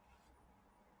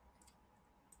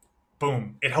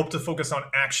 Boom. It helped to focus on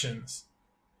actions,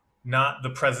 not the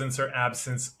presence or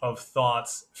absence of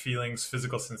thoughts, feelings,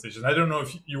 physical sensations. I don't know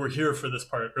if you were here for this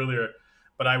part earlier,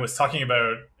 but I was talking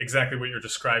about exactly what you're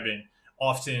describing.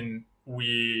 Often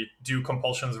we do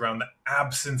compulsions around the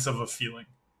absence of a feeling.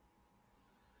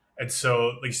 And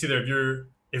so, like you see there,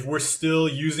 if we're still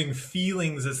using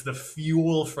feelings as the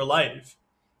fuel for life,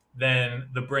 then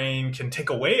the brain can take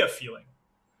away a feeling.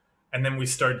 And then we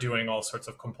start doing all sorts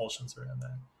of compulsions around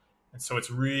that. And so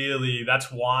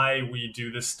that's why we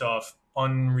do this stuff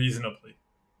unreasonably.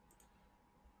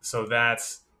 So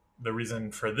that's the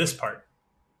reason for this part.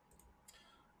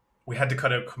 We had to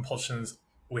cut out compulsions.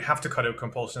 We have to cut out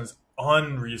compulsions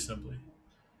unreasonably.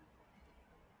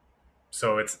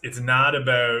 So it's not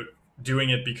about doing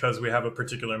it because we have a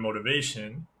particular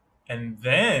motivation. And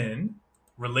then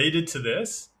related to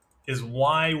this is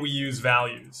why we use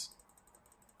values.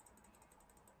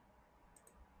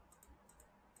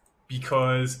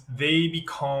 Because they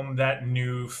become that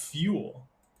new fuel.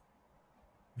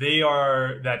 They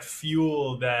are that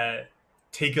fuel that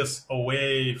take us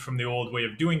away from the old way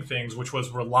of doing things, which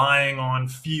was relying on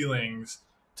feelings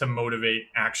to motivate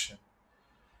action.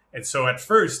 And so at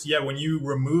first, yeah, when you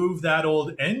remove that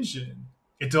old engine,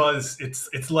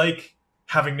 it's like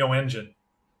having no engine.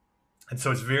 And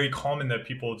so it's very common that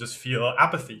people just feel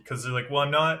apathy because they're like, well,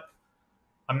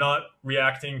 I'm not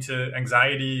reacting to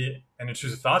anxiety and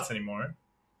intrusive thoughts anymore.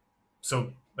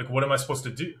 So like, what am I supposed to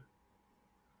do?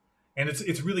 And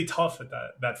it's really tough at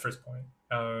that first point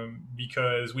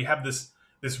because we have this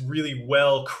really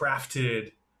well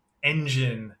crafted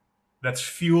engine that's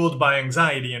fueled by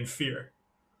anxiety and fear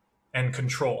and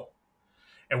control.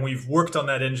 And we've worked on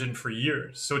that engine for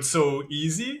years. So it's so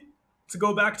easy to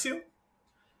go back to,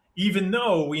 even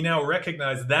though we now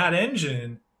recognize that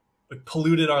engine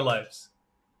polluted our lives.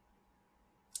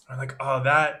 I'm like, oh,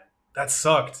 that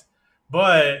sucked.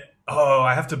 But, oh,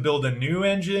 I have to build a new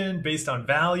engine based on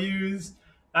values.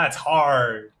 That's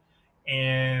hard.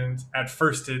 And at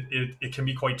first, it can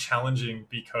be quite challenging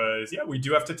because, yeah, we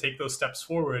do have to take those steps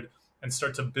forward and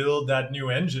start to build that new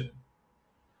engine.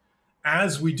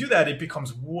 As we do that, it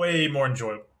becomes way more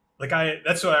enjoyable.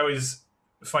 That's what I always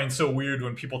find so weird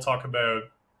when people talk about,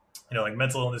 like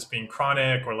mental illness being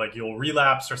chronic or like you'll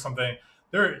relapse or something.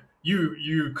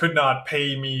 You could not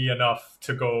pay me enough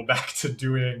to go back to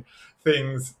doing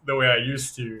things the way I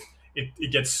used to.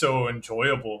 It gets so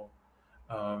enjoyable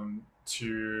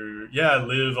to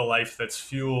live a life that's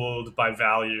fueled by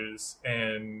values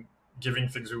and giving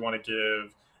things we want to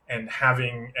give and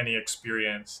having any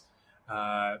experience.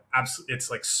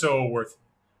 It's like so worth it.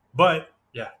 But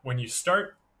yeah, when you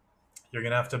start, you're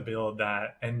gonna have to build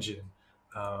that engine.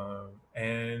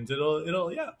 And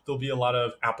there'll be a lot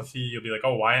of apathy. You'll be like,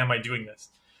 oh, why am I doing this?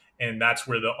 And that's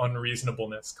where the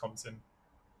unreasonableness comes in.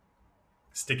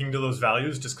 Sticking to those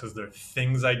values just because they're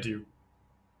things I do.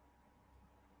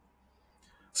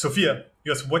 Sophia,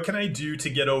 yes, what can I do to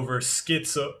get over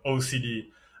schizo OCD?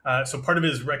 So part of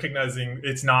it is recognizing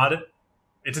it's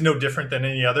no different than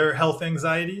any other health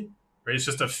anxiety, right? It's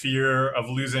just a fear of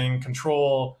losing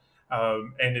control.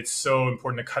 And it's so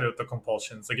important to cut out the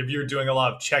compulsions. Like if you're doing a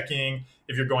lot of checking,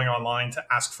 if you're going online to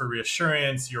ask for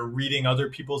reassurance, you're reading other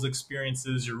people's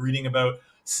experiences, you're reading about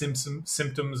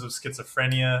symptoms of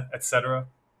schizophrenia, etc.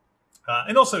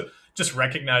 And also just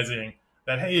recognizing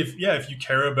that, hey, if you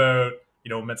care about,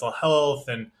 mental health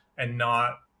and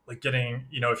not like getting,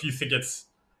 if you think it's,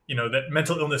 that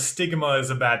mental illness stigma is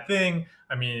a bad thing,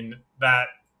 I mean, that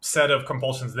set of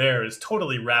compulsions there is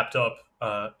totally wrapped up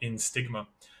in stigma.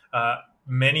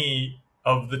 Many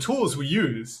of the tools we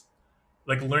use,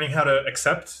 like learning how to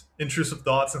accept intrusive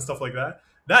thoughts and stuff like that,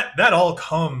 that all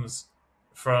comes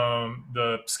from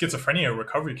the schizophrenia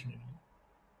recovery community.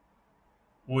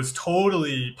 Was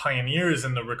totally pioneers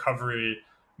in the recovery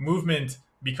movement,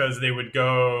 because they would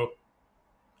go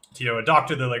to a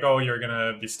doctor. They're like, oh, you're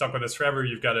gonna be stuck with this forever.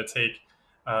 You've got to take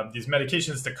these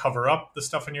medications to cover up the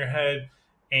stuff in your head,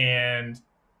 and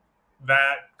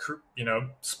that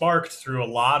sparked, through a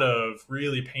lot of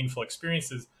really painful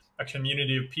experiences, a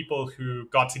community of people who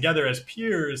got together as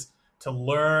peers to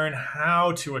learn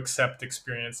how to accept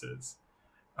experiences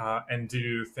and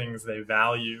do things they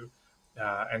value.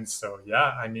 And so,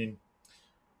 yeah, I mean,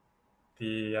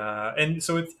 and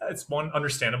so it's one,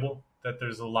 understandable that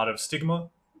there's a lot of stigma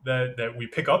that we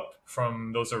pick up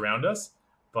from those around us,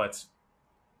 but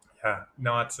yeah,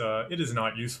 not it is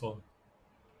not useful.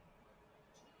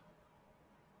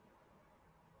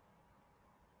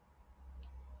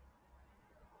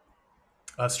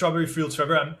 Strawberry Fields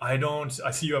Forever. I don't.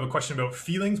 I see you have a question about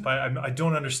feelings, but I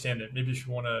don't understand it. Maybe if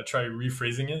you want to try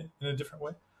rephrasing it in a different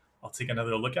way, I'll take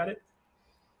another look at it.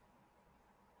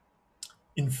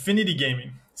 Infinity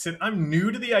Gaming said, I'm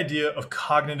new to the idea of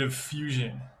cognitive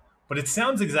fusion, but it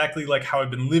sounds exactly like how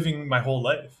I've been living my whole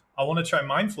life. I want to try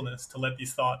mindfulness to let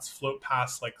these thoughts float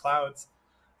past like clouds.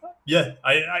 Yeah,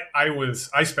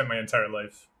 I spent my entire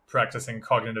life practicing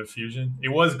cognitive fusion. It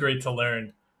was great to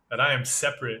learn that I am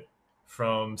separate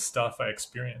from stuff I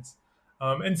experience.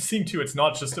 And seeing too, it's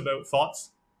not just about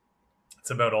thoughts.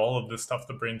 It's about all of the stuff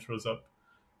the brain throws up.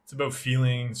 It's about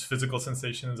feelings, physical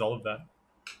sensations, all of that.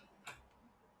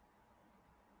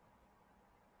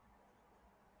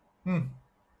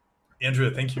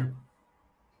 Andrea, thank you.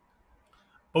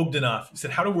 Bogdanov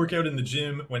said, how to work out in the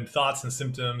gym when thoughts and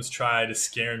symptoms try to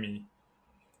scare me.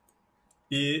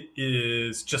 It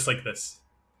is just like this.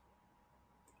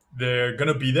 They're going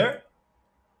to be there,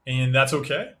 and that's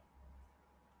okay.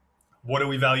 What do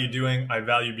we value doing? I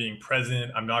value being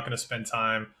present. I'm not going to spend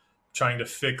time trying to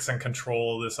fix and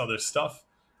control this other stuff.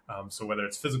 So whether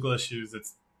it's physical issues,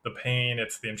 it's the pain,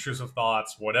 it's the intrusive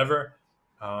thoughts, whatever,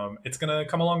 it's going to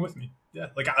come along with me. Yeah,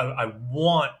 like I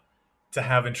want to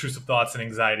have intrusive thoughts and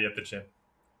anxiety at the gym.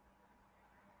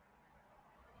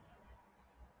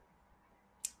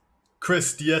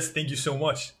 Chris DS, thank you so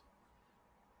much.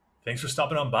 Thanks for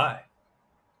stopping on by.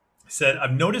 Said,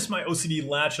 I've noticed my OCD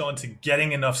latch on to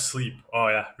getting enough sleep. Oh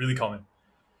yeah, really common.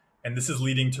 And this is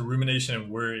leading to rumination and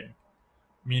worrying,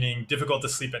 meaning difficult to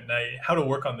sleep at night. How to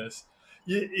work on this?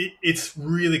 It's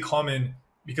really common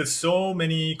because so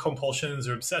many compulsions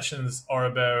or obsessions are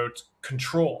about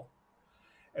control.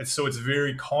 And so it's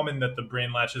very common that the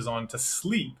brain latches on to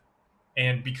sleep.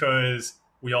 And because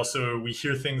we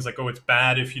hear things like, oh, it's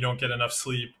bad if you don't get enough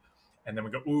sleep. And then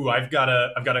we go, ooh, I've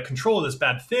gotta control this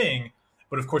bad thing.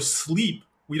 But of course, sleep,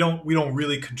 we don't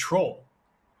really control.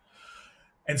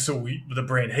 And so the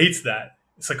brain hates that.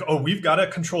 It's like, oh, we've got to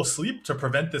control sleep to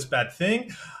prevent this bad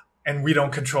thing, and we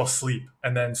don't control sleep.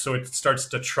 And then so it starts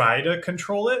to try to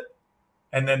control it.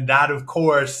 And then that, of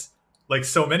course, like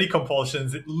so many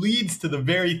compulsions, it leads to the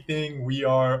very thing we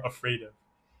are afraid of.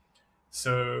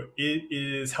 So it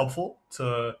is helpful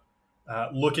to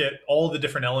look at all the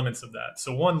different elements of that.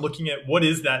 So one, looking at what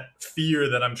is that fear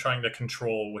that I'm trying to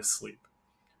control with sleep.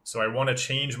 So I want to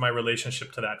change my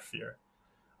relationship to that fear.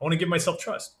 I want to give myself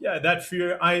trust. Yeah, that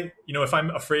fear, if I'm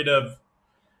afraid of,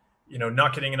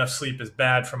 not getting enough sleep is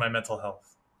bad for my mental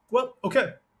health. Well,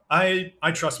 okay.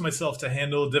 I trust myself to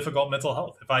handle difficult mental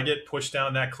health. If I get pushed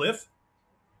down that cliff,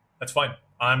 that's fine.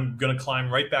 I'm going to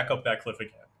climb right back up that cliff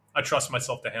again. I trust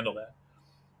myself to handle that.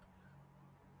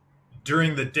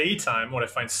 During the daytime, what I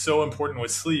find so important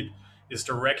with sleep is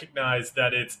to recognize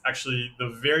that it's actually the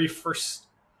very first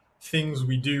things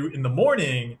we do in the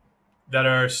morning that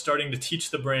are starting to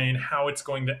teach the brain how it's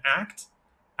going to act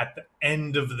at the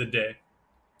end of the day.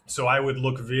 So I would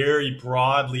look very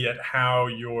broadly at how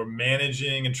you're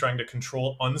managing and trying to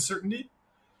control uncertainty,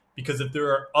 because if there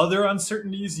are other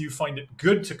uncertainties you find it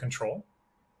good to control,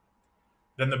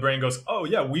 then the brain goes, oh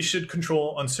yeah, we should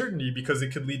control uncertainty because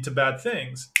it could lead to bad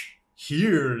things.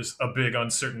 Here's a big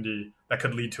uncertainty that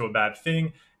could lead to a bad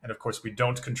thing. And of course, we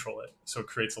don't control it. So it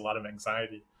creates a lot of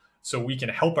anxiety. So we can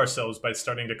help ourselves by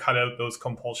starting to cut out those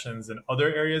compulsions in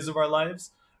other areas of our lives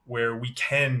where we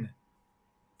can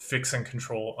fix and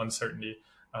control uncertainty.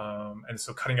 And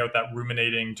so cutting out that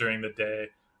ruminating during the day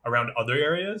around other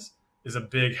areas is a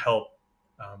big help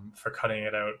for cutting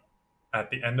it out at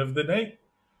the end of the night,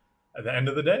 at the end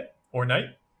of the day or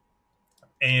night.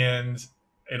 And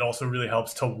it also really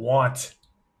helps to want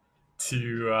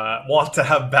to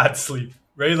have bad sleep,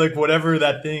 right? Like whatever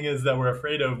that thing is that we're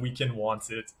afraid of, we can want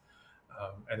it,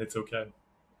 and it's okay.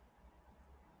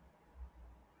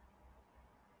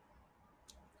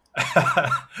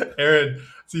 Aaron,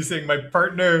 so you're saying my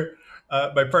partner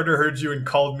heard you and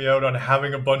called me out on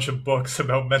having a bunch of books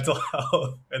about mental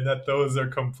health, and that those are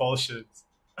compulsions.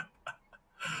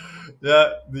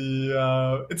 Yeah,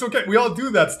 the it's okay. We all do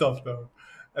that stuff though,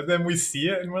 and then we see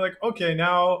it and we're like, okay,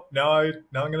 now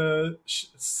I'm gonna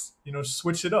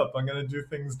switch it up. I'm gonna do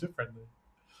things differently.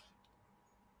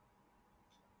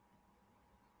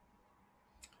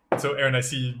 So, Aaron, I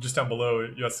see just down below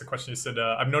you asked the question. You said,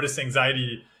 "I've noticed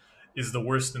anxiety is the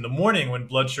worst in the morning when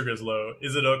blood sugar is low.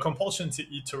 Is it a compulsion to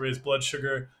eat to raise blood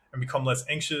sugar and become less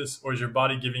anxious, or is your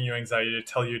body giving you anxiety to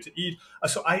tell you to eat?"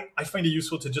 So, I find it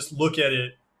useful to just look at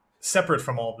it separate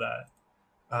from all of that.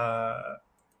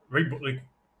 Right, like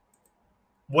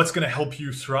what's going to help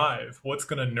you thrive? What's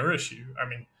going to nourish you? I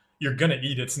mean, you're going to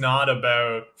eat. It's not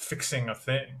about fixing a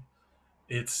thing.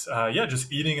 It's yeah, just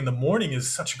eating in the morning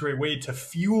is such a great way to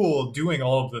fuel doing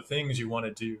all of the things you want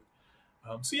to do.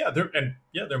 So yeah,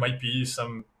 there might be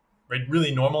some right,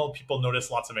 really normal people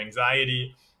notice lots of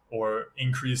anxiety or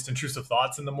increased intrusive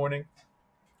thoughts in the morning.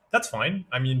 That's fine.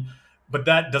 I mean, but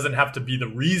that doesn't have to be the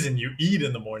reason you eat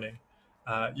in the morning.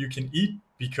 You can eat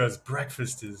because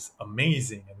breakfast is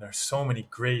amazing, and there's so many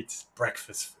great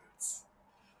breakfast foods.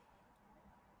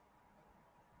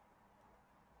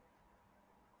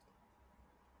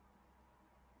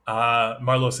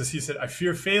 Marlo says, he said, I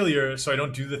fear failure, so I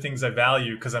don't do the things I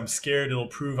value because I'm scared it'll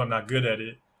prove I'm not good at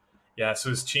it. Yeah, so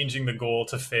is changing the goal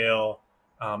to fail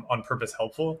on purpose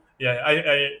helpful? Yeah,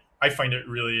 I find it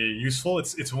really useful.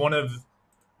 It's one of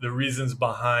the reasons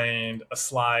behind a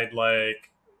slide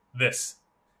like this.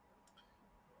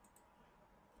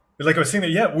 Like I was saying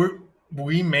that, yeah,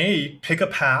 we may pick a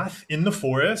path in the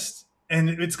forest and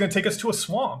it's going to take us to a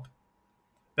swamp.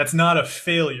 That's not a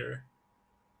failure.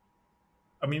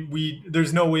 I mean, we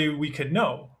there's no way we could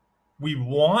know. We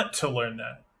want to learn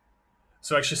that.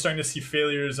 So actually starting to see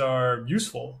failures are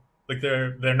useful. Like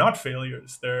they're not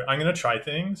failures. They're I'm going to try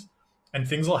things and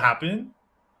things will happen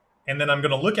and then I'm going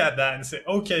to look at that and say,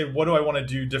 "Okay, what do I want to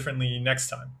do differently next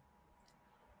time?"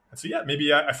 And so yeah,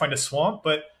 maybe I find a swamp,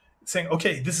 but saying,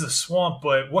 "Okay, this is a swamp,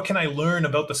 but what can I learn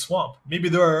about the swamp? Maybe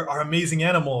there are amazing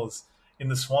animals in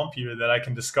the swamp here that I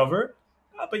can discover."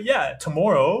 But yeah,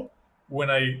 tomorrow when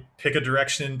I pick a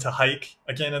direction to hike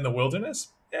again in the wilderness,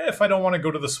 yeah, if I don't want to go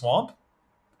to the swamp,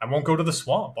 I won't go to the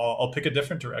swamp. I'll pick a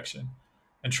different direction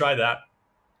and try that.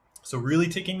 So really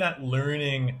taking that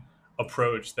learning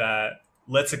approach, that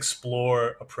let's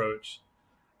explore approach.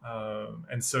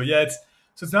 And so yeah,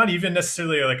 it's not even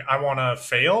necessarily like I want to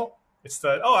fail. It's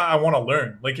that I want to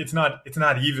learn. Like it's not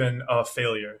even a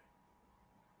failure.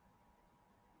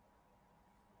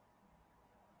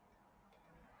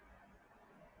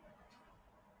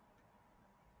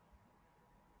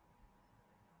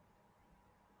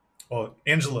 Well,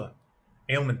 Angela,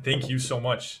 Ailman, thank you so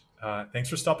much. Thanks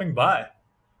for stopping by.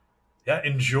 Yeah,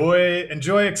 enjoy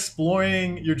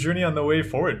exploring your journey on the way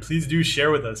forward. Please do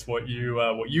share with us what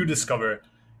you discover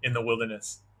in the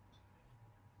wilderness.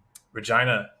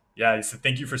 Regina, yeah, he said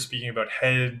thank you for speaking about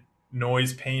head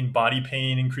noise, pain, body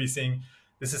pain increasing.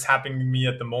 This is happening to me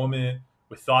at the moment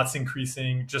with thoughts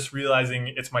increasing. Just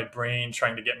realizing it's my brain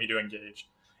trying to get me to engage.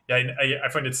 Yeah, I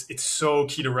find it's so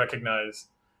key to recognize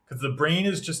because the brain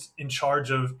is just in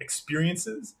charge of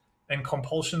experiences, and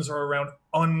compulsions are around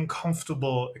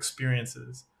uncomfortable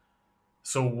experiences.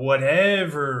 So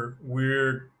whatever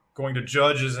we're going to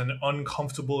judge as an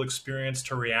uncomfortable experience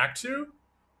to react to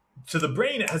the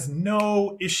brain, it has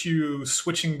no issue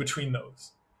switching between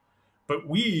those. But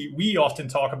we often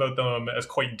talk about them as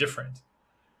quite different.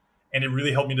 And it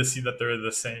really helped me to see that they're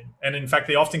the same. And in fact,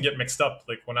 they often get mixed up.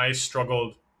 Like when I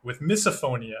struggled with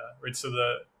misophonia, right? So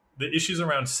the issues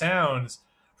around sounds,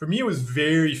 for me, it was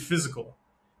very physical.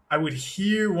 I would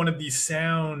hear one of these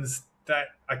sounds that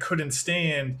I couldn't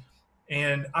stand,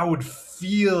 and I would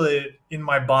feel it in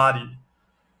my body.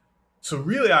 So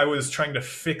really, I was trying to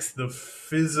fix the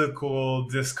physical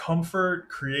discomfort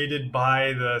created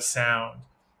by the sound.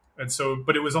 And so,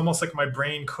 but it was almost like my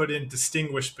brain couldn't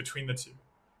distinguish between the two.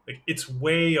 Like its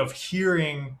way of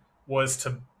hearing was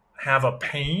to have a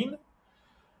pain.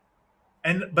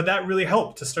 And but that really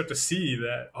helped to start to see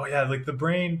that, oh yeah, like the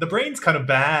brain's kind of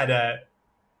bad at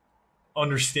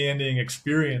understanding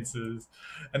experiences.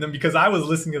 And then because I was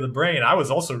listening to the brain, I was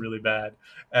also really bad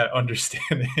at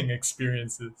understanding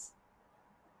experiences.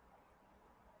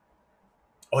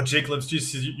 Oh, Jake loves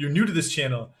Jesus. You're new to this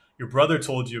channel. Your brother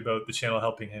told you about the channel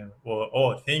helping him. Well,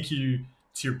 oh, thank you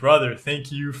to your brother.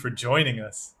 Thank you for joining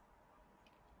us.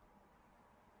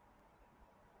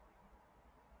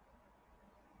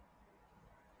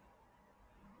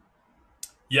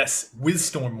 Yes,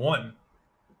 Wizstorm1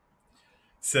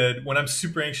 said, when I'm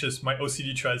super anxious, my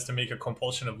OCD tries to make a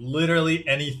compulsion of literally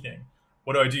anything.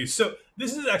 What do I do? So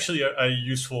this is actually a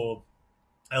useful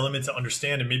element to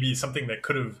understand, and maybe something that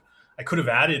I could have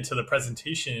added to the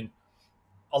presentation.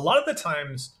 A lot of the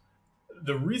times,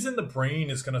 the reason the brain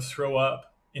is going to throw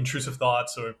up intrusive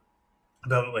thoughts or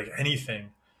about like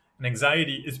anything, and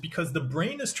anxiety, is because the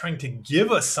brain is trying to give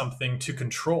us something to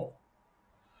control.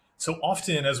 So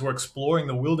often, as we're exploring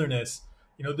the wilderness,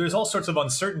 there's all sorts of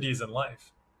uncertainties in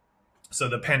life. So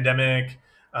the pandemic,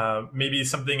 maybe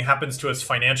something happens to us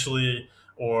financially,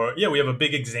 or yeah, we have a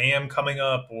big exam coming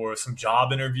up, or some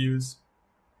job interviews,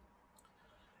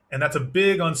 and that's a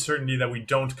big uncertainty that we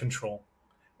don't control.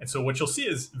 And so what you'll see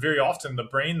is very often the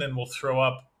brain then will throw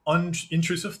up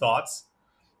intrusive thoughts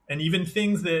and even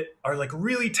things that are like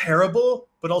really terrible,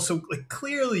 but also like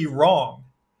clearly wrong,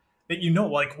 that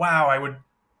like, wow, I would,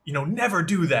 never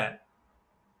do that.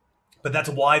 But that's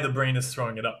why the brain is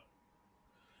throwing it up,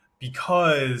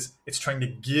 because it's trying to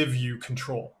give you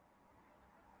control.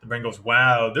 The brain goes,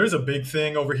 wow, there's a big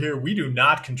thing over here we do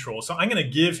not control. So I'm going to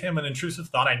give him an intrusive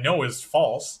thought I know is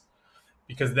false,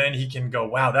 because then he can go,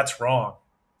 wow, that's wrong.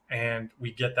 And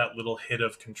we get that little hit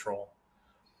of control.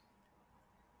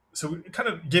 So kind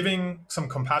of giving some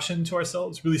compassion to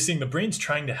ourselves, really seeing the brain's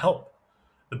trying to help.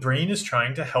 The brain is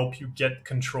trying to help you get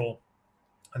control.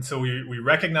 And so we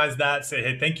recognize that, say,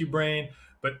 hey, thank you, brain,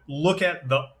 but look at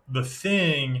the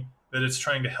thing that it's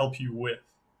trying to help you with.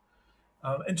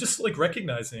 And just like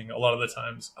recognizing a lot of the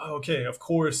times, oh, okay, of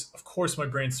course, my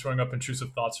brain's throwing up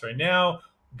intrusive thoughts right now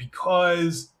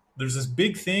because there's this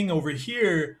big thing over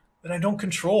here that I don't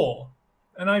control.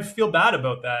 And I feel bad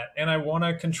about that. And I want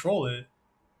to control it,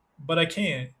 but I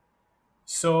can't.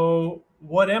 So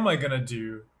what am I going to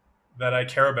do that I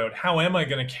care about? How am I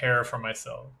going to care for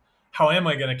myself? How am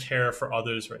I going to care for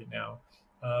others right now?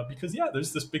 Because yeah,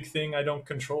 there's this big thing I don't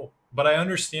control, but I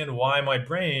understand why my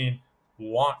brain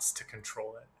wants to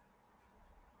control it.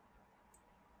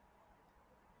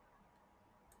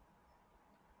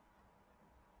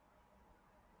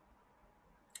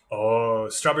 Oh,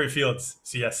 Strawberry Fields.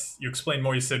 So yes, you explained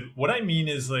more. You said, what I mean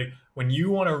is like when you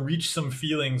want to reach some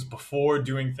feelings before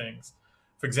doing things.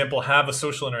 For example, have a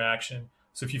social interaction.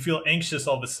 So if you feel anxious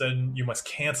all of a sudden, you must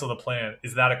cancel the plan.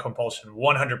 Is that a compulsion?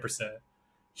 100%.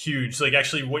 Huge. Like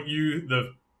actually what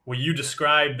you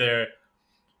described there,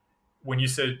 when you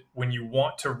said when you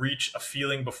want to reach a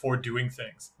feeling before doing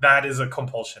things, that is a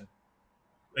compulsion.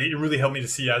 It really helped me to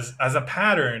see as a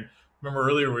pattern. Remember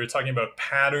earlier we were talking about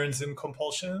patterns and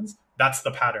compulsions? That's the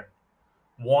pattern.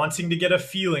 Wanting to get a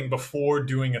feeling before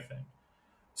doing a thing.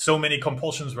 So many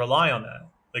compulsions rely on that.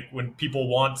 Like when people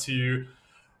want to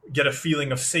get a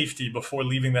feeling of safety before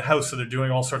leaving the house, so they're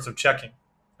doing all sorts of checking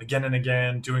again and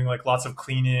again, doing like lots of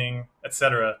cleaning,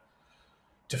 etc.,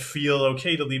 to feel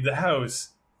okay to leave the house.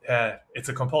 Yeah, it's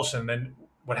a compulsion. Then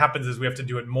what happens is we have to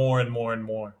do it more and more and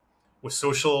more. With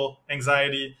social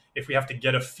anxiety, if we have to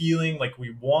get a feeling like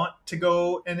we want to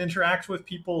go and interact with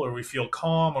people, or we feel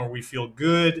calm, or we feel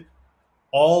good,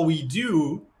 all we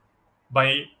do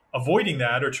by avoiding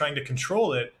that or trying to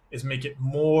control it is make it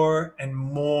more and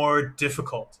more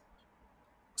difficult.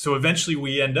 So eventually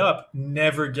we end up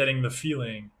never getting the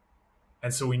feeling.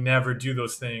 And so we never do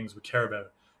those things we care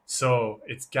about. So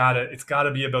it's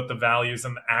gotta be about the values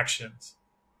and the actions.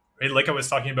 Right? Like I was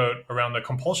talking about around the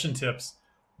compulsion tips,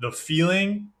 the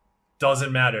feeling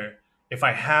doesn't matter. If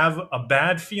I have a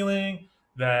bad feeling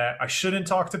that I shouldn't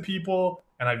talk to people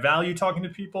and I value talking to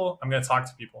people, I'm going to talk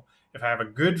to people. If I have a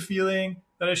good feeling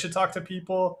that I should talk to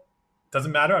people,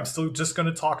 doesn't matter. I'm still just going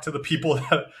to talk to the people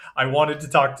that I wanted to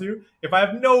talk to. If I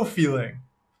have no feeling,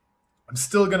 I'm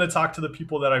still going to talk to the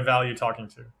people that I value talking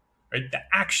to. Right? The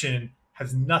action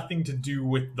has nothing to do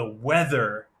with the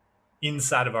weather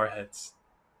inside of our heads.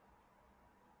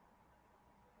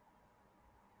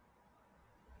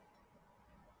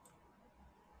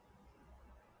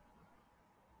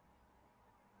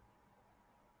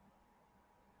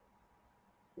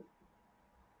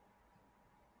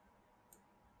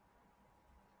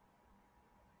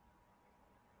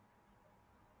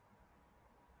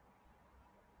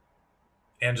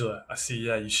 Angela, I see.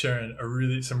 Yeah, you sharing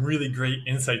some really great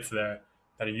insights there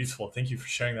that are useful. Thank you for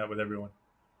sharing that with everyone.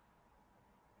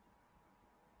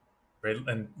 Right,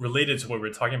 and related to what we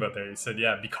were talking about there, you said,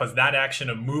 yeah, because that action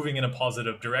of moving in a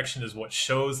positive direction is what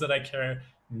shows that I care,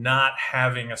 not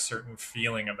having a certain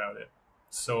feeling about it.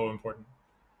 So important.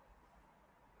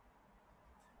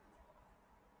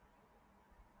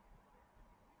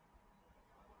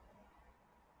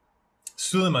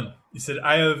 Suleiman, he said,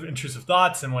 I have intrusive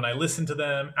thoughts, and when I listen to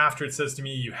them, after it says to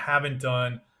me, you haven't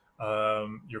done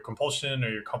your compulsion or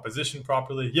your composition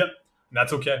properly. Yep, and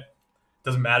that's okay.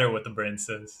 Doesn't matter what the brain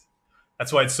says.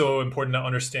 That's why it's so important to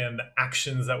understand the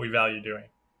actions that we value doing.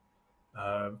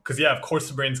 Because, yeah, of course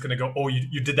the brain's going to go, oh,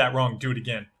 you did that wrong, do it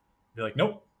again. Be like,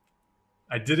 nope,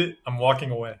 I did it, I'm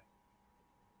walking away.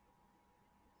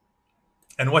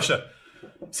 And Washa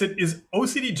said, is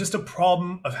OCD just a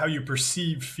problem of how you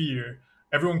perceive fear?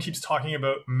 Everyone keeps talking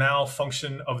about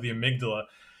malfunction of the amygdala.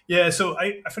 Yeah, so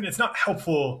I find it's not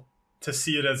helpful to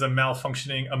see it as a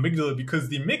malfunctioning amygdala because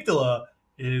the amygdala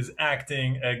is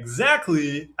acting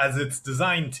exactly as it's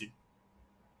designed to.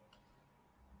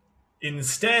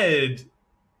 Instead,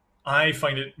 I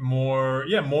find it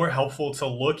more helpful to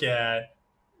look at,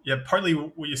 partly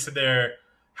what you said there,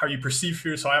 how you perceive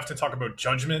fear. So I often talk about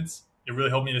judgments. It really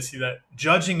helped me to see that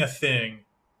judging a thing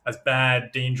as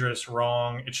bad, dangerous,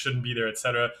 wrong, it shouldn't be there,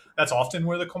 etc. That's often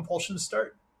where the compulsions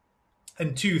start.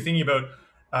 And two, thinking about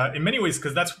in many ways,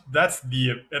 because that's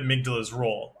the amygdala's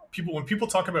role. When people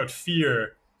talk about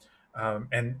fear,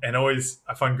 and always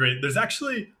I find great. There's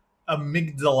actually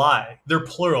amygdalae. They're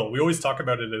plural. We always talk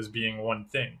about it as being one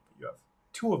thing. You have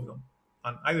two of them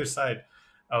on either side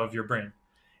of your brain,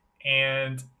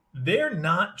 and they're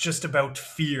not just about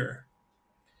fear.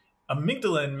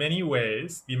 Amygdala, in many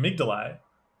ways, the amygdalae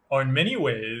are in many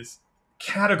ways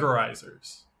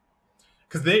categorizers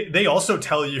because they also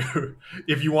tell you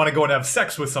if you want to go and have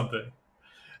sex with something.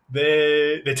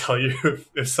 They tell you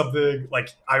if something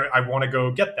like I want to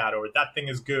go get that, or that thing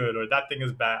is good, or that thing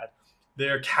is bad.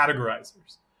 They're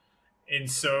categorizers. And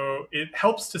so it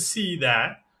helps to see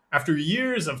that after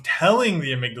years of telling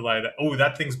the amygdala that, oh,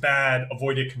 that thing's bad,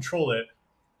 avoid it, control it,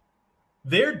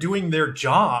 they're doing their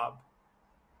job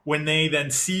when they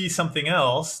then see something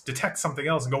else, detect something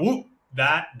else, and go, ooh,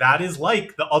 that is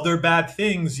like the other bad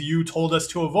things you told us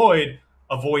to avoid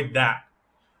that.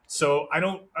 So I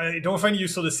don't find it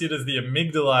useful to see it as the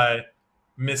amygdala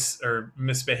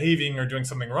misbehaving or doing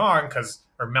something wrong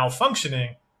or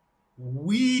malfunctioning.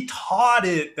 We taught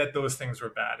it that those things were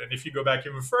bad. And if you go back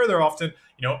even further, often,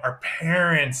 our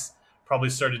parents probably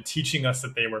started teaching us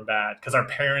that they were bad because our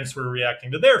parents were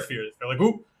reacting to their fears. They're like,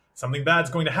 ooh, something bad's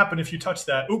going to happen if you touch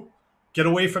that. Ooh, get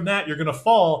away from that. You're going to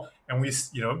fall. And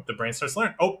the brain starts to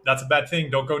learn, oh, that's a bad thing.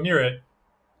 Don't go near it.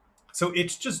 So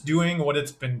it's just doing what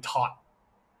it's been taught.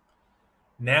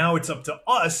 Now it's up to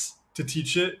us to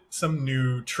teach it some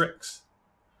new tricks.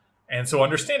 And so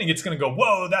understanding it's going to go,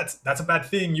 whoa, that's a bad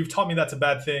thing. You've taught me that's a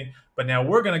bad thing. But now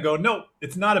we're going to go, no,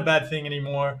 it's not a bad thing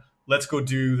anymore. Let's go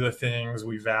do the things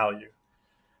we value.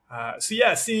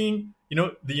 Seeing,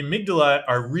 the amygdala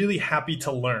are really happy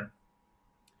to learn.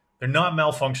 They're not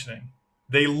malfunctioning.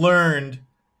 They learned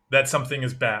that something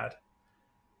is bad.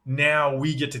 Now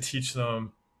we get to teach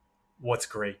them what's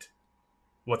great,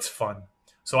 what's fun.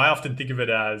 So I often think of it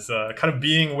as kind of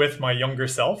being with my younger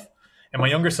self. And my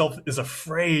younger self is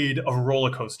afraid of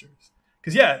roller coasters.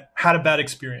 Because, had a bad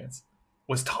experience.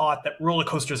 Was taught that roller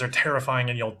coasters are terrifying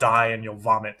and you'll die and you'll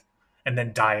vomit and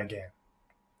then die again.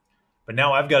 But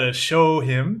now I've got to show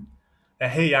him that,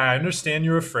 hey, I understand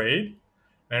you're afraid.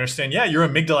 I understand, your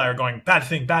amygdala are going, bad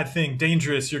thing,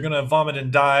 dangerous. You're going to vomit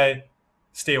and die.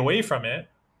 Stay away from it.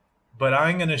 But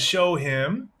I'm going to show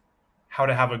him how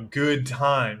to have a good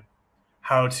time.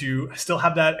 How to still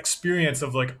have that experience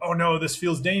of like, oh no, this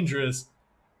feels dangerous,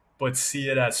 but see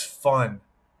it as fun.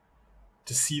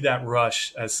 To see that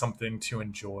rush as something to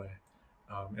enjoy.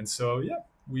 And so,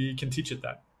 we can teach it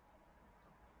that.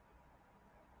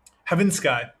 Heaven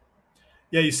Sky.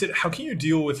 Yeah, you said, how can you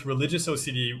deal with religious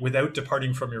OCD without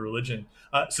departing from your religion?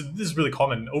 So this is really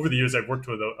common. Over the years, I've worked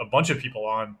with a bunch of people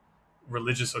on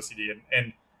religious OCD,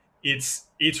 and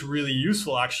it's really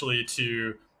useful actually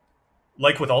to,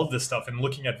 like with all of this stuff and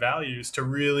looking at values, to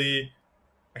really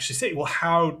actually say, well,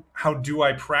 how do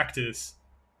I practice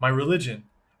my religion?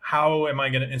 How am I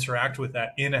going to interact with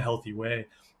that in a healthy way?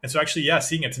 And so actually,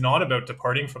 seeing it's not about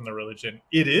departing from the religion.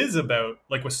 It is about,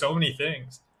 like with so many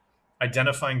things,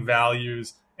 identifying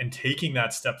values and taking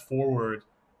that step forward,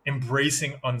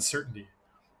 embracing uncertainty.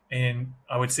 And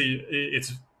I would say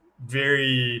it's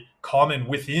very common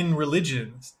within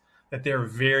religions that they're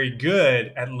very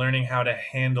good at learning how to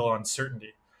handle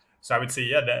uncertainty. So I would say,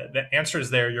 the answer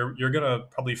is there. You're going to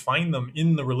probably find them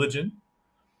in the religion,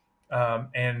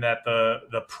 and that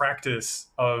the practice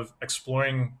of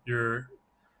exploring your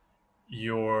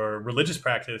religious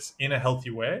practice in a healthy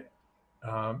way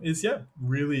is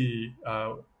really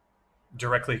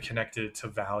directly connected to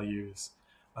values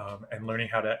and learning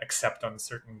how to accept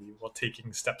uncertainty while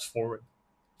taking steps forward.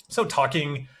 So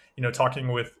talking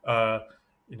with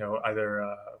either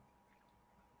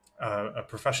a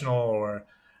professional or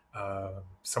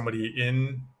somebody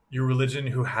in your religion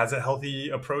who has a healthy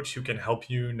approach who can help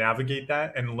you navigate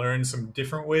that and learn some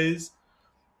different ways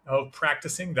of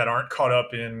practicing that aren't caught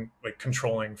up in like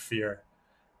controlling fear,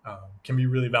 can be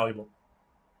really valuable.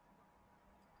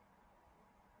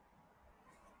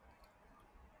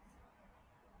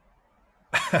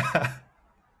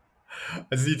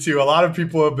 I see too. A lot of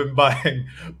people have been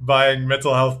buying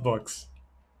mental health books.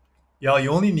 Y'all, you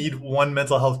only need one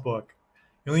mental health book.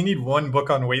 You only need one book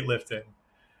on weightlifting,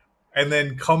 and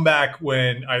then come back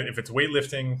if it's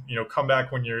weightlifting, come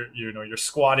back when you're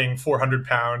squatting 400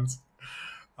 pounds,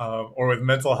 or with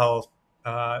mental health.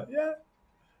 Yeah,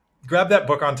 grab that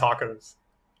book on tacos.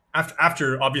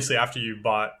 After you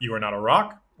bought You Are Not a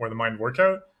Rock or The Mind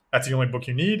Workout, that's the only book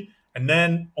you need, and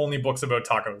then only books about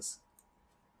tacos.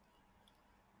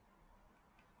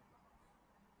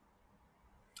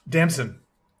 Damson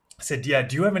said, "Yeah,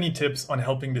 do you have any tips on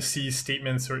helping to see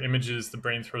statements or images the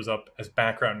brain throws up as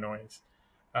background noise?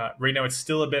 Right now, it's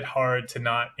still a bit hard to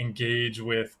not engage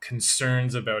with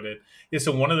concerns about it." Yeah,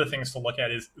 so one of the things to look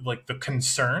at is like the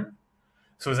concern.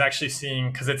 So it's actually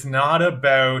seeing, because it's not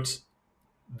about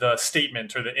the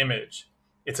statement or the image,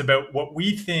 it's about what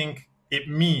we think it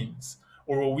means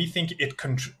or what we think it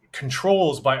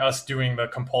controls by us doing the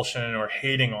compulsion or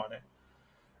hating on it.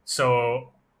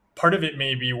 So part of it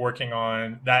may be working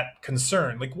on that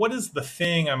concern. Like, what is the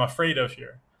thing I'm afraid of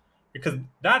here? Because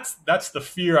that's the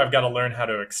fear I've got to learn how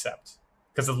to accept.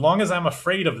 Because as long as I'm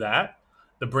afraid of that,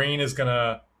 the brain is going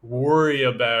to worry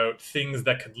about things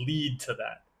that could lead to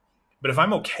that. But if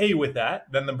I'm okay with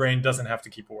that, then the brain doesn't have to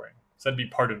keep worrying. So that'd be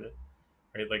part of it,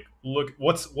 right? Like, look,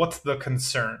 what's the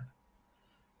concern?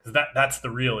 Because that's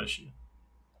the real issue.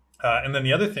 And then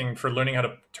the other thing for learning how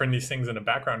to turn these things into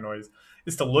background noise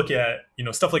is to look at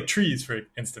stuff like trees, for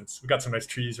instance. We've got some nice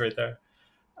trees right there.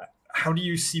 How do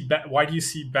you see why do you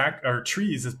see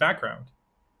trees as background?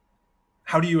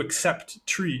 How do you accept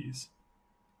trees?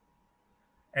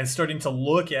 And starting to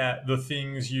look at the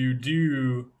things you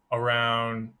do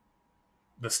around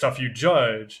the stuff you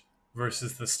judge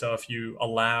versus the stuff you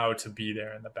allow to be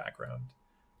there in the background.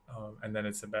 And then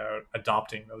it's about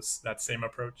adopting that same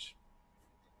approach.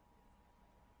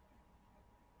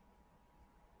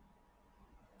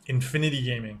 Infinity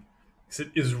Gaming.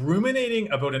 Is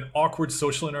ruminating about an awkward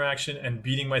social interaction and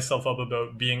beating myself up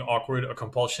about being awkward a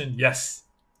compulsion? Yes.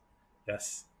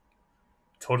 Yes.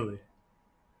 Totally.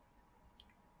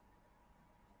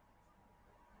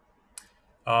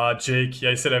 Jake, yeah,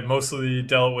 I said I've mostly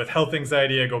dealt with health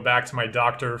anxiety. I go back to my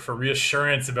doctor for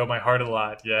reassurance about my heart a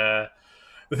lot. Yeah.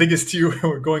 The thing is, too,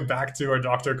 we're going back to our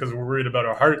doctor because we're worried about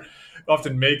our heart. It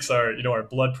often makes our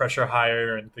blood pressure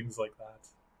higher and things like that.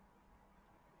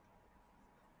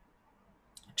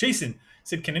 Jason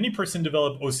said, "Can any person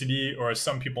develop OCD, or are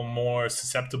some people more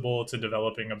susceptible to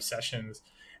developing obsessions?"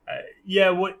 Yeah,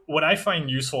 what I find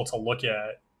useful to look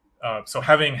at, so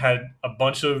having had a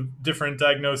bunch of different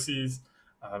diagnoses,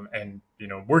 and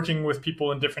working with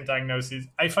people in different diagnoses,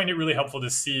 I find it really helpful to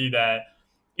see that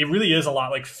it really is a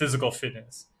lot like physical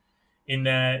fitness, in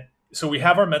that so we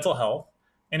have our mental health,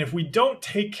 and if we don't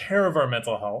take care of our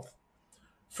mental health,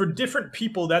 for different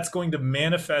people, that's going to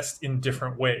manifest in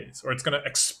different ways, or it's going to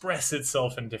express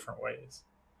itself in different ways.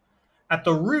 At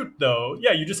the root, though,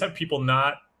 yeah, you just have people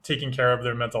not taking care of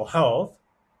their mental health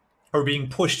or being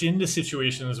pushed into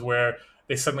situations where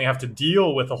they suddenly have to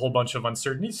deal with a whole bunch of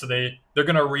uncertainty. So they're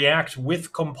going to react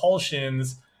with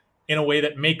compulsions in a way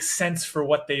that makes sense for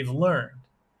what they've learned.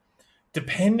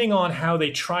 Depending on how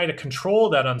they try to control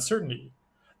that uncertainty,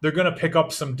 they're going to pick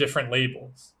up some different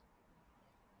labels.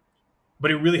 But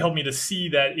it really helped me to see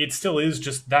that it still is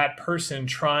just that person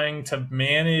trying to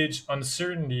manage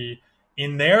uncertainty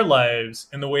in their lives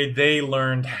in the way they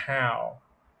learned how.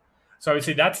 So I would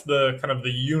say that's the kind of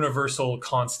the universal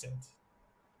constant.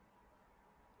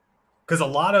 Because a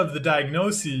lot of the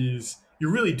diagnoses,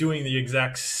 you're really doing the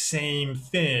exact same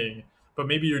thing, but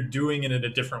maybe you're doing it in a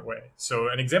different way. So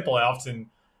an example I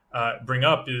often bring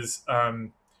up is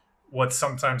what's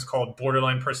sometimes called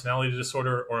borderline personality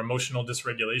disorder or emotional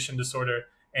dysregulation disorder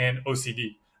and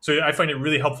OCD. So I find it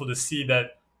really helpful to see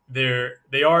that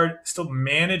they are still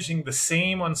managing the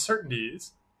same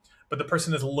uncertainties, but the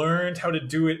person has learned how to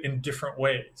do it in different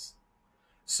ways.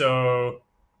 So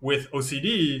with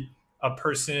OCD, a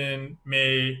person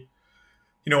may,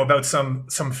 about some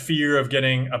fear of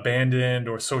getting abandoned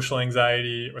or social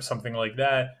anxiety or something like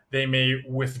that, they may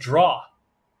withdraw.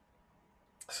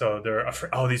 So they're afraid,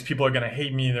 oh, these people are going to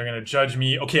hate me. They're going to judge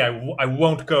me. Okay, I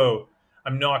won't go.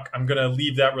 I'm going to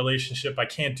leave that relationship. I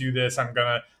can't do this.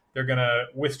 they're going to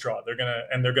withdraw. They're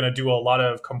going to do a lot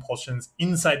of compulsions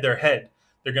inside their head.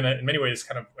 They're going to, in many ways,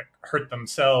 kind of like hurt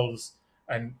themselves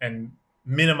and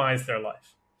minimize their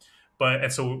life.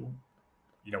 And so,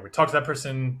 we talk to that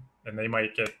person and they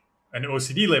might get an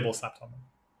OCD label slapped on them.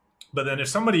 But then if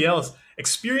somebody else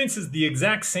experiences the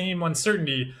exact same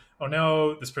uncertainty, oh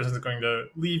no, this person's going to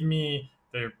leave me,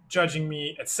 they're judging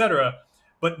me, etc.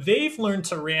 But they've learned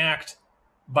to react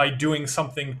by doing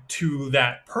something to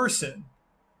that person.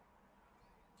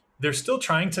 They're still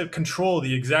trying to control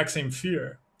the exact same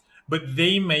fear, but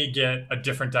they may get a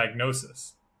different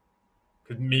diagnosis.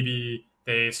 Because maybe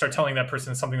they start telling that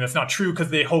person something that's not true because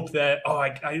they hope that,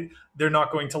 they're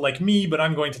not going to like me, but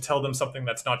I'm going to tell them something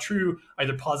that's not true,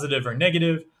 either positive or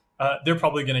negative. They're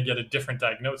probably going to get a different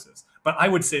diagnosis. But I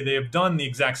would say they have done the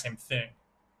exact same thing.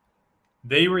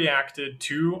 They reacted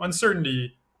to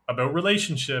uncertainty about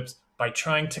relationships by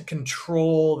trying to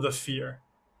control the fear.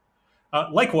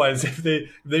 Likewise, if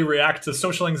they react to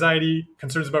social anxiety,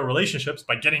 concerns about relationships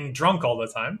by getting drunk all the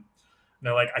time, and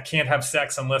they're like, I can't have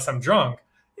sex unless I'm drunk,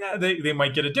 yeah, they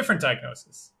might get a different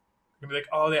diagnosis. They'll be like,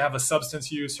 oh, they have a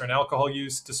substance use or an alcohol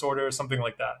use disorder or something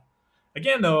like that.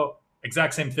 Again, though,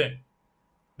 exact same thing.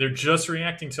 They're just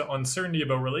reacting to uncertainty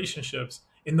about relationships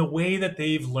in the way that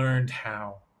they've learned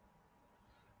how.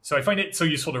 So I find it so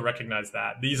useful to recognize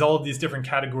that all of these different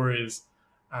categories,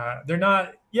 they're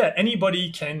not. Yeah,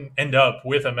 anybody can end up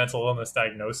with a mental illness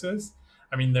diagnosis.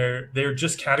 I mean, they're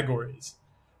just categories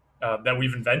that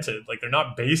we've invented. Like, they're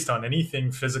not based on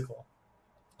anything physical.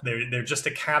 They're just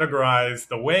to categorize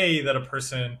the way that a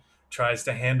person tries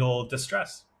to handle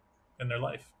distress in their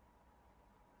life.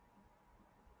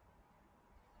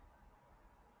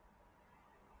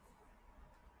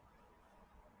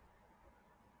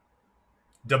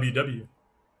 WW.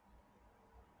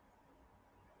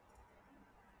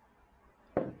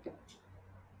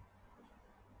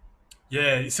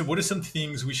 Yeah. So, what are some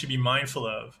things we should be mindful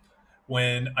of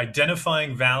when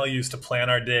identifying values to plan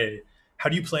our day? How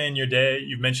do you plan your day?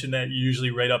 You've mentioned that you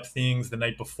usually write up things the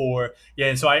night before. Yeah.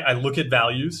 And so I look at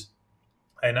values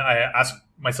and I ask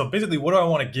myself basically, what do I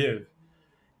want to give?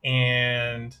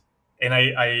 And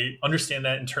I understand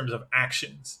that in terms of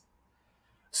actions,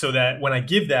 so that when I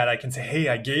give that, I can say, hey,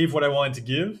 I gave what I wanted to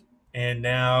give. And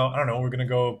now, I don't know, we're going to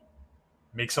go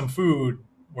make some food.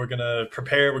 We're going to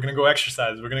prepare. We're going to go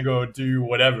exercise. We're going to go do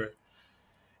whatever.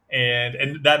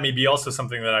 And that may be also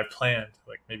something that I've planned.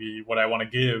 Like, maybe what I want to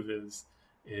give is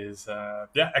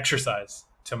exercise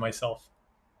to myself.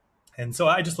 And so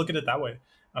I just look at it that way.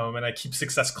 And I keep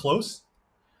success close.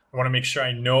 I want to make sure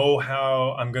I know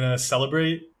how I'm going to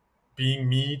celebrate being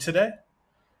me today.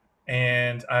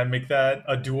 And I make that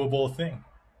a doable thing.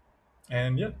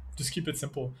 And yeah, just keep it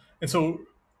simple. And so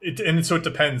it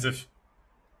depends, if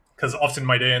because often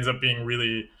my day ends up being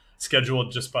really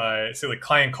scheduled just by, say, like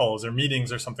client calls or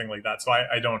meetings or something like that. So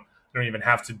I don't even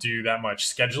have to do that much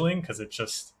scheduling, because it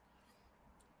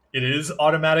is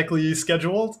automatically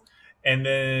scheduled. And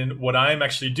then what I'm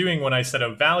actually doing when I set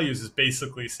up values is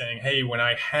basically saying, hey, when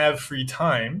I have free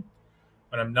time,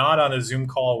 when I'm not on a Zoom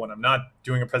call, when I'm not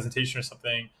doing a presentation or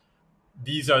something,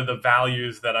 these are the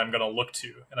values that I'm going to look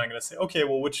to. And I'm going to say, okay,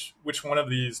 well, which one of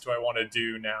these do I want to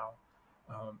do now?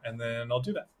 And then I'll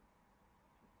do that.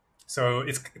 So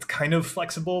it's kind of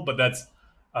flexible, but that's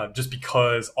just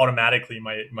because automatically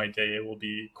my day will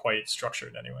be quite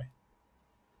structured anyway.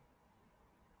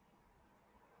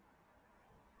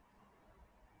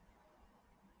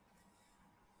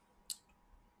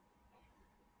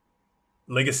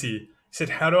 Legacy. He said,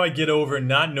 how do I get over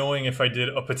not knowing if I did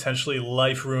a potentially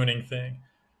life ruining thing?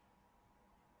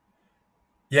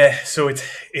 Yeah, so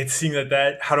it's seeing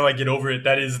that how do I get over it?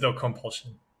 That is the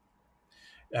compulsion.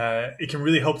 It can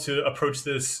really help to approach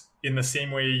this in the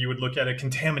same way you would look at a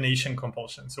contamination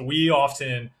compulsion. So we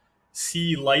often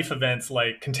see life events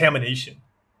like contamination.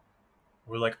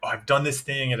 We're like, oh, I've done this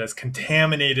thing, it has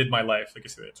contaminated my life. Like I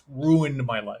said, it's ruined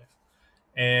my life.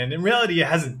 And in reality, it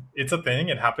hasn't. It's a thing,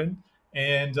 it happened.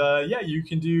 And yeah, you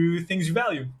can do things you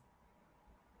value.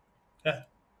 Yeah.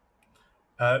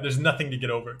 There's nothing to get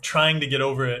over. Trying to get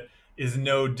over it is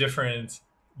no different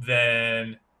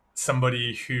than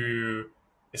somebody who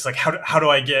is like, how do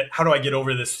I get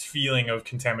over this feeling of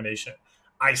contamination?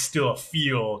 I still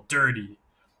feel dirty,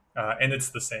 and it's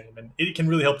the same. And it can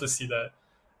really help to see that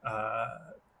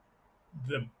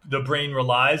the brain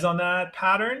relies on that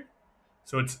pattern.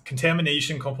 So it's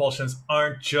contamination compulsions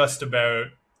aren't just about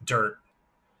dirt.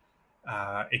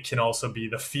 It can also be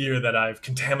the fear that I've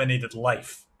contaminated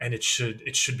life, and it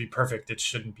should be perfect. It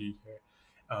shouldn't be here.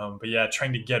 But yeah,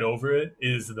 trying to get over it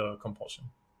is the compulsion.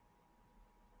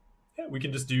 Yeah, we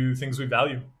can just do things we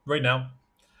value right now.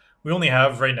 We only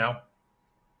have right now.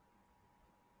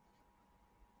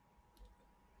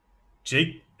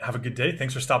 Jake, have a good day.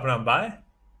 Thanks for stopping on by.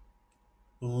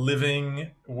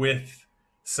 Living with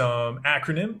some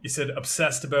acronym. You said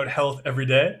obsessed about health every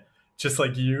day. Just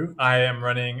like you, I am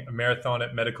running a marathon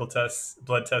at medical tests,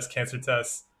 blood tests, cancer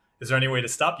tests. Is there any way to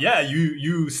stop? Yeah,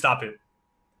 you stop it.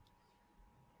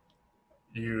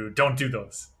 You don't do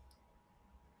those.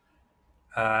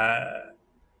 Uh,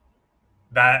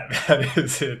 that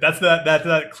is it. That's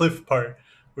that cliff part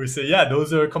where we say, yeah,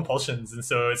 those are compulsions, and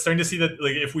so it's starting to see that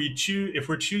like if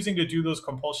we're choosing to do those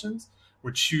compulsions,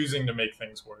 we're choosing to make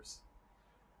things worse.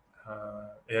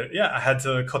 Yeah, I had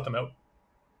to cut them out.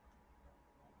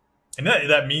 And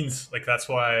that means like that's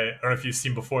why I don't know if you've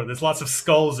seen before. There's lots of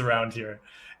skulls around here.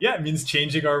 Yeah, it means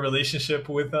changing our relationship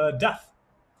with death.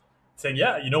 Saying,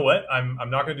 yeah, you know what? I'm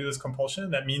not going to do this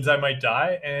compulsion. That means I might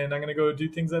die, and I'm going to go do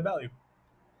things I value.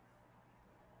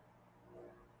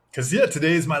 Because yeah,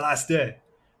 today is my last day,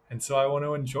 and so I want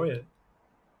to enjoy it.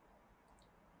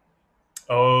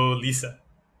 Oh, Lisa.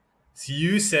 So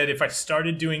you said if I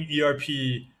started doing ERP,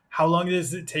 how long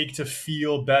does it take to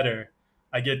feel better?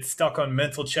 I get stuck on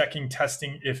mental checking,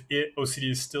 testing if OCD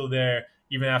is still there,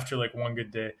 even after like one good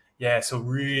day. Yeah, so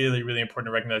really, really important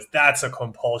to recognize that's a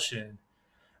compulsion.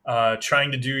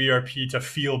 Trying to do ERP to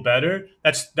feel better,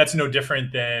 that's no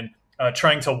different than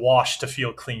trying to wash to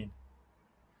feel clean.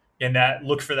 And that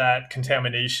look for that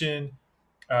contamination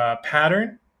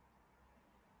pattern.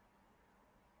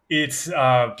 It's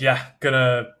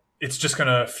it's just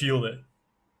gonna fuel it.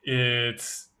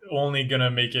 It's only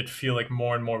gonna make it feel like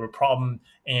more and more of a problem.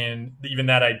 And even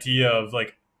that idea of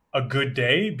like a good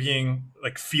day being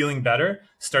like feeling better,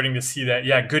 starting to see that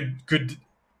yeah, good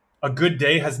a good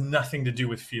day has nothing to do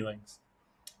with feelings.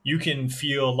 You can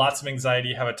feel lots of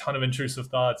anxiety, have a ton of intrusive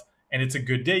thoughts, and it's a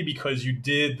good day because you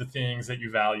did the things that you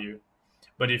value.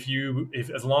 But if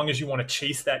as long as you want to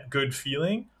chase that good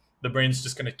feeling, the brain's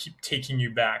just going to keep taking you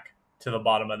back to the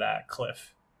bottom of that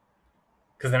cliff.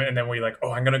 Because then we're like, oh,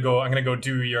 I'm gonna go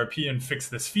do ERP and fix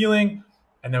this feeling.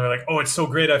 And then we're like, oh, it's so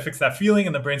great, I fixed that feeling.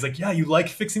 And the brain's like, yeah, you like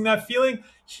fixing that feeling?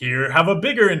 Here, have a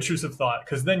bigger intrusive thought,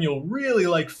 because then you'll really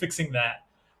like fixing that.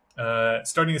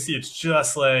 Starting to see it's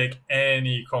just like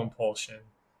any compulsion.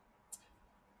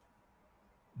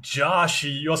 Josh,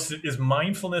 is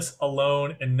mindfulness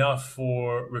alone enough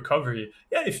for recovery?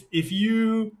 Yeah, if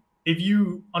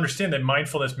you understand that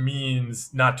mindfulness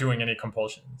means not doing any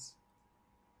compulsions,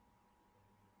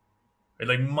 right?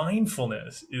 Like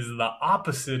mindfulness is the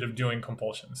opposite of doing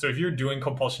compulsions. So if you're doing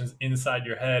compulsions inside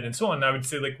your head and so on, I would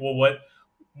say like, well,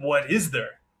 what is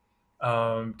there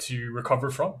to recover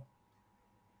from?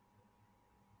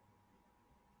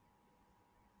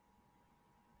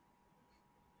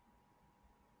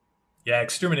 Yeah,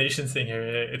 extermination thing here.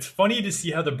 It's funny to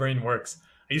see how the brain works.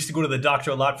 I used to go to the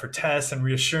doctor a lot for tests and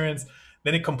reassurance.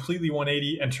 Then it completely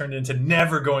 180 and turned into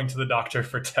never going to the doctor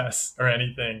for tests or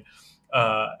anything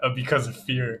because of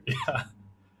fear. Yeah,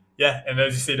 yeah. And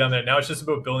as you say down there, now it's just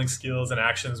about building skills and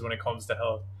actions when it comes to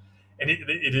health. And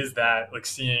it is that like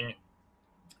seeing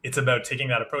it's about taking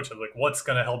that approach of like what's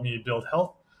going to help me build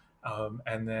health,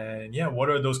 and then yeah, what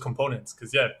are those components?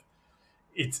 Because yeah,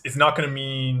 it's not going to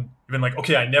mean even like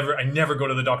okay, I never go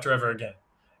to the doctor ever again.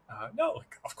 No,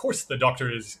 like, of course the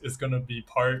doctor is going to be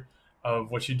part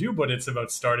of what you do, but it's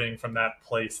about starting from that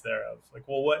place there of like,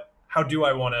 well, what? How do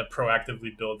I want to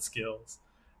proactively build skills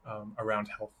around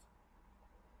health?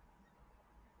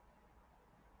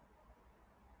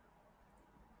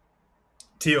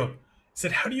 Tio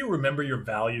said, "How do you remember your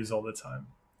values all the time?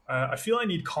 I feel I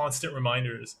need constant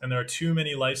reminders, and there are too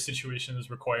many life situations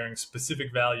requiring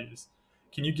specific values.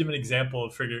 Can you give an example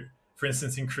of, for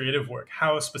instance, in creative work,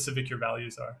 how specific your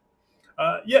values are?"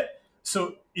 Yeah.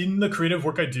 So in the creative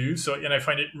work I do, and I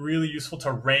find it really useful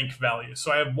to rank values.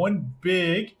 So I have one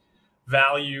big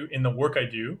value in the work I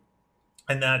do,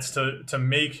 and that's to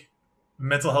make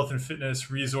mental health and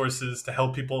fitness resources to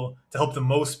help the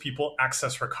most people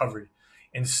access recovery.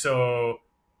 And so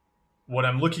what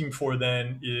I'm looking for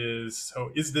then is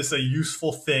so is this a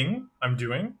useful thing I'm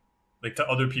doing, like to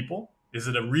other people? Is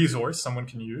it a resource someone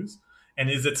can use? And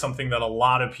is it something that a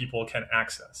lot of people can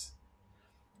access?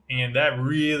 And that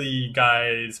really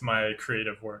guides my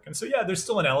creative work. And so, yeah, there's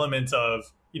still an element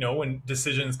of, when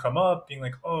decisions come up, being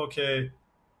like, oh, okay,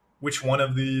 which one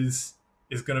of these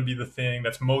is going to be the thing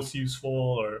that's most useful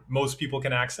or most people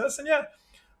can access? And yeah,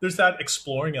 there's that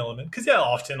exploring element because, yeah,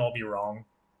 often I'll be wrong.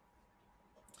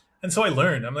 And so I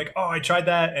learned. I'm like, oh, I tried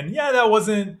that, and yeah, that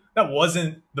wasn't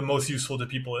the most useful to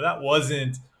people. That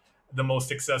wasn't the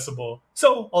most accessible.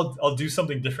 So I'll do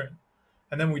something different,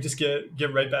 and then we just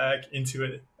get right back into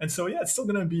it. And so yeah, it's still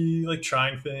gonna be like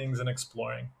trying things and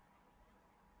exploring.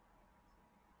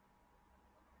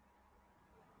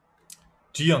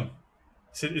 Jiyoung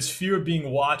said, "Is fear of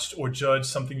being watched or judged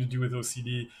something to do with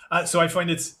OCD?" So I find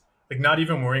it's like not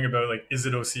even worrying about like is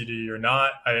it OCD or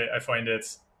not. I find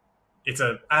it's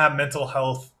a mental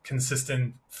health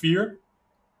consistent fear,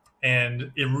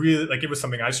 and it really like it was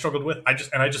something I struggled with. I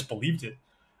just believed it.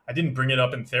 I didn't bring it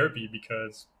up in therapy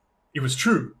because it was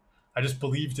true. I just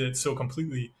believed it so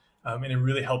completely, and it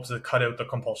really helps to cut out the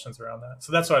compulsions around that.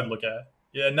 So that's what I'd look at.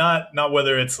 Yeah, not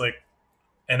whether it's like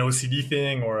an OCD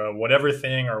thing or a whatever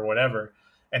thing or whatever,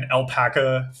 an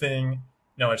alpaca thing.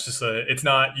 No, it's just it's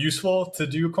not useful to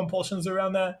do compulsions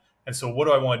around that. And so, what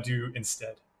do I want to do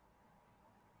instead?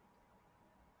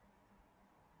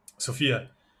 Sophia,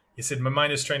 he said, my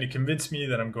mind is trying to convince me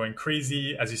that I'm going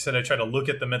crazy. As you said, I try to look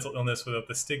at the mental illness without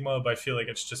the stigma, but I feel like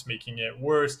it's just making it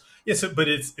worse. Yes, but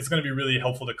it's going to be really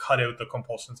helpful to cut out the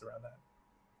compulsions around that.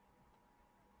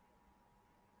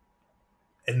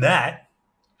 And that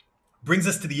brings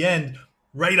us to the end,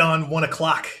 right on 1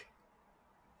 o'clock.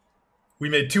 We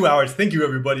made 2 hours. Thank you,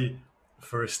 everybody,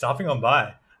 for stopping on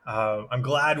by. I'm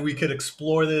glad we could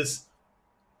explore this.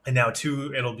 And now,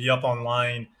 too, it'll be up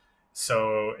online.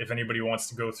 So if anybody wants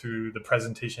to go through the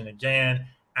presentation again,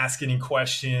 ask any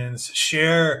questions,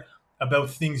 share about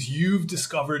things you've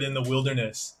discovered in the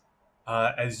wilderness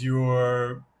as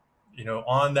you're,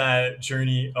 on that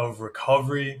journey of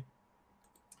recovery,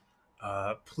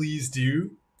 please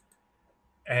do.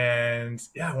 And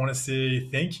yeah, I want to say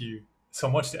thank you so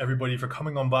much to everybody for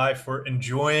coming on by, for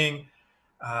enjoying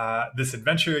this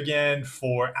adventure again,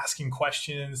 for asking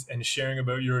questions and sharing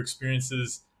about your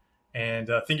experiences. And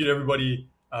thank you to everybody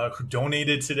who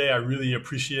donated today. I really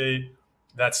appreciate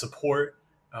that support.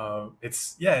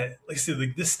 It's, yeah, like I said,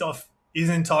 like this stuff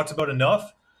isn't talked about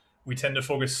enough. We tend to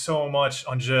focus so much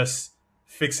on just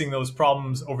fixing those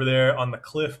problems over there on the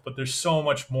cliff, but there's so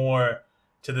much more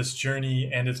to this journey,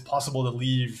 and it's possible to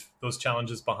leave those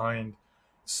challenges behind.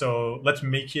 So let's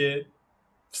make it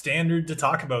standard to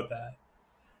talk about that.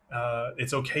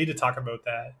 It's okay to talk about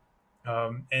that.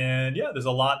 And yeah, there's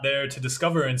a lot there to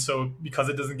discover. And so, because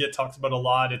it doesn't get talked about a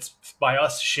lot, it's by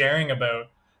us sharing about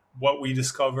what we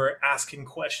discover, asking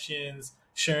questions,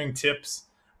 sharing tips,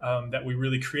 that we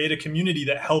really create a community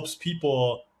that helps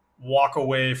people walk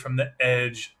away from the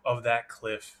edge of that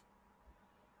cliff.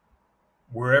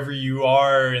 Wherever you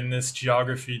are in this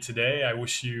geography today, I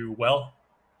wish you well.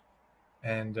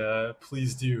 And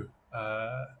please do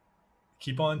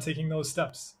keep on taking those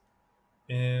steps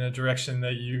in a direction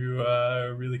that you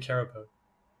really care about.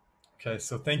 Okay,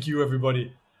 so thank you,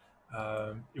 everybody.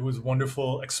 It was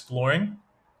wonderful exploring.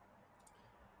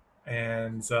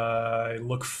 And I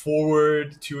look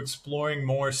forward to exploring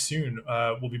more soon.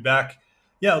 We'll be back.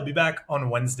 Yeah, I'll be back on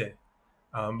Wednesday,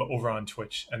 but over on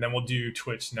Twitch. And then we'll do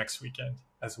Twitch next weekend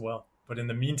as well. But in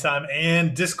the meantime,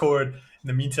 and Discord, in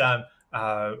the meantime,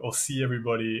 we'll see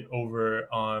everybody over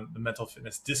on the Mental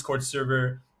Fitness Discord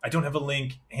server. I don't have a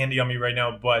link handy on me right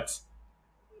now, but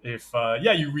if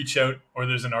you reach out, or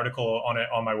there's an article on it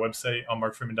on my website on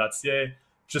markfreeman.ca,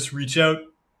 just reach out.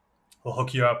 We'll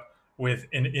hook you up with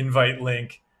an invite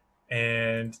link,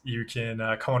 and you can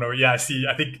come on over. Yeah, I see.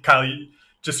 I think Kylie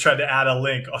just tried to add a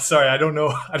link. Oh, sorry, I don't know.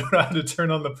 I don't know how to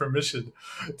turn on the permission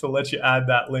to let you add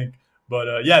that link.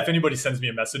 But yeah, if anybody sends me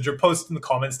a message or post in the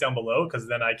comments down below, because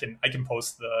then I can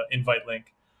post the invite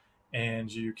link,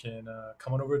 and you can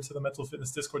come on over to the Mental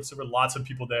Fitness Discord server. Lots of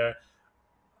people there.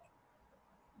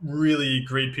 Really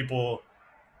great people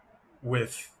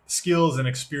with skills and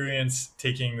experience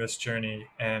taking this journey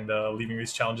and leaving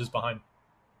these challenges behind.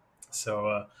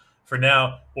 So for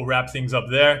now, we'll wrap things up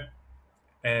there,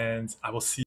 and I will see